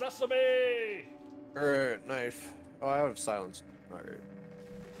 sesame! Alright, knife. Oh, I have silence. Alright.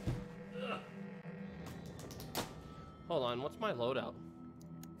 Hold on, what's my loadout?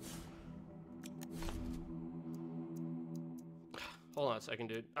 Hold on a second,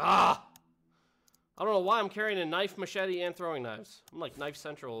 dude. Ah! I don't know why I'm carrying a knife, machete, and throwing knives. I'm like Knife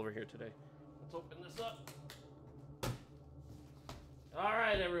Central over here today. Let's open this up.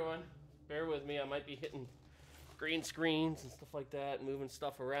 Alright, everyone. Bear with me. I might be hitting green screens and stuff like that, moving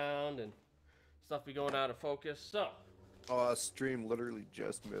stuff around, and stuff be going out of focus. So, Oh, stream literally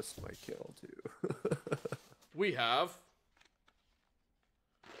just missed my kill too. we have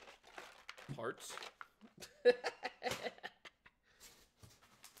parts.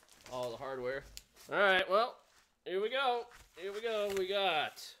 All the hardware. Alright, well, here we go. Here we go. We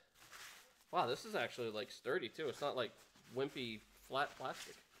got... Wow, this is actually like sturdy too. It's not like wimpy flat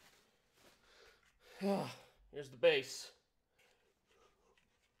plastic. Here's the base.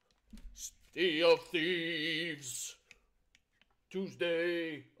 Sea of Thieves.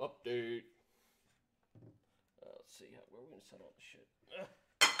 Tuesday update. Let's see where we're gonna set all this shit.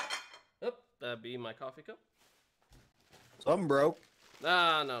 Oh, that'd be my coffee cup. Something broke.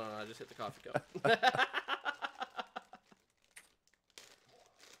 Nah, no, I just hit the coffee cup.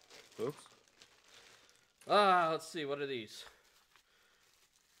 Oops. Let's see, what are these?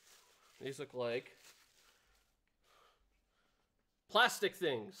 These look like plastic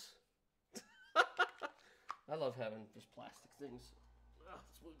things. I love having just plastic things.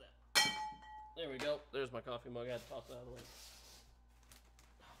 Let's move that. There we go. There's my coffee mug. I had to toss it out of the way.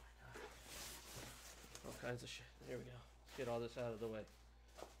 Oh my god. All kinds of shit. Here we go. Let's get all this out of the way.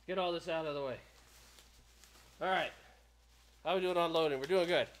 Get all this out of the way. Alright. How we doing on loading? We're doing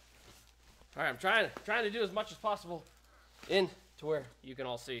good. Alright, I'm trying to do as much as possible in to where you can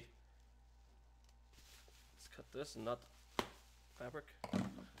all see. Let's cut this and not the fabric.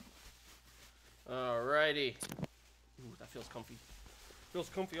 Alrighty. Ooh, that feels comfy. Feels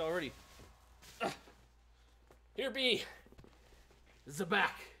comfy already. Here be the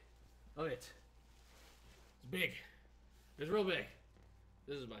back of it. It's big. It's real big.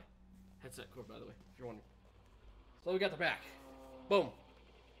 This is my headset cord, by the way, if you're wondering. So we got the back. Boom.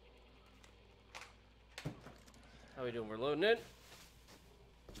 How we doing? We're loading in.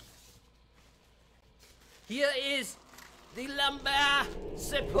 Here is the lumbar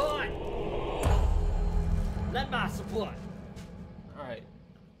support. Lumbar support. All right.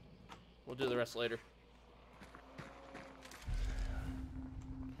 We'll do the rest later.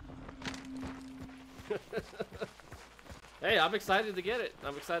 Hey, I'm excited to get it.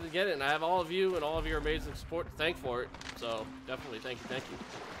 I'm excited to get it, and I have all of you and all of your amazing support to thank for it. So definitely, thank you, thank you.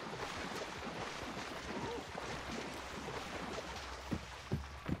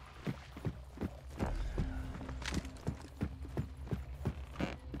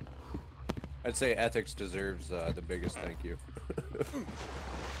 I'd say Ethics deserves the biggest thank you.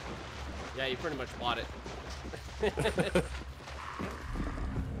 Yeah, you pretty much bought it.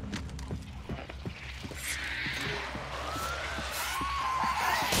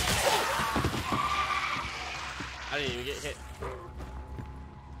 I didn't even get hit.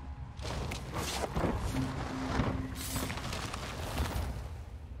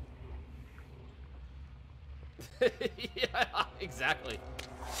 Yeah, exactly.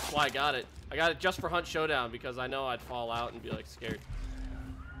 That's why I got it. I got it just for Hunt Showdown because I know I'd fall out and be like scared.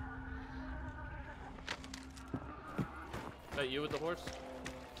 Is that you with the horse?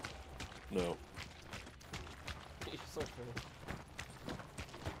 No. You're so funny.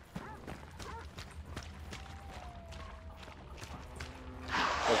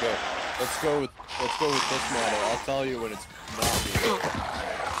 Okay, let's go with this model. I'll tell you when it's not me.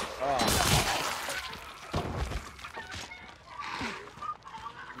 Ah.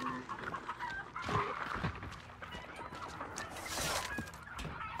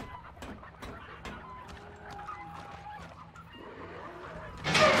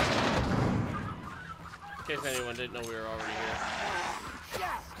 In case anyone didn't know we were already here.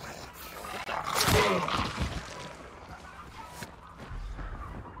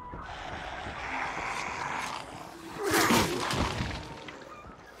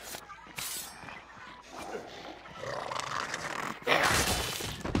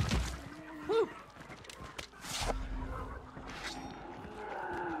 Woo.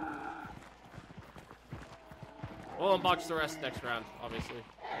 We'll unbox the rest next round, obviously.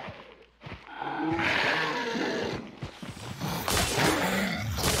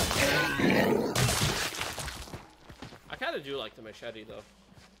 I kind of do like the machete though.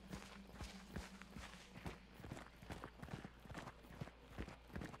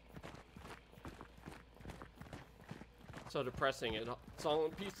 So depressing, it's all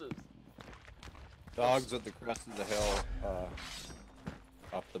in pieces. Dogs at the crest of the hill,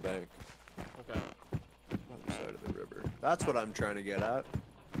 up the bank. Okay. Other side of the river. That's what I'm trying to get at.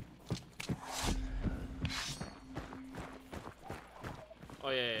 Oh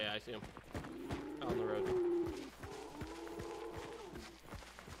yeah, I see him. Out on the road.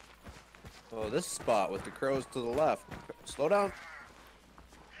 Oh, this spot with the crows to the left. Slow down.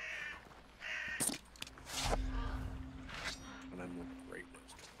 And I'm right next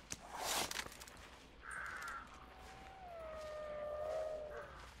to it.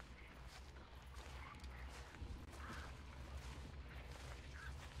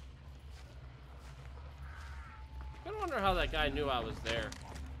 I wonder how that guy knew I was there.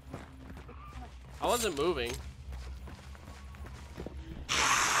 I wasn't moving.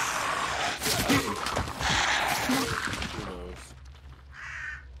 Who knows?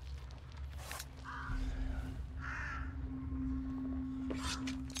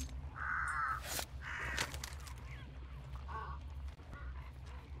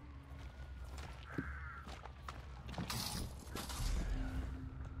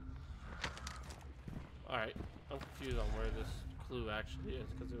 Alright, I'm confused on where this clue actually is,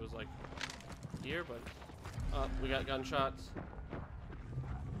 because it was like here, but we got gunshots.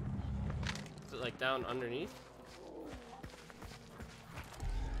 Is it like down underneath?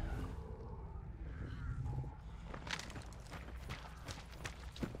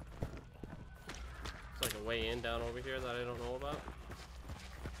 It's like a way in down over here that I don't know about.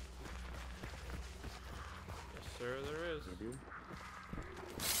 Yes, sir, there is.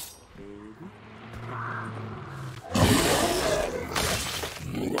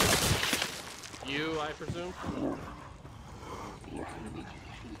 You, I presume?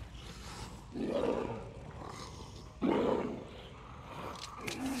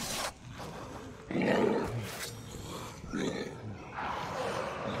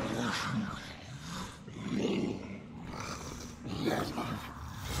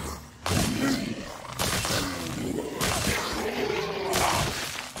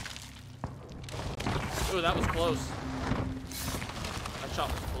 Ooh, that was close. That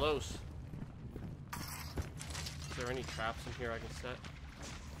shot was close. Is there any traps in here I can set?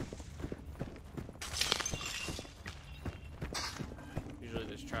 Usually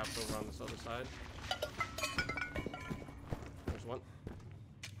there's traps over on this other side.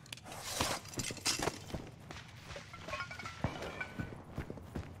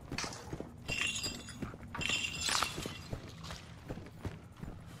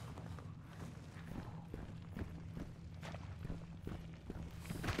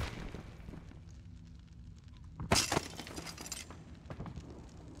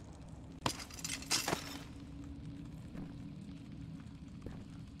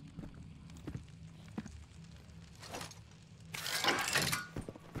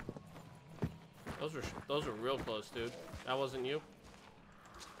 Those were real close, dude. That wasn't you?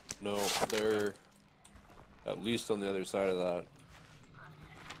 No, they're at least on the other side of that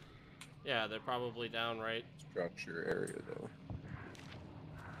Yeah, they're probably down right. structure area, though.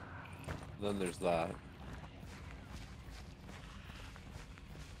 Then there's that.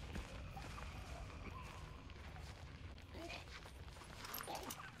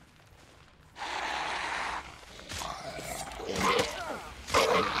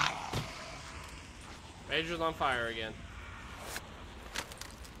 Major's on fire again.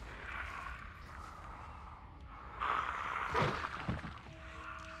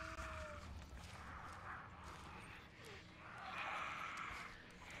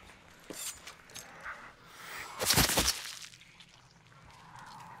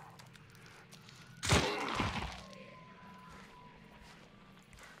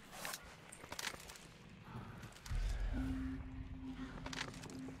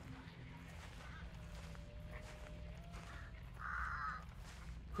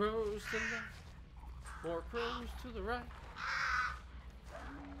 Crows to the left, more crows to the right.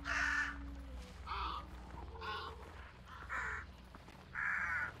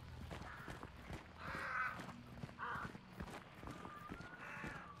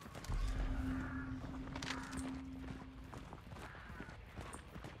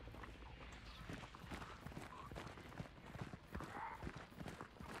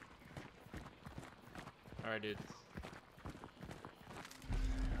 All right, dude.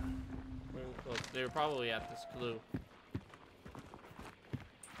 They were probably at this clue.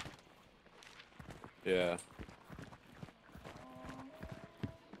 Yeah.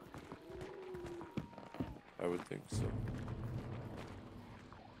 I would think so.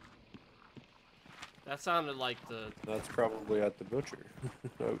 That sounded like the... That's probably at the butcher,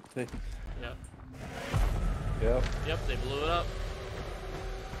 I would think. Yep. Yep. Yep, they blew it up.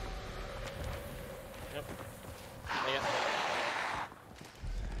 Yep. Yeah.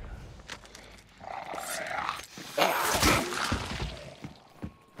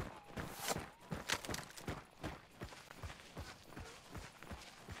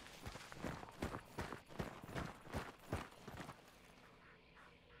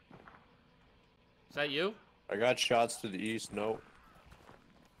 Is that you? I got shots to the east, no.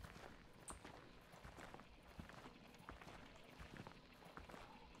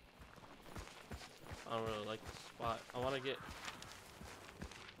 I don't really like this spot. I want to get...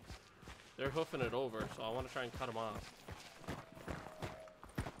 They're hoofing it over, so I want to try and cut them off.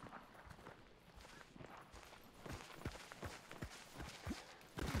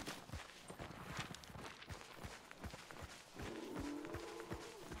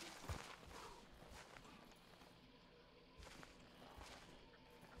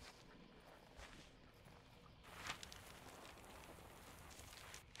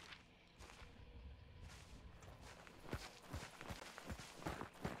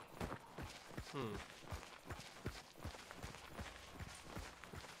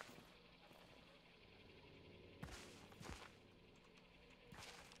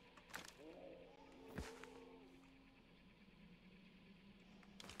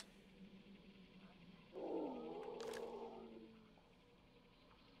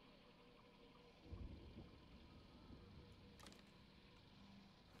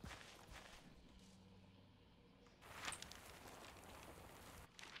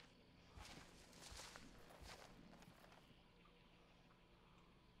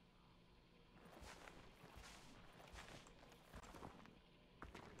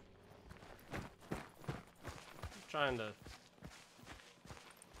 Trying to...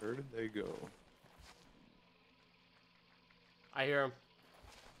 Where did they go? I hear them.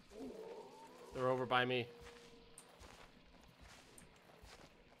 They're over by me.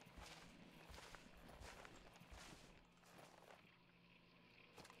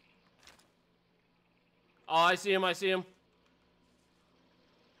 Oh, I see him, I see him.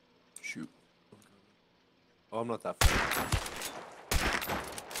 Shoot. Oh, I'm not that far.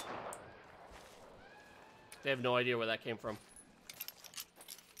 They have no idea where that came from.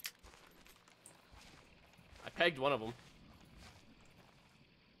 I pegged one of them.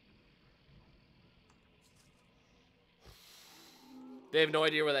 They have no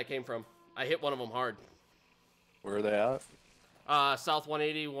idea where that came from. I hit one of them hard. Where are they at? South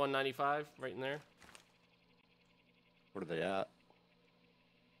 180, 195, right in there. What are they at?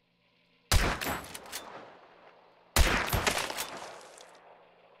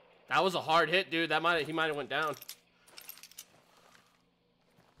 That was a hard hit, dude. He might have went down.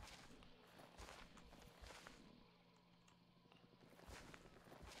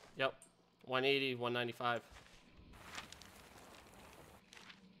 Yep. 180, 195.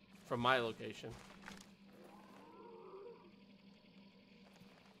 from my location.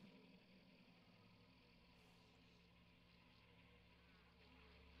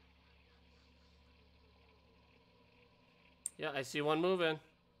 Yeah, I see one moving.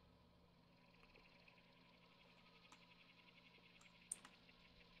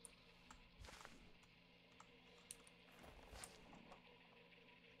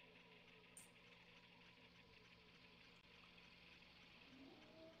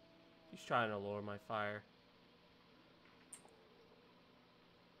 He's trying to lure my fire.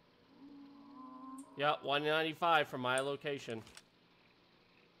 Yep, 195 from my location.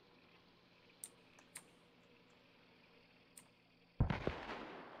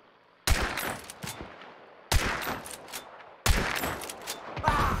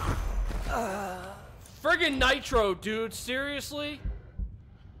 Friggin' nitro, dude. Seriously?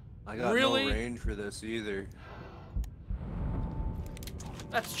 I got really? no range for this either.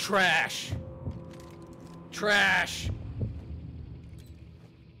 That's trash. Trash.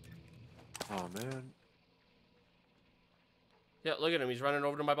 Oh, man. Yeah, look at him. He's running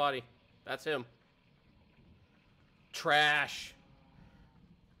over to my body. That's him. Trash.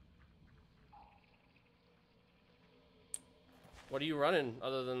 What are you running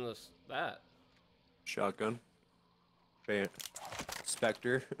other than this? That? Shotgun.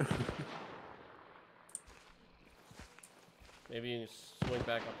 Spectre. Maybe you can swing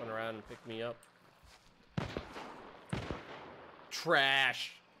back up and around and pick me up.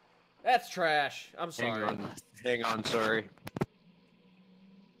 Trash. That's trash. I'm sorry. Hang on, sorry.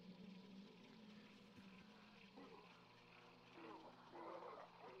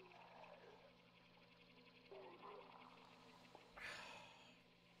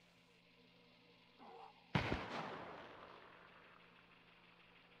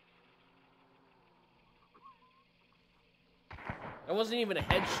 That wasn't even a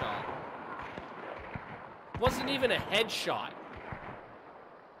headshot. Wasn't even a headshot.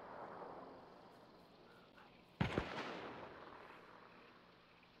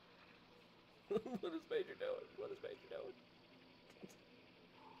 What is Major doing? What is Major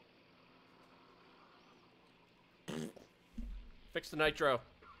doing? Fix the nitro.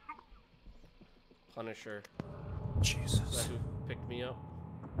 Punisher. Jesus. Is that who picked me up?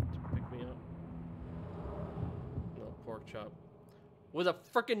 Pick me up? No, pork chop. With a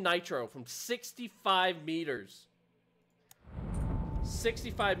frickin' nitro from 65 meters.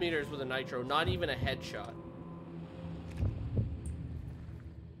 65 meters with a nitro, not even a headshot.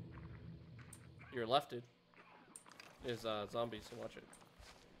 You're lefted. Is zombies, so watch it.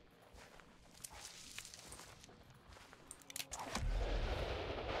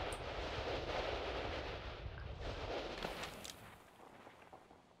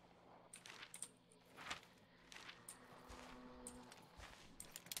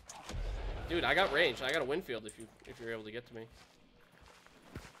 Dude, I got range. I got a Winfield if you're able to get to me.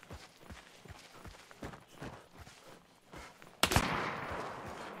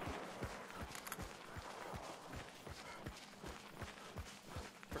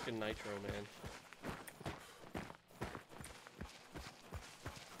 Frickin' nitro, man.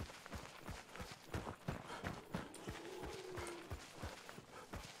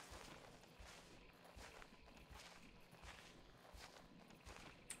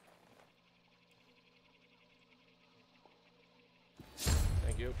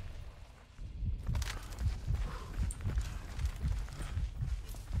 Thank you.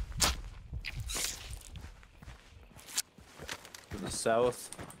 To the south.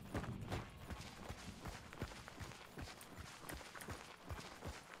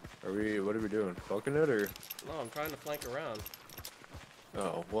 What are we doing? Poking it or? No, I'm trying to flank around.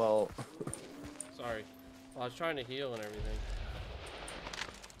 Oh, well. Sorry. Well, I was trying to heal and everything.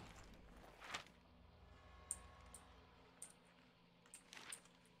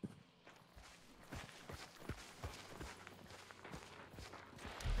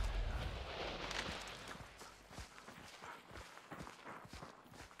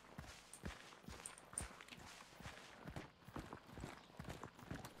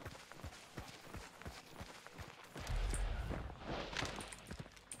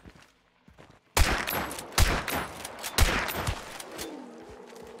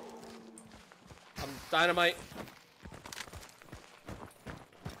 Dynamite.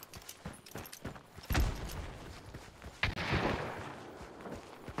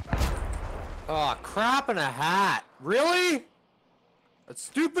 Oh, crap in a hat. Really? That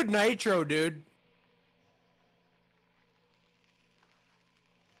stupid nitro, dude.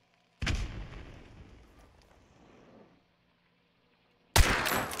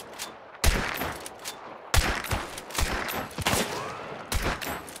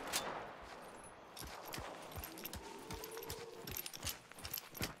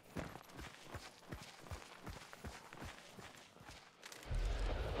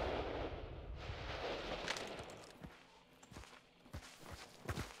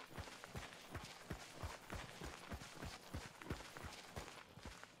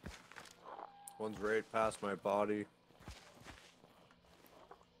 One's right past my body.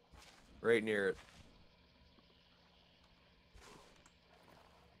 Right near it.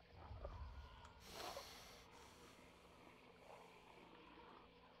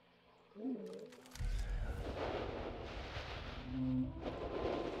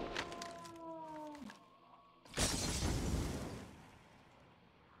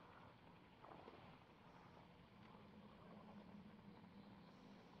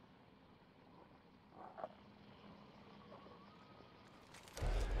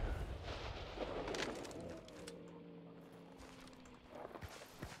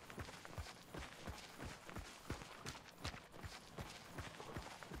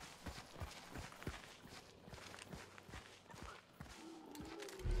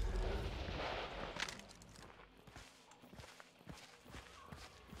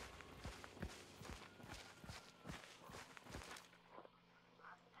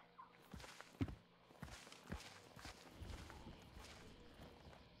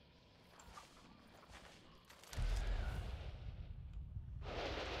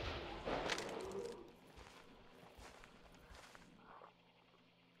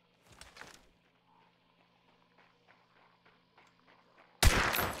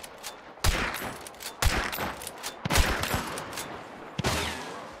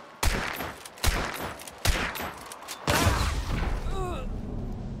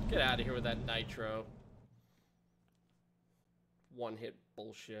 Get out of here with that nitro. One hit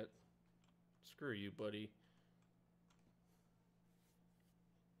bullshit. Screw you, buddy.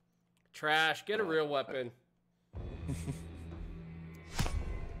 Trash, get a real weapon.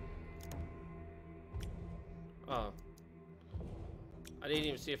 Oh. I didn't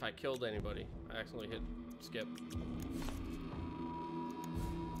even see if I killed anybody. I accidentally hit skip.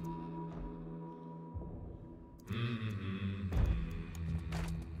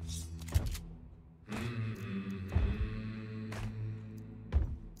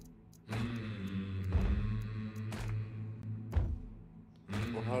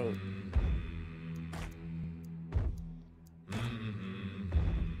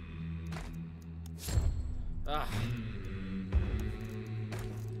 Ah.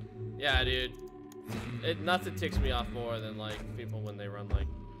 Yeah, dude. Nothing ticks me off more than like people when they run like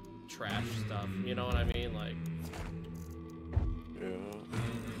trash stuff. You know what I mean? Like, Yeah.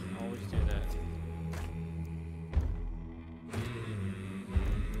 always do that.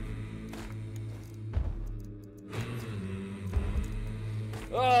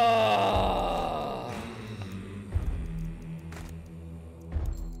 Oh!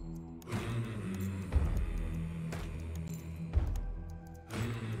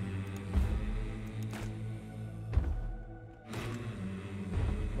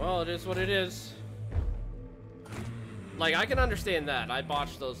 Well, it is what it is. Like, I can understand that. I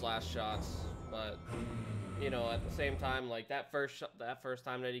botched those last shots, but you know, at the same time, like that first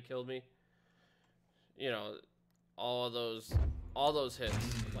time that he killed me, you know, all those hits,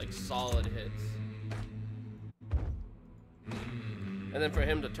 like solid hits. And then for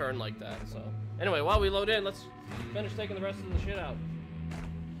him to turn like that, so. Anyway, while we load in, let's finish taking the rest of the shit out.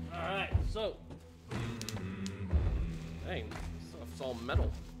 Alright, so. Dang, it's all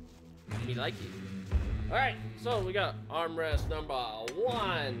metal. Me like it. Alright, so we got armrest number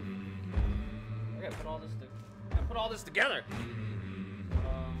 1. I gotta put all this together.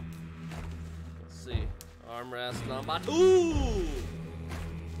 Let's see. Armrest number 2.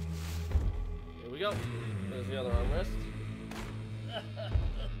 Here we go. There's the other armrest.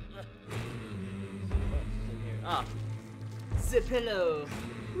 What's in here? Ah, the pillow.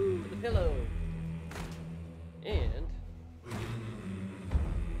 Ooh, the pillow. And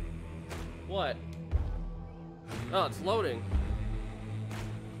what? Oh, it's loading.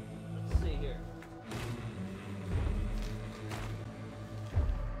 Let's see here.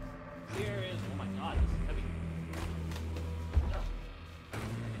 Here is. Oh my God, this is heavy.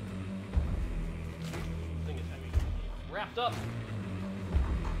 This thing is heavy. Wrapped up.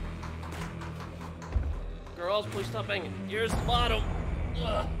 Girls, please stop banging. Here's the bottom.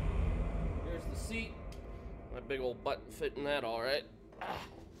 Ugh. Here's the seat. My big old butt fit in that, all right.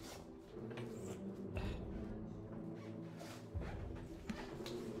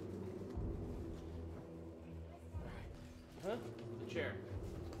 Huh? The chair.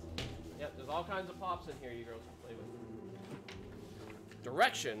 Yep, there's all kinds of pops in here you girls can play with.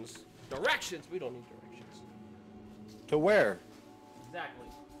 Directions? Directions? We don't need directions. To where? Exactly.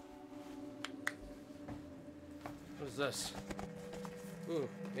 What is this? Ooh,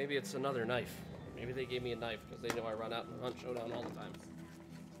 maybe it's another knife. Maybe they gave me a knife because they know I run out and hunt Showdown all the time.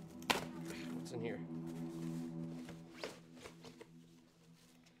 What's in here?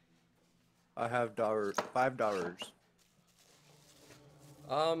 I have $5.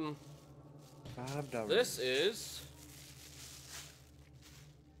 $5. This is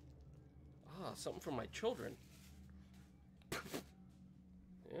something for my children.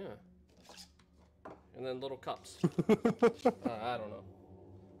 Yeah. And then little cups. I don't know.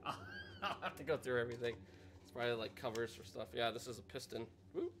 I'll have to go through everything. It's probably like covers for stuff. Yeah, this is a piston.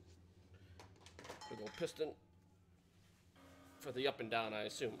 Woo. Big old piston. For the up and down, I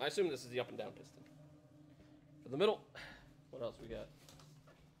assume. I assume this is the up and down piston. For the middle, what else we got?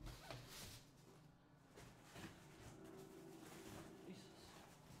 Jesus.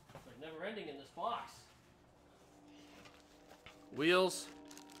 It's like never ending in this box. Wheels.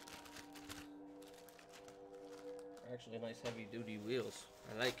 Actually, nice heavy duty wheels.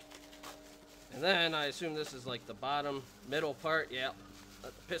 I like. And then I assume this is like the bottom middle part. Yeah,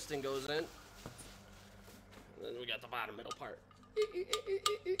 that the piston goes in. And then we got the bottom middle part.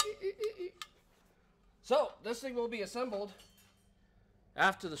 So this thing will be assembled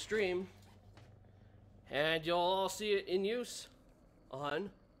after the stream, and you'll all see it in use on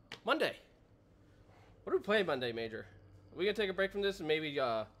Monday. What are we playing Monday, Major? Are we gonna take a break from this and maybe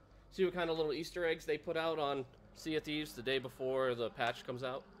see what kind of little Easter eggs they put out on Sea of Thieves the day before the patch comes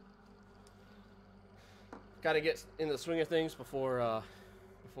out? Gotta get in the swing of things before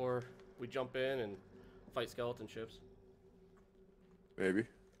we jump in and fight skeleton ships. Maybe.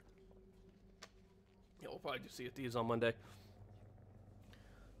 Yeah, we'll probably do Sea of Thieves on Monday.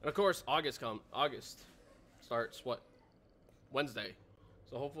 And of course, August starts what? Wednesday.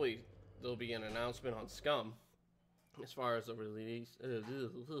 So hopefully there'll be an announcement on Scum as far as a release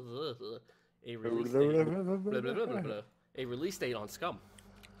date on Scum.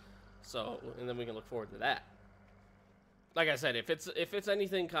 So, and then we can look forward to that. Like I said, if it's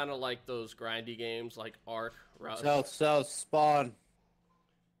anything kind of like those grindy games like Ark, Rust. South spawn.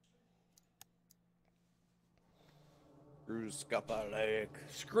 Screwscapa Lake.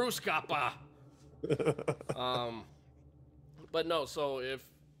 Screwscapa. But no. So if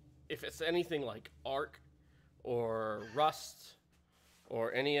it's anything like Ark or Rust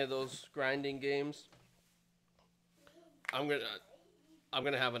or any of those grinding games, I'm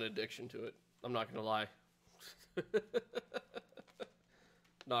gonna have an addiction to it. I'm not gonna lie.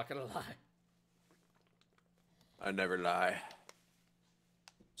 Not gonna lie. I never lie.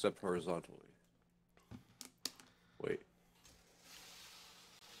 Except horizontally. Wait.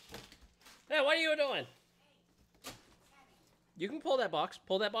 Hey, what are you doing? You can pull that box.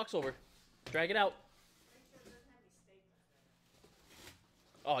 Pull that box over. Drag it out.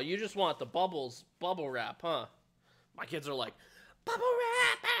 Oh, you just want the bubble wrap, huh? My kids are like, bubble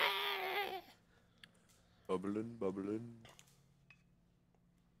wrap! Bubbling.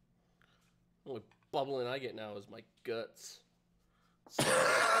 The only bubbling I get now is my guts.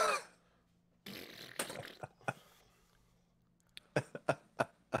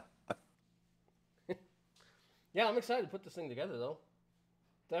 Yeah, I'm excited to put this thing together, though.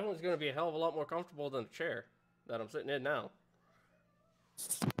 Definitely is going to be a hell of a lot more comfortable than the chair that I'm sitting in now.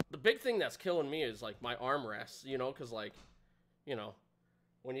 The big thing that's killing me is, like, my armrests, you know, because, like, you know,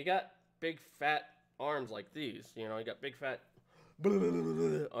 when you got big, fat arms like these, you know, you got big, fat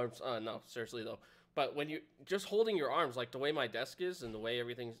arms. No, seriously, though. But when you just holding your arms, like the way my desk is and the way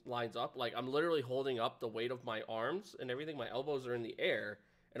everything lines up, like, I'm literally holding up the weight of my arms and everything. My elbows are in the air.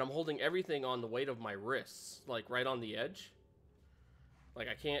 And I'm holding everything on the weight of my wrists, like right on the edge. Like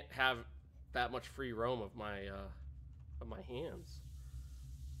I can't have that much free roam of my hands.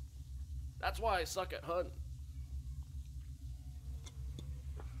 That's why I suck at hunting.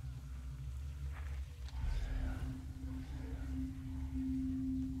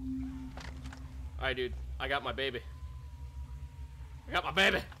 All right, dude. I got my baby. I got my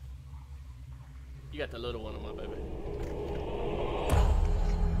baby. You got the little one of my baby.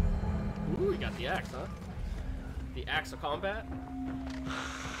 Ooh, you got the axe, huh? The axe of combat?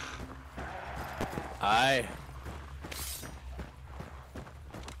 Aye.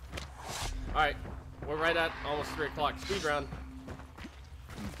 Alright, we're right at almost 3 o'clock. Speed round.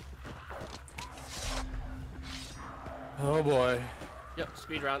 Oh boy. Yep,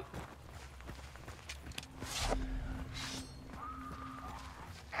 speed round.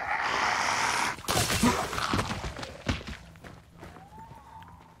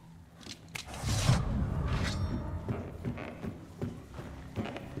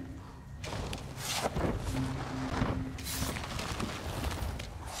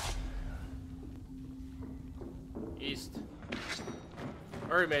 East.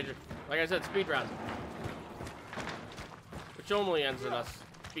 Hurry, Major. Like I said, speed round. Which normally ends in us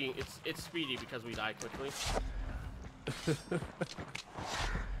being it's speedy because we die quickly.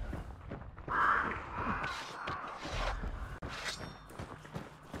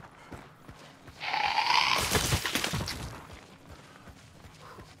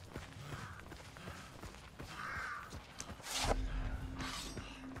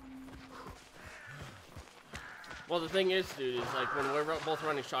 Well, the thing is, dude, is like when we're both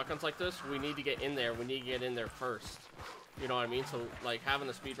running shotguns like this, we need to get in there. We need to get in there first. You know what I mean? So, like, having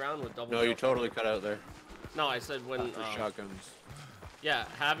a speed round with double. No, you totally cut out there. No, I said when. For shotguns. Yeah,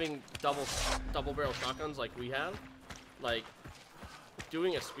 having double barrel shotguns like we have, like,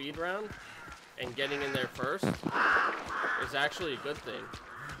 doing a speed round and getting in there first is actually a good thing,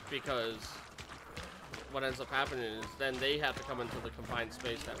 because what ends up happening is then they have to come into the confined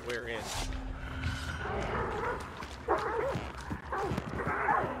space that we're in.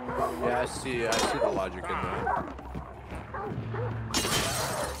 Yeah, I see the logic in that.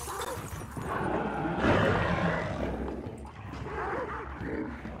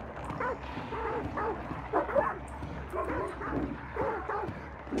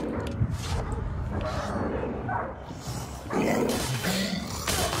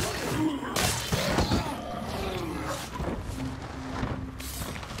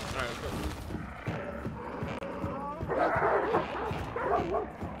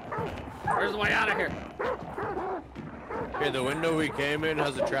 Where's the way out of here? Okay, the window we came in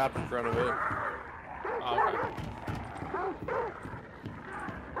has a trap in front of it. Oh, okay.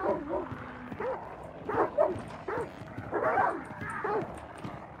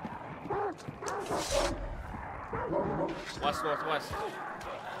 West, northwest.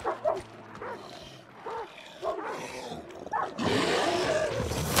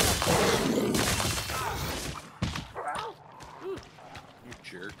 You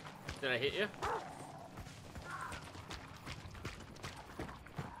jerk. Did I hit you?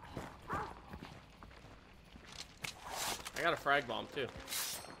 I got a frag bomb too.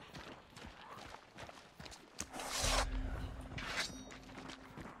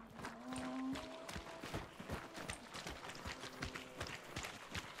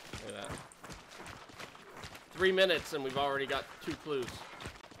 Look at that. 3 minutes and we've already got 2 clues.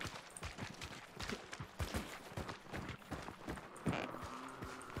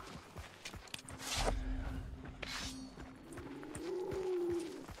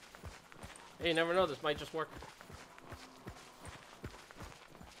 Hey, you never know, this might just work.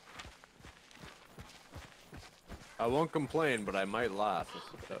 I won't complain, but I might laugh.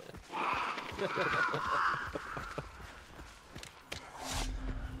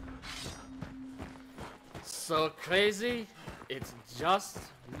 So crazy, it just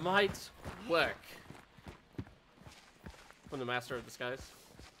might work. From the Master of Disguise.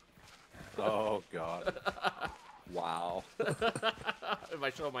 Oh, God. Wow. If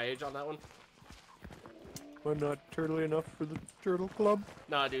I show my age on that one? I'm not turtly enough for the Turtle Club.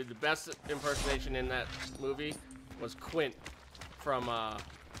 Nah, dude, the best impersonation in that movie was Quint from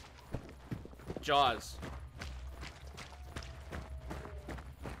Jaws.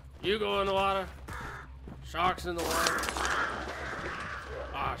 You go in the water. Sharks in the water.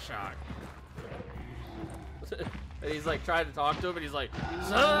 Ah, shark. And he's like trying to talk to him, and he's like,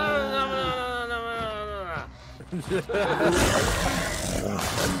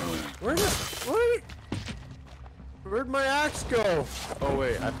 Where'd my axe go? Oh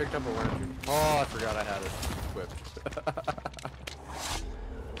wait, I picked up a lantern. Oh, I forgot I had it equipped.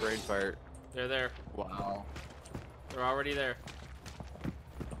 Brain fire. They're there. Wow. They're already there.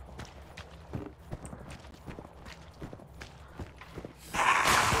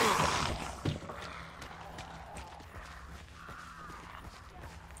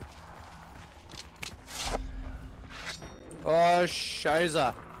 Oh,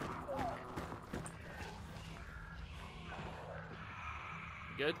 Shiza.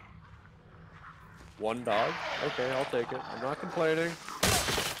 Good? One dog? Okay, I'll take it. I'm not complaining.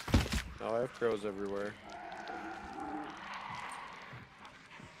 Oh, I have crows everywhere.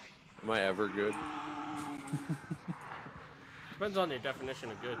 Am I ever good? Depends on your definition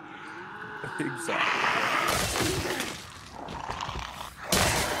of good. Exactly.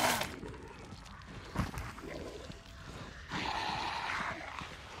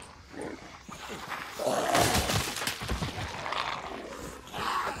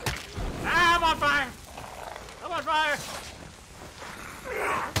 Ah, I'm on fire! I'm on fire!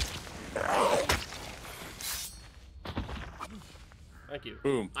 Thank you.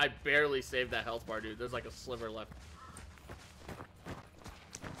 Boom. I barely saved that health bar, dude. There's like a sliver left.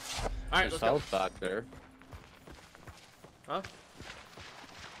 Alright, There's let's go. health back there. Huh?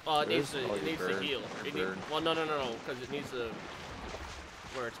 Well, it Where's needs to all your burn? heal. Your It need, burn? well, no, because it needs to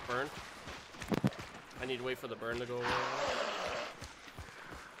where it's burned. I need to wait for the burn to go away.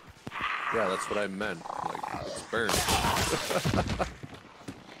 Yeah, that's what I meant. Like, it's burned.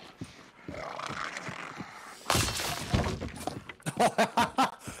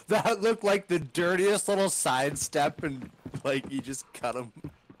 That looked like the dirtiest little sidestep, and like he just cut him.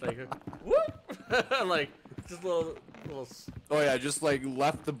 Like, whoop! Like, just little. Oh yeah, just like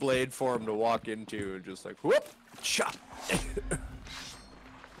left the blade for him to walk into, and just like whoop, chop.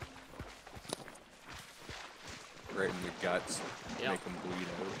 Right in the guts. Yep. Make him bleed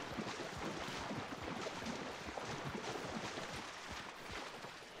out.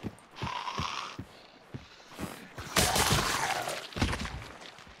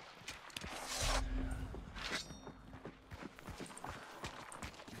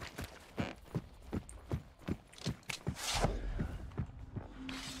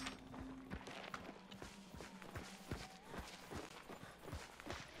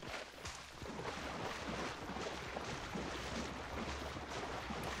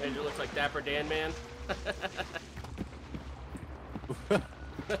 Andrew looks like Dapper Dan Man.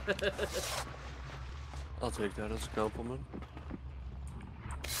 I'll take that as a compliment.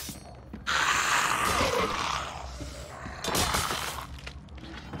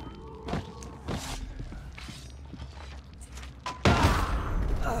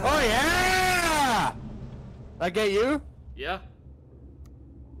 Oh yeah! That get you? Yeah.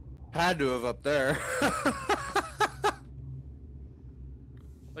 Had to have up there.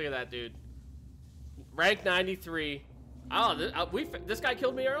 Look at that dude. Rank 93. Oh, this guy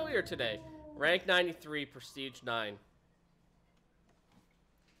killed me earlier today. Rank 93, Prestige 9.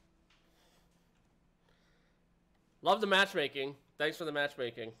 Love the matchmaking. Thanks for the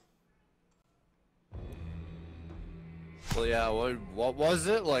matchmaking. Well, yeah, what was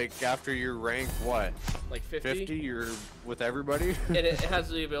it? Like, after your rank, what? Like 50? 50, you're with everybody? And it has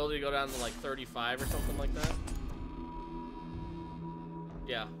the ability to go down to like 35 or something like that.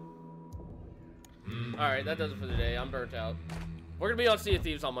 Yeah. Alright, that does it for the day. I'm burnt out. We're gonna be on Sea of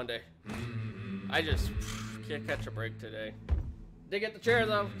Thieves on Monday. I just can't catch a break today. Did get the chair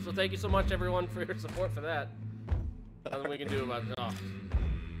though, so thank you so much everyone for your support for that. Nothing we can do about it. Oh.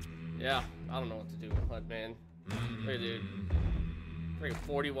 Yeah, I don't know what to do, but man. Hey dude. Freaking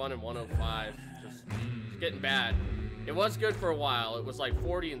 41 and 105. Just getting bad. It was good for a while. It was like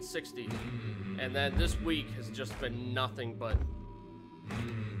 40 and 60. And then this week has just been nothing but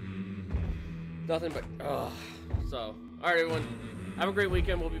ugh. So, alright everyone, have a great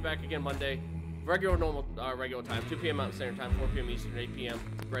weekend. We'll be back again Monday. Regular time, 2 p.m. Mountain Standard Time, 4 p.m. Eastern, 8 p.m.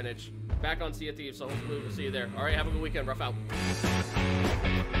 Greenwich. Back on Sea of Thieves, so hopefully we'll see you there. Alright, have a good weekend. Rough out.